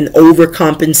and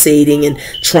overcompensating and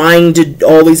trying to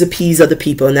always appease other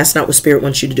people, and that's not what Spirit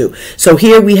wants you to do. So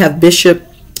here we have Bishop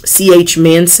C.H.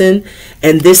 Manson,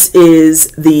 and this is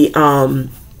the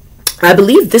I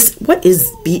believe this, what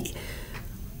is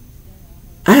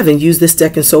I haven't used this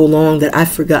deck in so long that I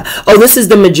forgot. Oh, this is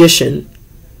the Magician.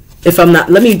 If I'm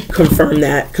not, let me confirm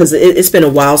that, because it's been a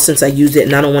while since I used it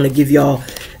and I don't want to give y'all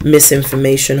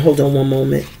misinformation. Hold on one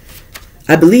moment.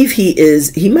 I believe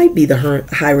he might be the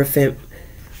Hierophant.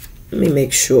 Let me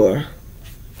make sure.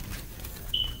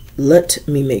 Let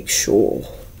me make sure.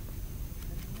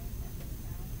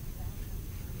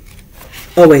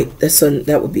 Oh wait,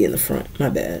 that would be in the front. My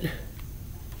bad.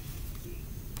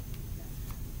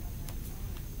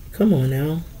 Come on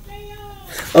now.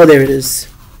 Oh, there it is.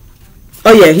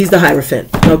 Oh yeah, he's the Hierophant.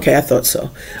 Okay, I thought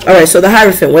so. All right, so the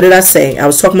Hierophant. What did I say? I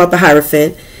was talking about the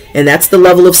Hierophant, and that's the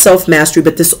level of self-mastery.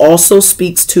 But this also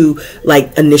speaks to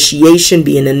like initiation,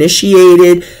 being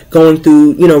initiated, going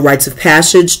through, you know, rites of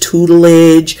passage,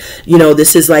 tutelage. You know,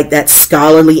 this is like that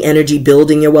scholarly energy,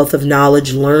 building your wealth of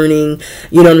knowledge, learning.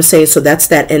 You know what I'm saying? So that's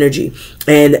that energy.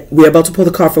 And we're about to pull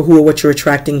the card for who or what you're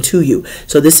attracting to you.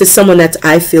 So this is someone that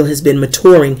I feel has been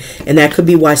maturing, and that could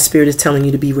be why Spirit is telling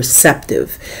you to be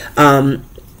receptive.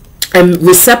 And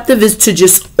receptive is to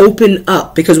just open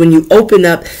up, because when you open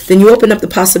up, then you open up the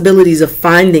possibilities of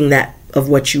finding that of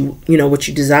what you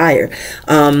desire.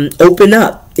 Open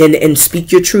up and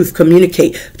speak your truth,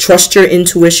 communicate, trust your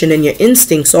intuition and your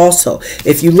instincts also.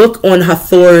 If you look on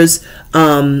Hathor's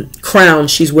crown,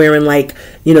 she's wearing, like,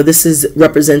 you know, this is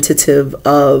representative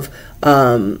of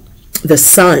the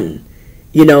sun.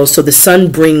 You know, so the sun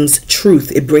brings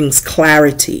truth. It brings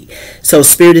clarity. So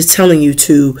Spirit is telling you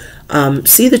to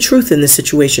see the truth in this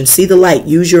situation. See the light.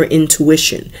 Use your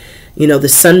intuition. You know, the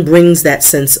sun brings that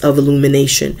sense of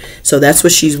illumination. So that's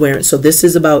what she's wearing. So this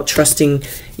is about trusting,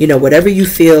 you know, whatever you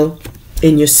feel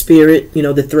in your spirit. You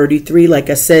know, the 33, like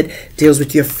I said, deals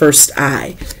with your first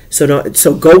eye.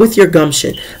 So go with your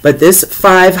gumption. But this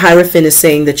 5 Hierophant is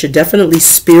saying that you're definitely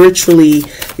spiritually,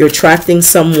 you're attracting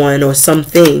someone or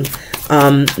something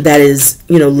that is,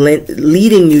 you know,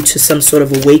 leading you to some sort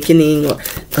of awakening or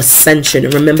ascension.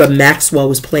 And remember, Maxwell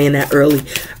was playing that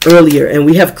earlier. And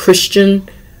we have Christian.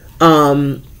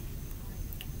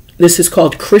 This is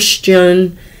called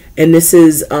Christian, and this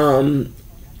is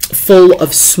full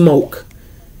of smoke.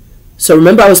 So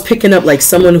remember, I was picking up like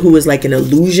someone who is like an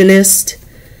illusionist.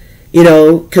 You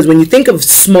know, because when you think of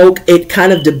smoke, it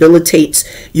kind of debilitates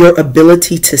your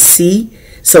ability to see.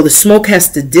 So the smoke has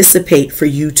to dissipate for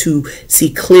you to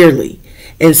see clearly.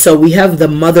 And so we have the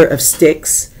Mother of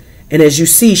Sticks. And as you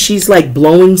see, she's like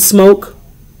blowing smoke.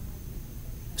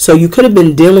 So you could have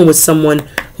been dealing with someone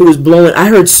who was blowing. I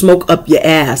heard smoke up your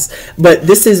ass. But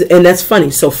this is, and that's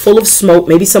funny. So full of smoke.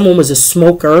 Maybe someone was a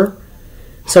smoker.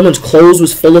 Someone's clothes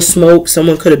was full of smoke.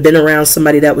 Someone could have been around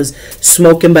somebody that was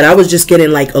smoking, but I was just getting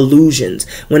like illusions.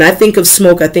 When I think of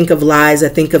smoke, I think of lies. I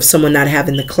think of someone not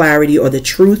having the clarity or the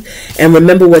truth. And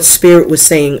remember what Spirit was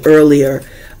saying earlier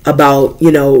about,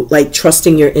 you know, like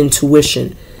trusting your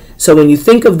intuition. So when you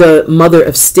think of the Mother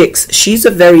of Sticks, she's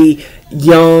a very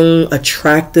young,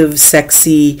 attractive,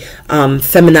 sexy,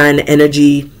 feminine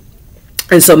energy.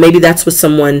 And so maybe that's what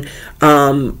someone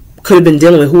could have been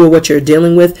dealing with, who or what you're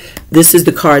dealing with. This is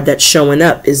the card that's showing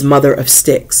up, is Mother of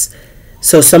Sticks.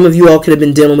 So some of you all could have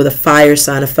been dealing with a fire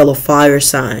sign, a fellow fire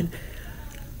sign.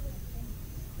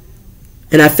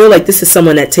 And I feel like this is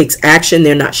someone that takes action.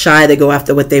 They're not shy. They go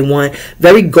after what they want.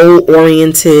 Very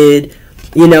goal-oriented.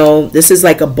 You know, this is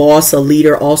like a boss, a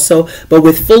leader also. But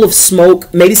with full of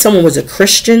smoke, maybe someone was a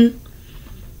Christian.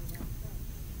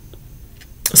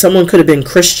 Someone could have been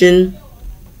Christian.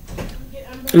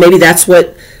 Maybe that's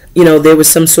what, you know, there was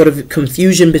some sort of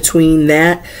confusion between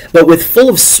that. But with full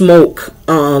of smoke,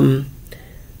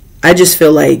 I just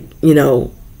feel like, you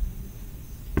know,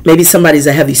 maybe somebody's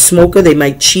a heavy smoker. They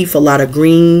might chief a lot of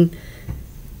green.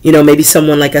 You know, maybe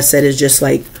someone, like I said, is just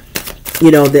like,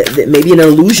 you know, maybe an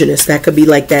illusionist. That could be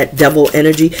like that devil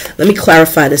energy. Let me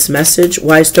clarify this message.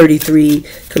 Why is 33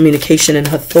 communication and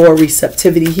Hathor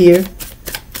receptivity here?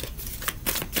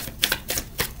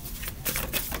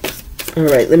 All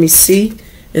right, let me see.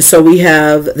 And so we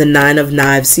have the 9 of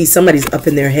Knives. See, somebody's up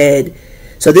in their head.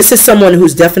 So this is someone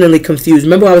who's definitely confused.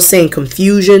 Remember I was saying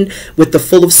confusion with the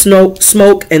full of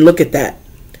smoke? And look at that.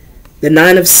 The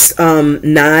 9 of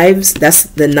Knives, that's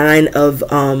the 9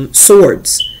 of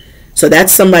Swords. So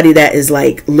that's somebody that is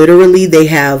like literally they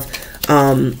have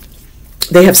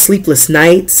sleepless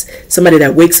nights. Somebody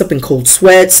that wakes up in cold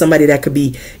sweats. Somebody that could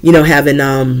be, you know, having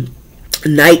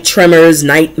night tremors,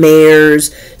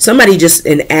 nightmares. Somebody just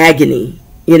in agony.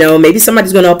 You know, maybe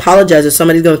somebody's going to apologize or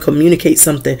somebody's going to communicate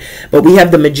something. But we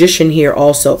have the Magician here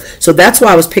also. So that's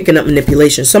why I was picking up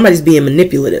manipulation. Somebody's being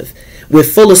manipulative.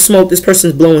 With full of smoke, this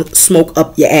person's blowing smoke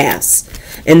up your ass.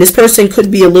 And this person could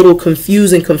be a little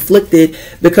confused and conflicted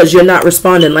because you're not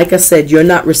responding. Like I said, you're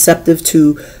not receptive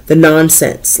to the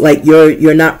nonsense. Like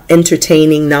you're not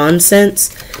entertaining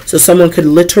nonsense. So someone could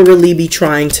literally be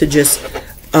trying to just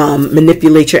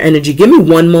manipulate your energy. Give me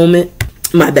one moment.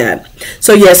 My bad.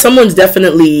 So yeah, someone's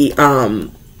definitely,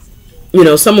 you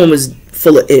know, someone was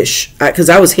full of ish. Because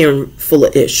I was hearing full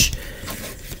of ish.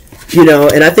 You know,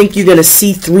 and I think you're going to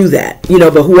see through that. You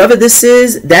know, but whoever this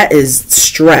is, that is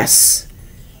stress.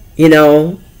 You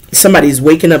know, somebody's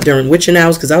waking up during witching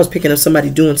hours, because I was picking up somebody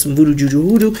doing some voodoo, juju,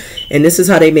 hoodoo, and this is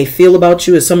how they may feel about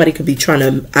you. Is somebody could be trying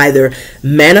to either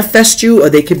manifest you, or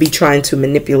they could be trying to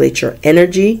manipulate your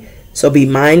energy. So be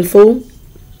mindful.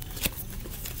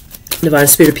 Divine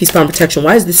Spirit of Peace, Power, and Protection.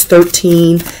 Why is this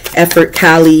 13, effort,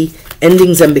 Kali,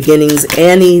 endings and beginnings,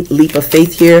 Annie, leap of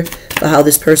faith here, for how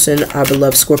this person, our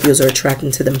beloved Scorpios, are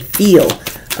attracting to them, feel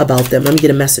about them. Let me get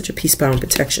a message of peace, power, and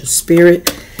protection.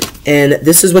 Spirit. And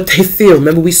this is what they feel.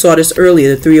 Remember, we saw this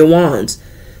earlier, the Three of Wands.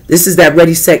 This is that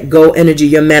ready, set, go energy.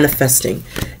 You're manifesting.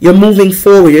 You're moving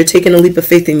forward. You're taking a leap of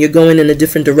faith and you're going in a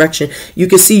different direction. You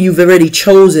can see you've already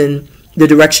chosen the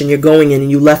direction you're going in,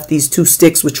 and you left these two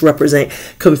sticks, which represent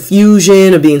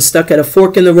confusion or being stuck at a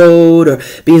fork in the road or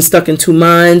being stuck in two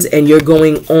minds, and you're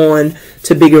going on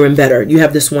to bigger and better. You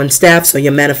have this one staff, so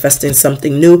you're manifesting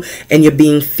something new, and you're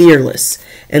being fearless.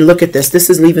 And look at this. This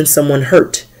is leaving someone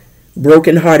hurt,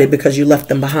 brokenhearted, because you left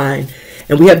them behind.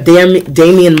 And we have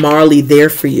Damian Marley there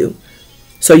for you.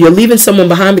 So you're leaving someone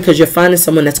behind because you're finding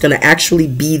someone that's going to actually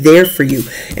be there for you.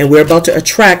 And we're about to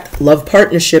attract love,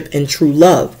 partnership, and true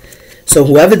love. So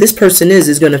whoever this person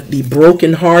is going to be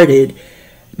brokenhearted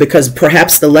because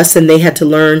perhaps the lesson they had to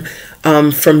learn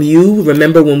from you.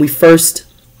 Remember when we first,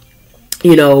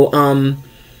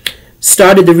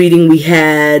 started the reading, we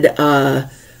had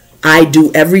I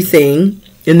do everything.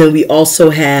 And then we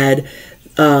also had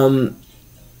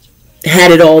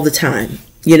it all the time,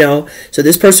 So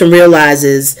this person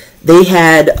realizes they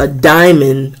had a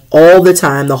diamond all the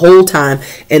time, the whole time,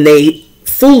 and they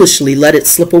foolishly let it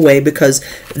slip away because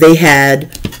they had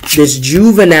this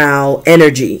juvenile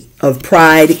energy of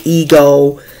pride,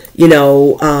 ego,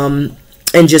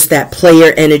 and just that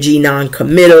player energy,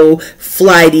 non-committal,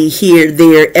 flighty, here,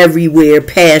 there, everywhere,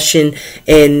 passion,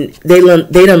 and they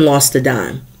done lost a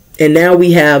dime. And now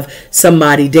we have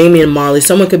somebody, Damian Marley.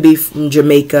 Someone could be from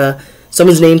Jamaica.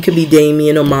 Someone's name could be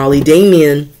Damian or Marley.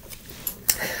 Damian,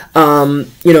 a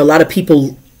lot of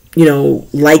people,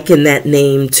 liken that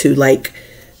name to, like,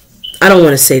 I don't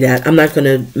want to say that. I'm not going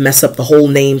to mess up the whole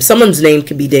name. Someone's name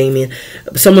could be Damian.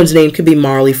 Someone's name could be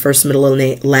Marley, first, middle,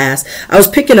 and last. I was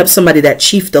picking up somebody that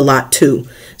chiefed a lot too.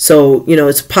 So,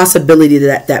 it's a possibility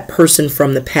that that person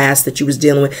from the past that you was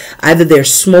dealing with, either they're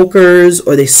smokers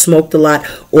or they smoked a lot,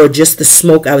 or just the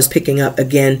smoke I was picking up,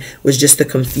 again, was just the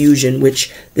confusion,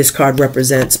 which this card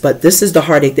represents. But this is the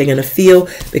heartache they're going to feel,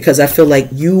 because I feel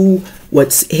like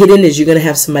what's hidden is you're going to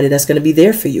have somebody that's going to be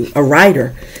there for you, a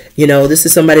rider. This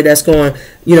is somebody that's going,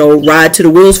 ride till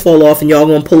the wheels fall off and y'all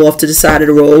going to pull off to the side of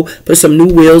the road, put some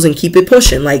new wheels and keep it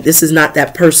pushing. Like, this is not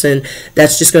that person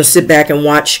that's just going to sit back and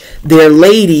watch their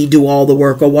lady do all the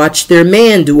work or watch their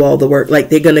man do all the work. Like,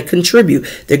 they're going to contribute.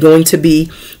 They're going to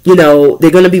be, they're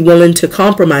going to be willing to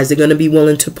compromise. They're going to be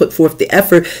willing to put forth the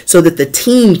effort so that the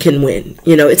team can win.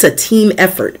 It's a team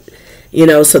effort.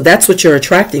 So that's what you're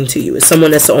attracting to you, is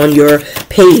someone that's on your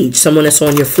page, someone that's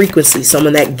on your frequency,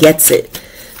 someone that gets it.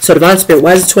 So Divine Spirit,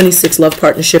 why is it 26, love,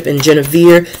 partnership, and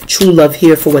Genevieve, true love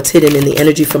here for what's hidden in the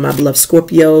energy for my beloved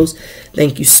Scorpios.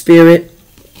 Thank you, Spirit.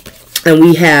 And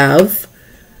we have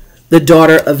the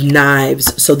Daughter of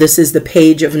Knives. So this is the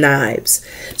Page of Knives.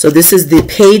 So this is the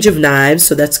Page of Knives.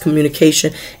 So that's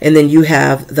communication. And then you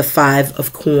have the Five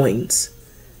of Coins.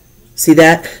 See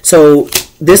that? So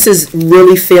this is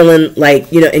really feeling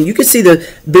like, and you can see the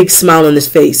big smile on his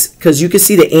face because you can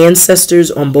see the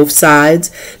ancestors on both sides.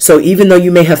 So even though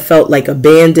you may have felt like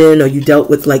abandoned or you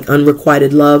dealt with like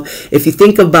unrequited love, if you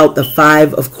think about the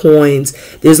Five of Coins,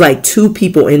 there's like two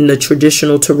people in the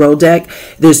traditional tarot deck.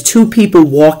 There's two people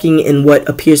walking in what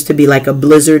appears to be like a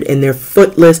blizzard, and they're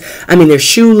footless. They're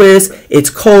shoeless. It's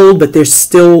cold, but they're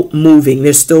still moving.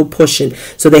 They're still pushing.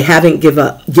 So they haven't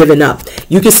given up.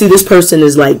 You can see this person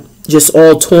is like just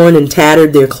all torn and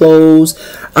tattered, their clothes,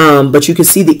 but you can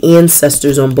see the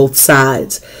ancestors on both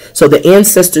sides. So the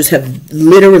ancestors have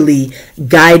literally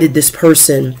guided this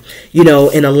person,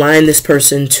 and aligned this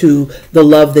person to the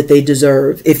love that they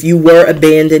deserve. If you were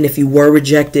abandoned, if you were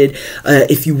rejected,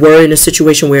 if you were in a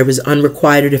situation where it was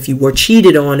unrequited, if you were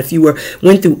cheated on, if you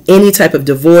went through any type of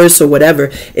divorce or whatever,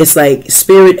 it's like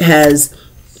Spirit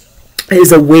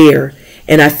is aware.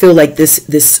 And I feel like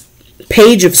this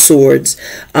Page of Swords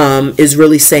is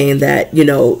really saying that,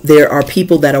 there are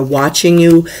people that are watching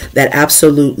you that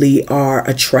absolutely are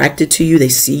attracted to you. They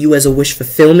see you as a wish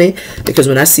fulfillment, because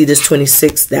when I see this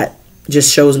 26, that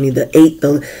just shows me the 8,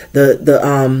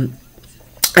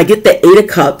 I get the 8 of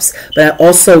Cups, but I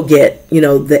also get,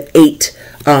 the 8,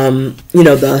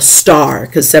 the star,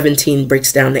 because 17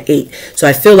 breaks down to 8. So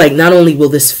I feel like not only will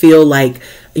this feel like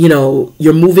you know,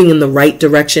 you're moving in the right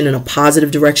direction, in a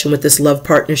positive direction with this love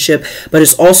partnership. But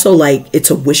it's also like it's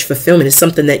a wish fulfillment. It's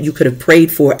something that you could have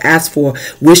prayed for, asked for,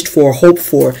 wished for, hoped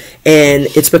for. And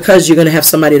it's because you're going to have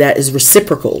somebody that is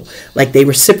reciprocal. Like they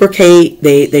reciprocate,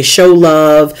 they show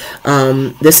love.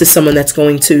 This is someone that's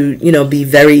going to, you know, be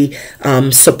very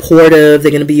supportive.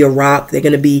 They're going to be your rock. They're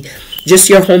going to be just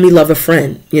your homie, lover,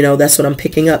 friend. You know, that's what I'm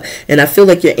picking up. And I feel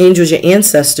like your angels, your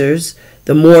ancestors,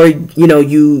 the more, you know,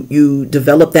 you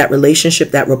develop that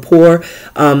relationship, that rapport,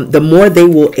 the more they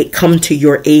will come to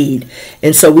your aid.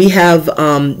 And so we have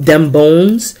them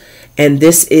bones, and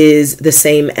this is the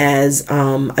same as,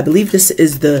 I believe this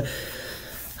is the,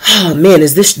 oh man,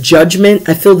 is this judgment?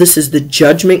 I feel this is the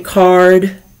judgment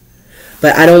card,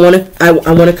 but I don't want to, I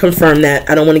want to confirm that.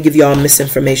 I don't want to give y'all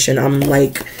misinformation.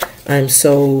 I'm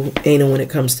so anal when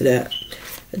it comes to that.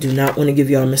 I do not want to give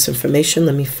y'all misinformation.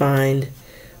 Let me find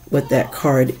what that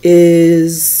card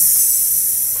is.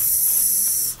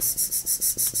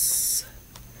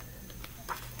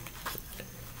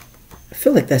 I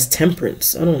feel like that's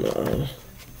Temperance. I don't know.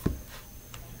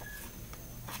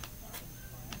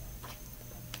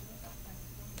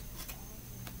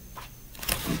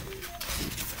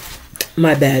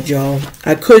 My bad, y'all.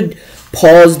 I could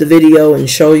pause the video and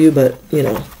show you, but, you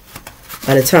know,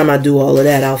 by the time I do all of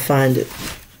that, I'll find it.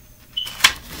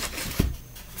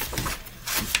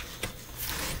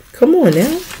 Come on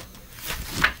now.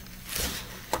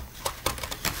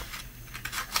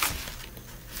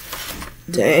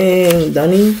 Dang,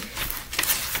 Dunny.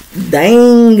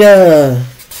 Dang. Yo,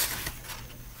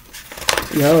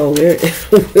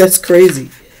 that's crazy.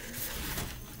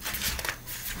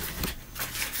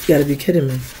 You gotta be kidding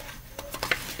me.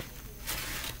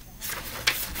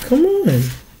 Come on.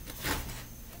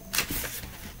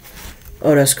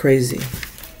 Oh, that's crazy.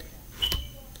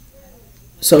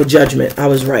 So judgment, I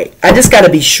was right. I just got to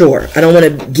be sure. I don't want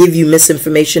to give you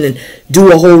misinformation and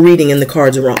do a whole reading and the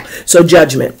cards are wrong. So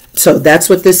judgment. So that's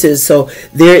what this is. So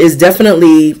there is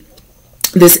definitely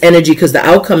this energy, because the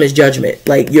outcome is judgment.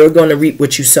 Like, you're going to reap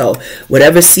what you sow.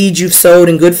 Whatever seed you've sowed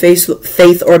in good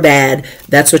faith or bad,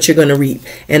 that's what you're going to reap.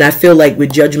 And I feel like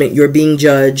with judgment, you're being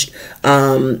judged,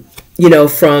 you know,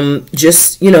 from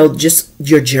just, you know, just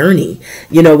your journey,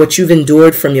 you know, what you've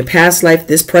endured from your past life,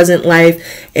 this present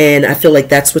life. And I feel like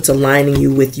that's what's aligning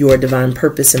you with your divine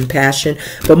purpose and passion.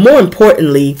 But more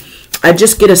importantly, I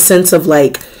just get a sense of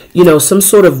like, you know, some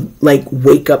sort of like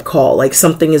wake up call, like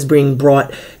something is being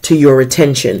brought to your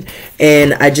attention.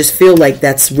 And I just feel like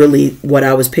that's really what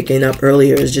I was picking up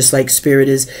earlier, is just like Spirit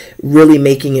is really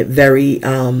making it very,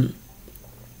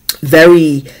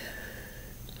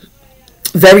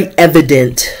 very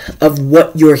evident of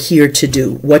what you're here to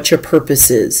do, what your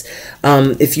purpose is.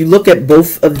 If you look at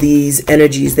both of these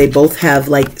energies, they both have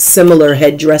like similar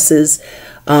headdresses.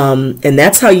 And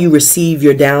that's how you receive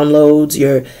your downloads,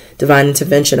 your divine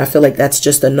intervention. I feel like that's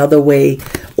just another way,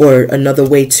 or another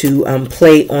way to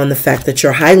play on the fact that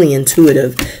you're highly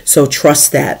intuitive. So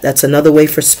trust that. That's another way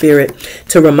for Spirit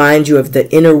to remind you of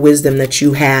the inner wisdom that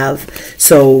you have.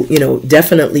 So, you know,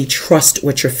 definitely trust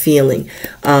what you're feeling.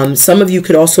 Some of you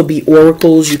could also be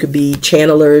oracles. You could be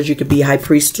channelers. You could be high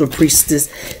priests or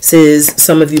priestesses.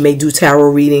 Some of you may do tarot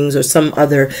readings or some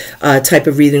other type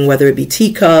of reading, whether it be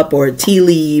teacup or tea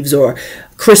leaves or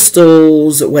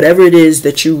crystals, whatever it is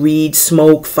that you read,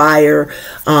 smoke, fire.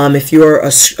 If you're a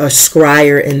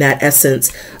scryer in that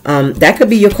essence, that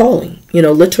could be your calling. You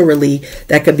know, literally,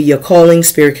 that could be your calling.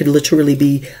 Spirit could literally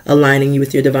be aligning you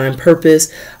with your divine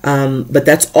purpose. But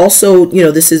that's also, you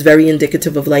know, this is very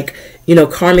indicative of like, you know,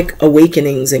 karmic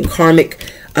awakenings and karmic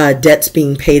debts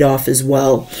being paid off as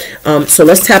well. So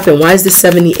let's tap in. Why is this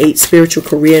 78 spiritual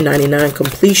career, 99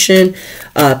 completion,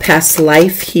 past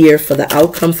life here for the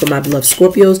outcome for my beloved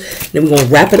Scorpios? And then we're going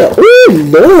to wrap it up. Oh,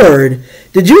 Lord.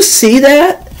 Did you see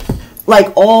that?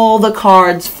 Like all the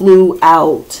cards flew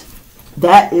out.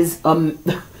 That is,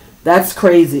 that's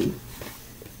crazy.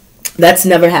 That's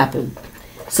never happened.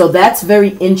 So that's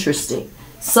very interesting.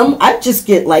 I just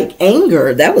get like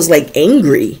anger. That was like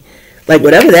angry. Like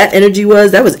whatever that energy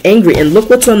was, that was angry. And look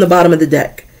what's on the bottom of the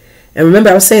deck. And remember,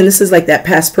 I was saying this is like that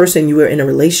past person you were in a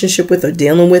relationship with or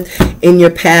dealing with in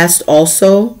your past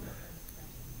also.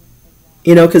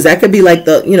 You know, because that could be like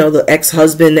the, you know, the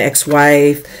ex-husband, the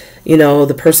ex-wife, you know,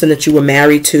 the person that you were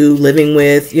married to, living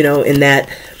with, you know, in that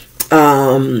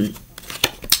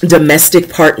domestic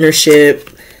partnership.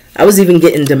 I was even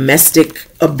getting domestic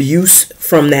abuse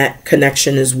from that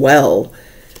connection as well.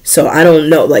 So I don't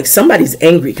know, like somebody's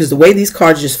angry, because the way these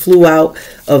cards just flew out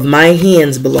of my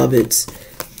hands, beloveds.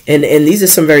 And these are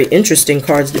some very interesting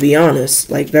cards, to be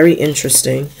honest, like very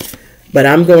interesting. But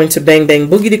I'm going to bang, bang,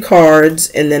 boogie the cards,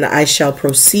 and then I shall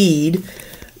proceed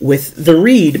with the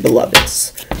read,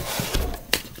 beloveds.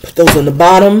 Put those on the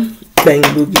bottom. Bang,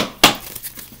 boogie.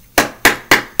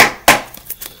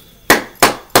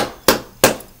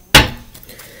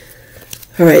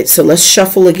 All right, so let's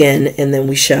shuffle again, and then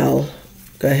we shall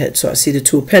go ahead. So I see the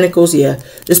Two of Pentacles. Yeah,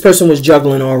 this person was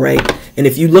juggling all right. And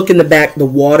if you look in the back, the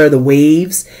water, the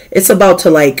waves, it's about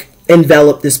to like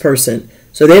envelop this person.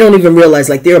 So they don't even realize,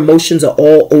 like, their emotions are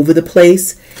all over the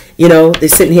place. You know, they're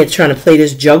sitting here trying to play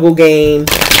this juggle game,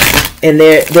 and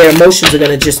their emotions are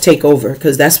going to just take over,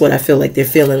 because that's what I feel like they're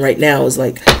feeling right now, is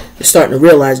like they're starting to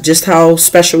realize just how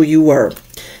special you were.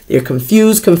 They're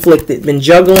confused, conflicted, been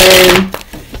juggling,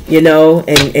 you know,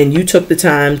 and you took the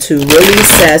time to really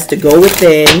assess, to go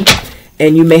within,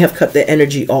 and you may have cut the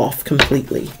energy off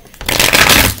completely.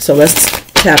 So let's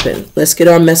tap in. Let's get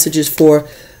our messages for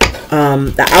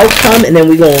the outcome, and then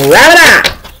we're going to wrap it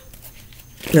up.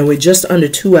 Now we're just under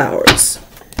 2 hours,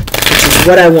 which is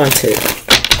what I wanted.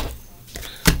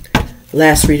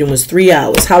 Last reading was 3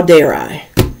 hours. How dare I?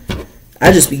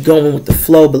 I just be going with the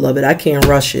flow, beloved. I can't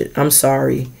rush it. I'm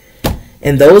sorry.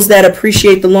 And those that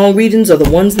appreciate the long readings are the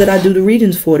ones that I do the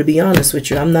readings for, to be honest with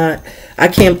you.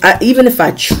 Even if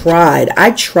I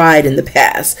tried in the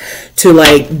past to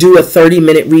like do a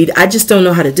 30-minute read, I just don't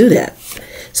know how to do that.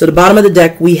 So the bottom of the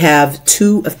deck, we have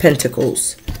Two of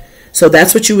Pentacles. So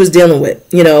that's what you was dealing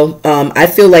with. You know, I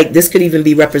feel like this could even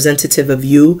be representative of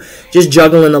you just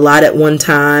juggling a lot at one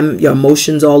time, your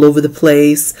emotions all over the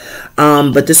place.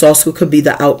 But this also could be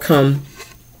the outcome,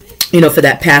 you know, for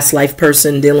that past life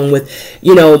person dealing with,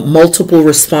 you know, multiple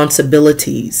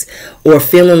responsibilities, or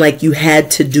feeling like you had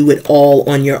to do it all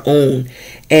on your own.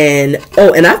 And,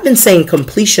 oh, and I've been saying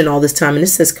completion all this time, and it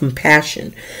says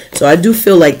compassion. So I do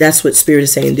feel like that's what Spirit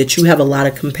is saying, that you have a lot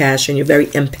of compassion. You're very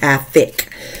empathic.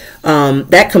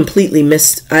 That completely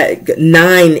missed.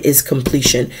 9 is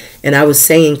completion. And I was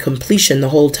saying completion the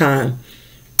whole time.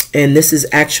 And this is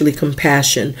actually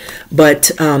compassion.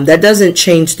 But that doesn't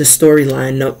change the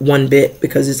storyline one bit,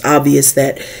 because it's obvious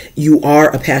that you are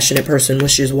a passionate person,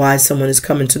 which is why someone is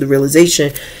coming to the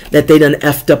realization that they done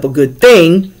effed up a good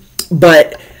thing.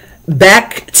 But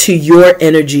back to your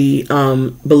energy,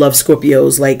 beloved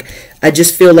Scorpios, like, I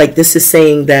just feel like this is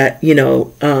saying that, you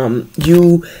know,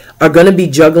 you are going to be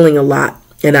juggling a lot.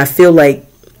 And I feel like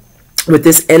with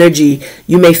this energy,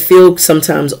 you may feel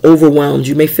sometimes overwhelmed.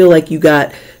 You may feel like you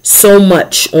got so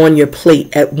much on your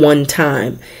plate at one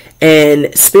time.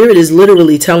 And Spirit is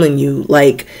literally telling you,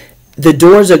 like, the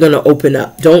doors are going to open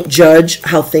up. Don't judge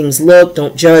how things look.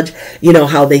 Don't judge, you know,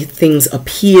 how things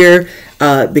appear,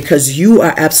 because you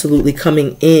are absolutely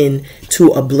coming in to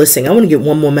a blessing. I want to get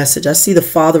one more message. I see the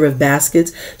Father of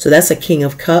Baskets. So that's a King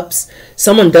of Cups.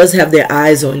 Someone does have their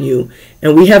eyes on you.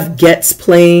 And we have Gets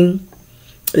playing.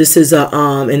 This is a,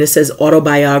 and it says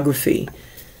autobiography.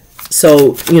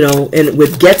 So, you know, and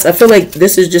with Gets, I feel like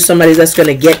this is just somebody that's going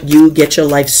to get you, get your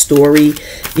life story.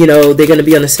 You know, they're going to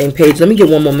be on the same page. Let me get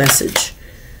one more message.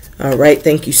 All right.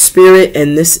 Thank you, Spirit.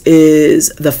 And this is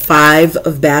the 5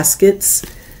 of Baskets.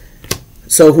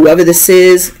 So whoever this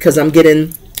is, because I'm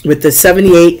getting with the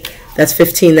 78, that's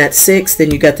 15, that's 6.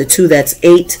 Then you got the 2, that's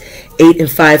 8. 8 and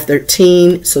 5,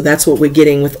 13. So that's what we're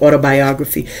getting with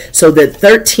autobiography. So the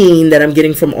 13 that I'm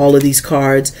getting from all of these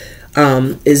cards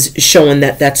is showing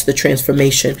that that's the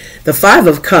transformation. The 5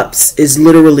 of Cups is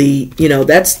literally, you know,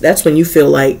 that's when you feel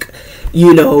like,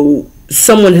 you know,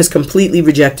 someone has completely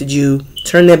rejected you,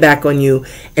 turned their back on you,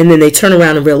 and then they turn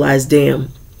around and realize,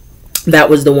 damn,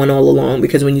 that was the one all along.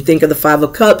 Because when you think of the 5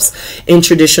 of Cups in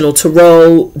traditional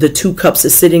tarot, the 2 cups are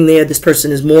sitting there. This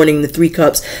person is mourning the 3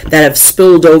 cups that have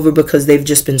spilled over because they've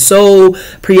just been so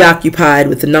preoccupied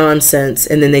with the nonsense,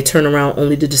 and then they turn around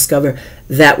only to discover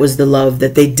that was the love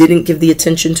that they didn't give the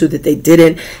attention to, that they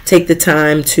didn't take the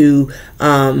time to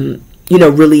you know,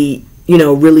 really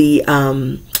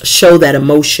show that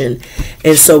emotion.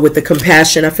 And so with the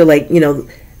compassion, I feel like, you know,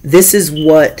 this is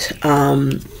what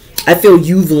I feel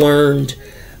you've learned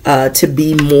to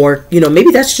be more, you know,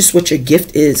 maybe that's just what your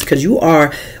gift is, because you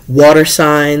are water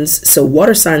signs. So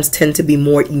water signs tend to be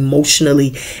more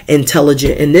emotionally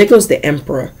intelligent. And there goes the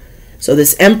Emperor. So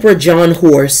this Emperor John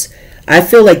Horse, I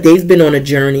feel like they've been on a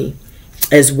journey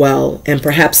as well. And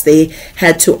perhaps they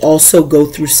had to also go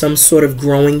through some sort of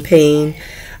growing pain.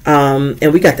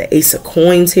 And we got the Ace of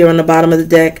Coins here on the bottom of the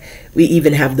deck. We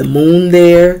even have the Moon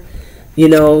there. You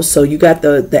know, so you got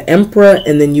the Emperor,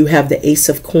 and then you have the Ace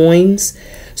of Coins.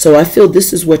 So I feel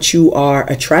this is what you are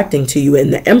attracting to you.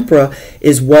 And the Emperor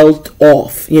is well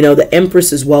off. You know, the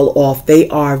Empress is well off. They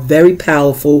are very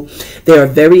powerful. They are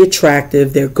very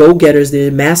attractive. They're go-getters.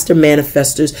 They're master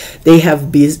manifestors. They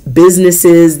have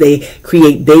businesses. They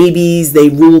create babies. They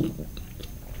rule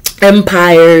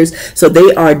empires. So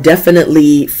they are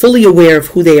definitely fully aware of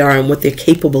who they are and what they're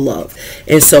capable of.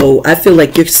 And so I feel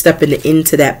like you're stepping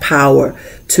into that power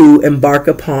to embark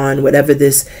upon whatever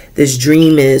this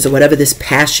dream is, or whatever this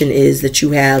passion is that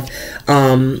you have,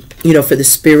 you know, for the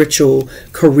spiritual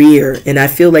career. And I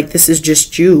feel like this is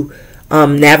just you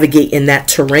navigating that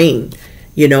terrain,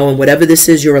 you know, and whatever this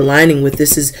is you're aligning with,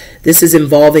 this is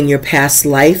involving your past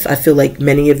life. I feel like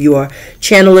many of you are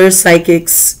channelers,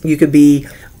 psychics. You could be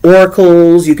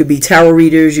oracles, you could be tarot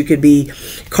readers, you could be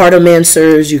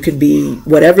cartomancers, you could be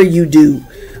whatever you do.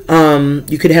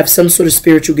 You could have some sort of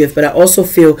spiritual gift. But I also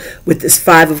feel with this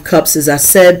Five of Cups, as I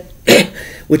said,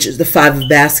 which is the Five of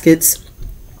Baskets,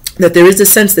 that there is a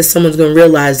sense that someone's going to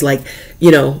realize, like, you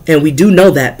know, and we do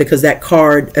know that because that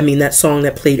card, I mean, that song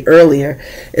that played earlier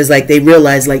is like they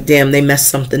realize, like, damn, they messed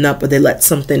something up, or they let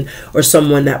something or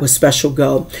someone that was special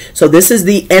go. So this is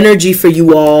the energy for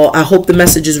you all. I hope the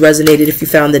messages resonated. If you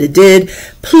found that it did,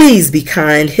 please be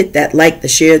kind. Hit that like, the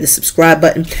share, the subscribe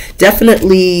button.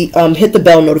 Definitely hit the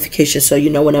bell notification so you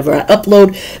know whenever I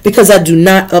upload, because I do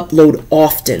not upload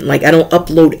often. Like, I don't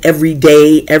upload every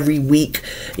day, every week.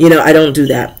 You know, I don't do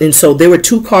that. And so there were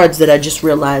two cards that I just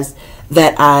realized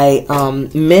that I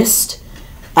missed.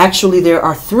 Actually, there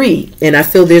are three, and I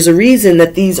feel there's a reason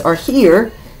that these are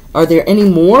here. Are there any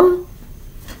more?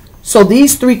 So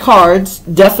these three cards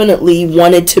definitely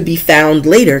wanted to be found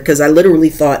later, because I literally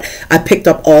thought I picked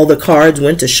up all the cards,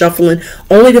 went to shuffling,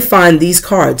 only to find these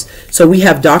cards. So we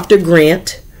have Dr.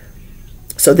 Grant.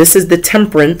 So this is the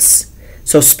Temperance.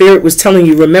 So Spirit was telling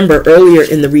you, remember earlier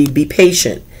in the read, be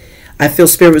patient. I feel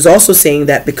Spirit was also saying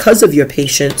that because of your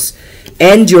patience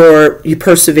and your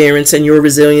perseverance and your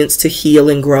resilience to heal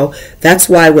and grow, that's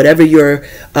why whatever you're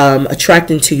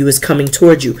attracting to you is coming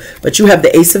towards you. But you have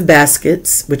the Ace of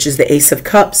Baskets, which is the Ace of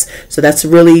Cups. So that's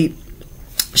really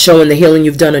showing the healing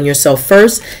you've done on yourself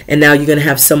first, and now you're going to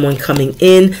have someone coming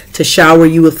in to shower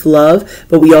you with love.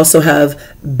 But we also have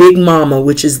Big Mama,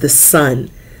 which is the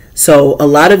Sun. So a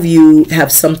lot of you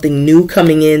have something new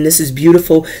coming in. This is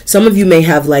beautiful. Some of you may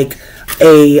have like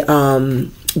a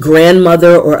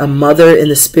grandmother or a mother in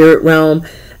the spirit realm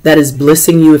that is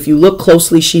blissing you. If you look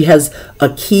closely, she has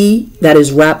a key that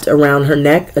is wrapped around her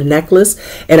neck, a necklace,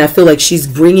 and I feel like she's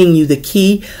bringing you the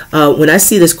key. When I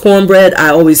see this cornbread, I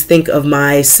always think of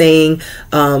my saying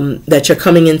that you're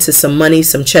coming into some money,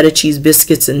 some cheddar cheese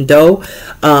biscuits and dough,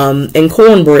 and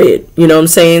cornbread, you know what I'm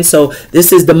saying? So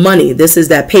this is the money, this is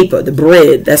that paper, the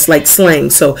bread, that's like slang.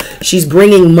 So she's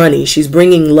bringing money, she's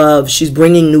bringing love, she's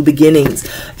bringing new beginnings.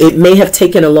 It may have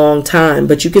taken a long time,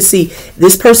 but you can see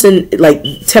this person, like,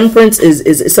 Temperance is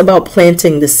it's about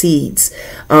planting the seeds,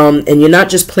 and you're not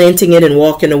just planting it and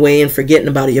walking away and forgetting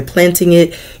about it. You're planting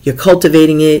it, you're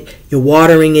cultivating it, you're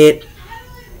watering it.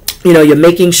 You know, you're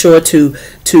making sure to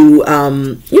you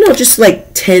know, just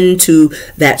like tend to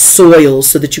that soil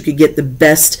so that you could get the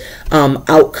best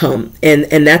outcome,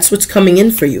 and that's what's coming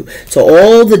in for you. So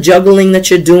all the juggling that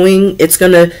you're doing, it's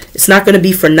not gonna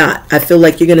be for naught. I feel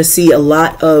like you're gonna see a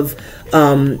lot of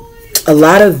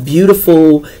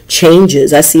beautiful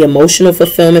changes. I see emotional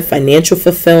fulfillment, financial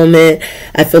fulfillment.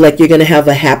 I feel like you're going to have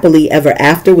a happily ever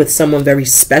after with someone very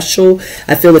special.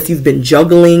 I feel if you've been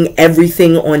juggling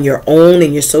everything on your own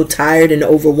and you're so tired and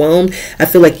overwhelmed, I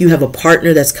feel like you have a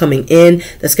partner that's coming in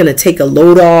that's going to take a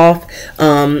load off.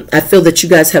 I feel that you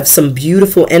guys have some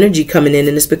beautiful energy coming in,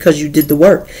 and it's because you did the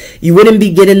work. You wouldn't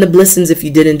be getting the blessings if you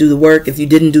didn't do the work. If you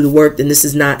didn't do the work, then this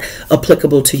is not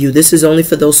applicable to you. This is only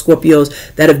for those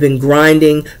Scorpios that have been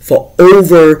grinding for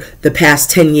over the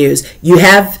past 10 years. You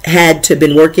have had to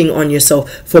been working on yourself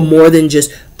for more than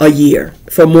just a year,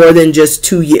 for more than just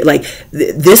 2 years. Like,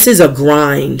 this is a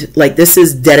grind. Like, this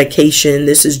is dedication.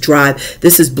 This is drive.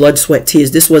 This is blood, sweat,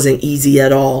 tears. This wasn't easy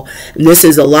at all. And this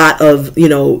is a lot of, you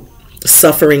know,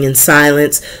 suffering in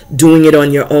silence, doing it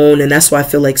on your own. And that's why I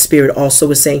feel like Spirit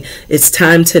also is saying it's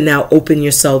time to now open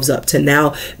yourselves up, to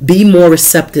now be more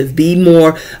receptive, be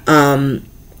more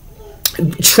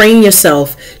train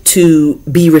yourself to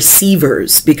be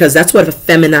receivers, because that's what a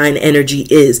feminine energy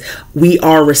is. We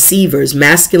are receivers.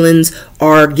 Masculines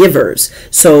are givers.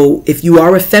 So if you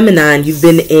are a feminine, you've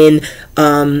been in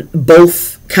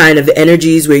both kind of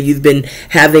energies where you've been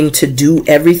having to do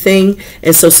everything.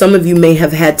 And so some of you may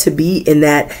have had to be in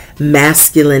that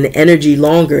masculine energy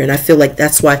longer. And I feel like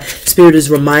that's why Spirit is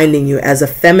reminding you, as a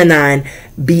feminine,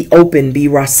 be open, be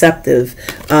receptive.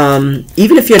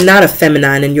 Even if you're not a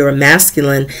feminine and you're a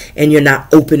masculine and you're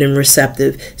not open and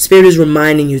receptive, Spirit is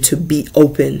reminding you to be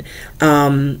open.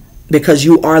 Because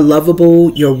you are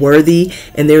lovable, you're worthy,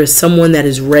 and there is someone that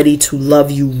is ready to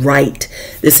love you right.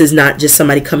 This is not just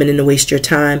somebody coming in to waste your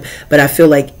time, but I feel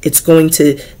like it's going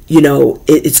to, you know,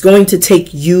 it's going to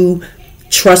take you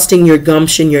trusting your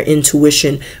gumption, your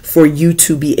intuition, for you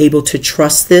to be able to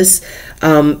trust this,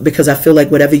 because I feel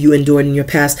like whatever you endured in your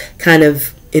past kind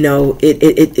of, you know,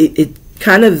 it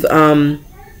kind of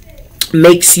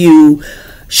makes you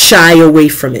shy away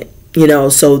from it. You know,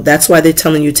 so that's why they're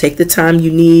telling you, take the time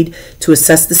you need to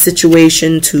assess the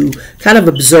situation, to kind of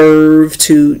observe,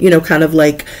 to, you know, kind of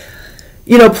like,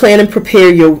 you know, plan and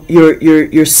prepare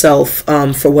yourself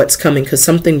for what's coming, because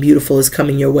something beautiful is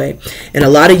coming your way. And a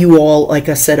lot of you all, like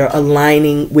I said, are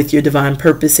aligning with your divine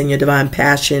purpose and your divine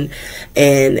passion,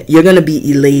 and you're going to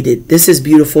be elated. This is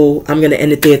beautiful. I'm going to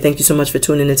end it there. Thank you so much for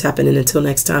tuning in and tapping in. Until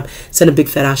next time, send a big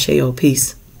fat ashe.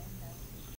 Peace.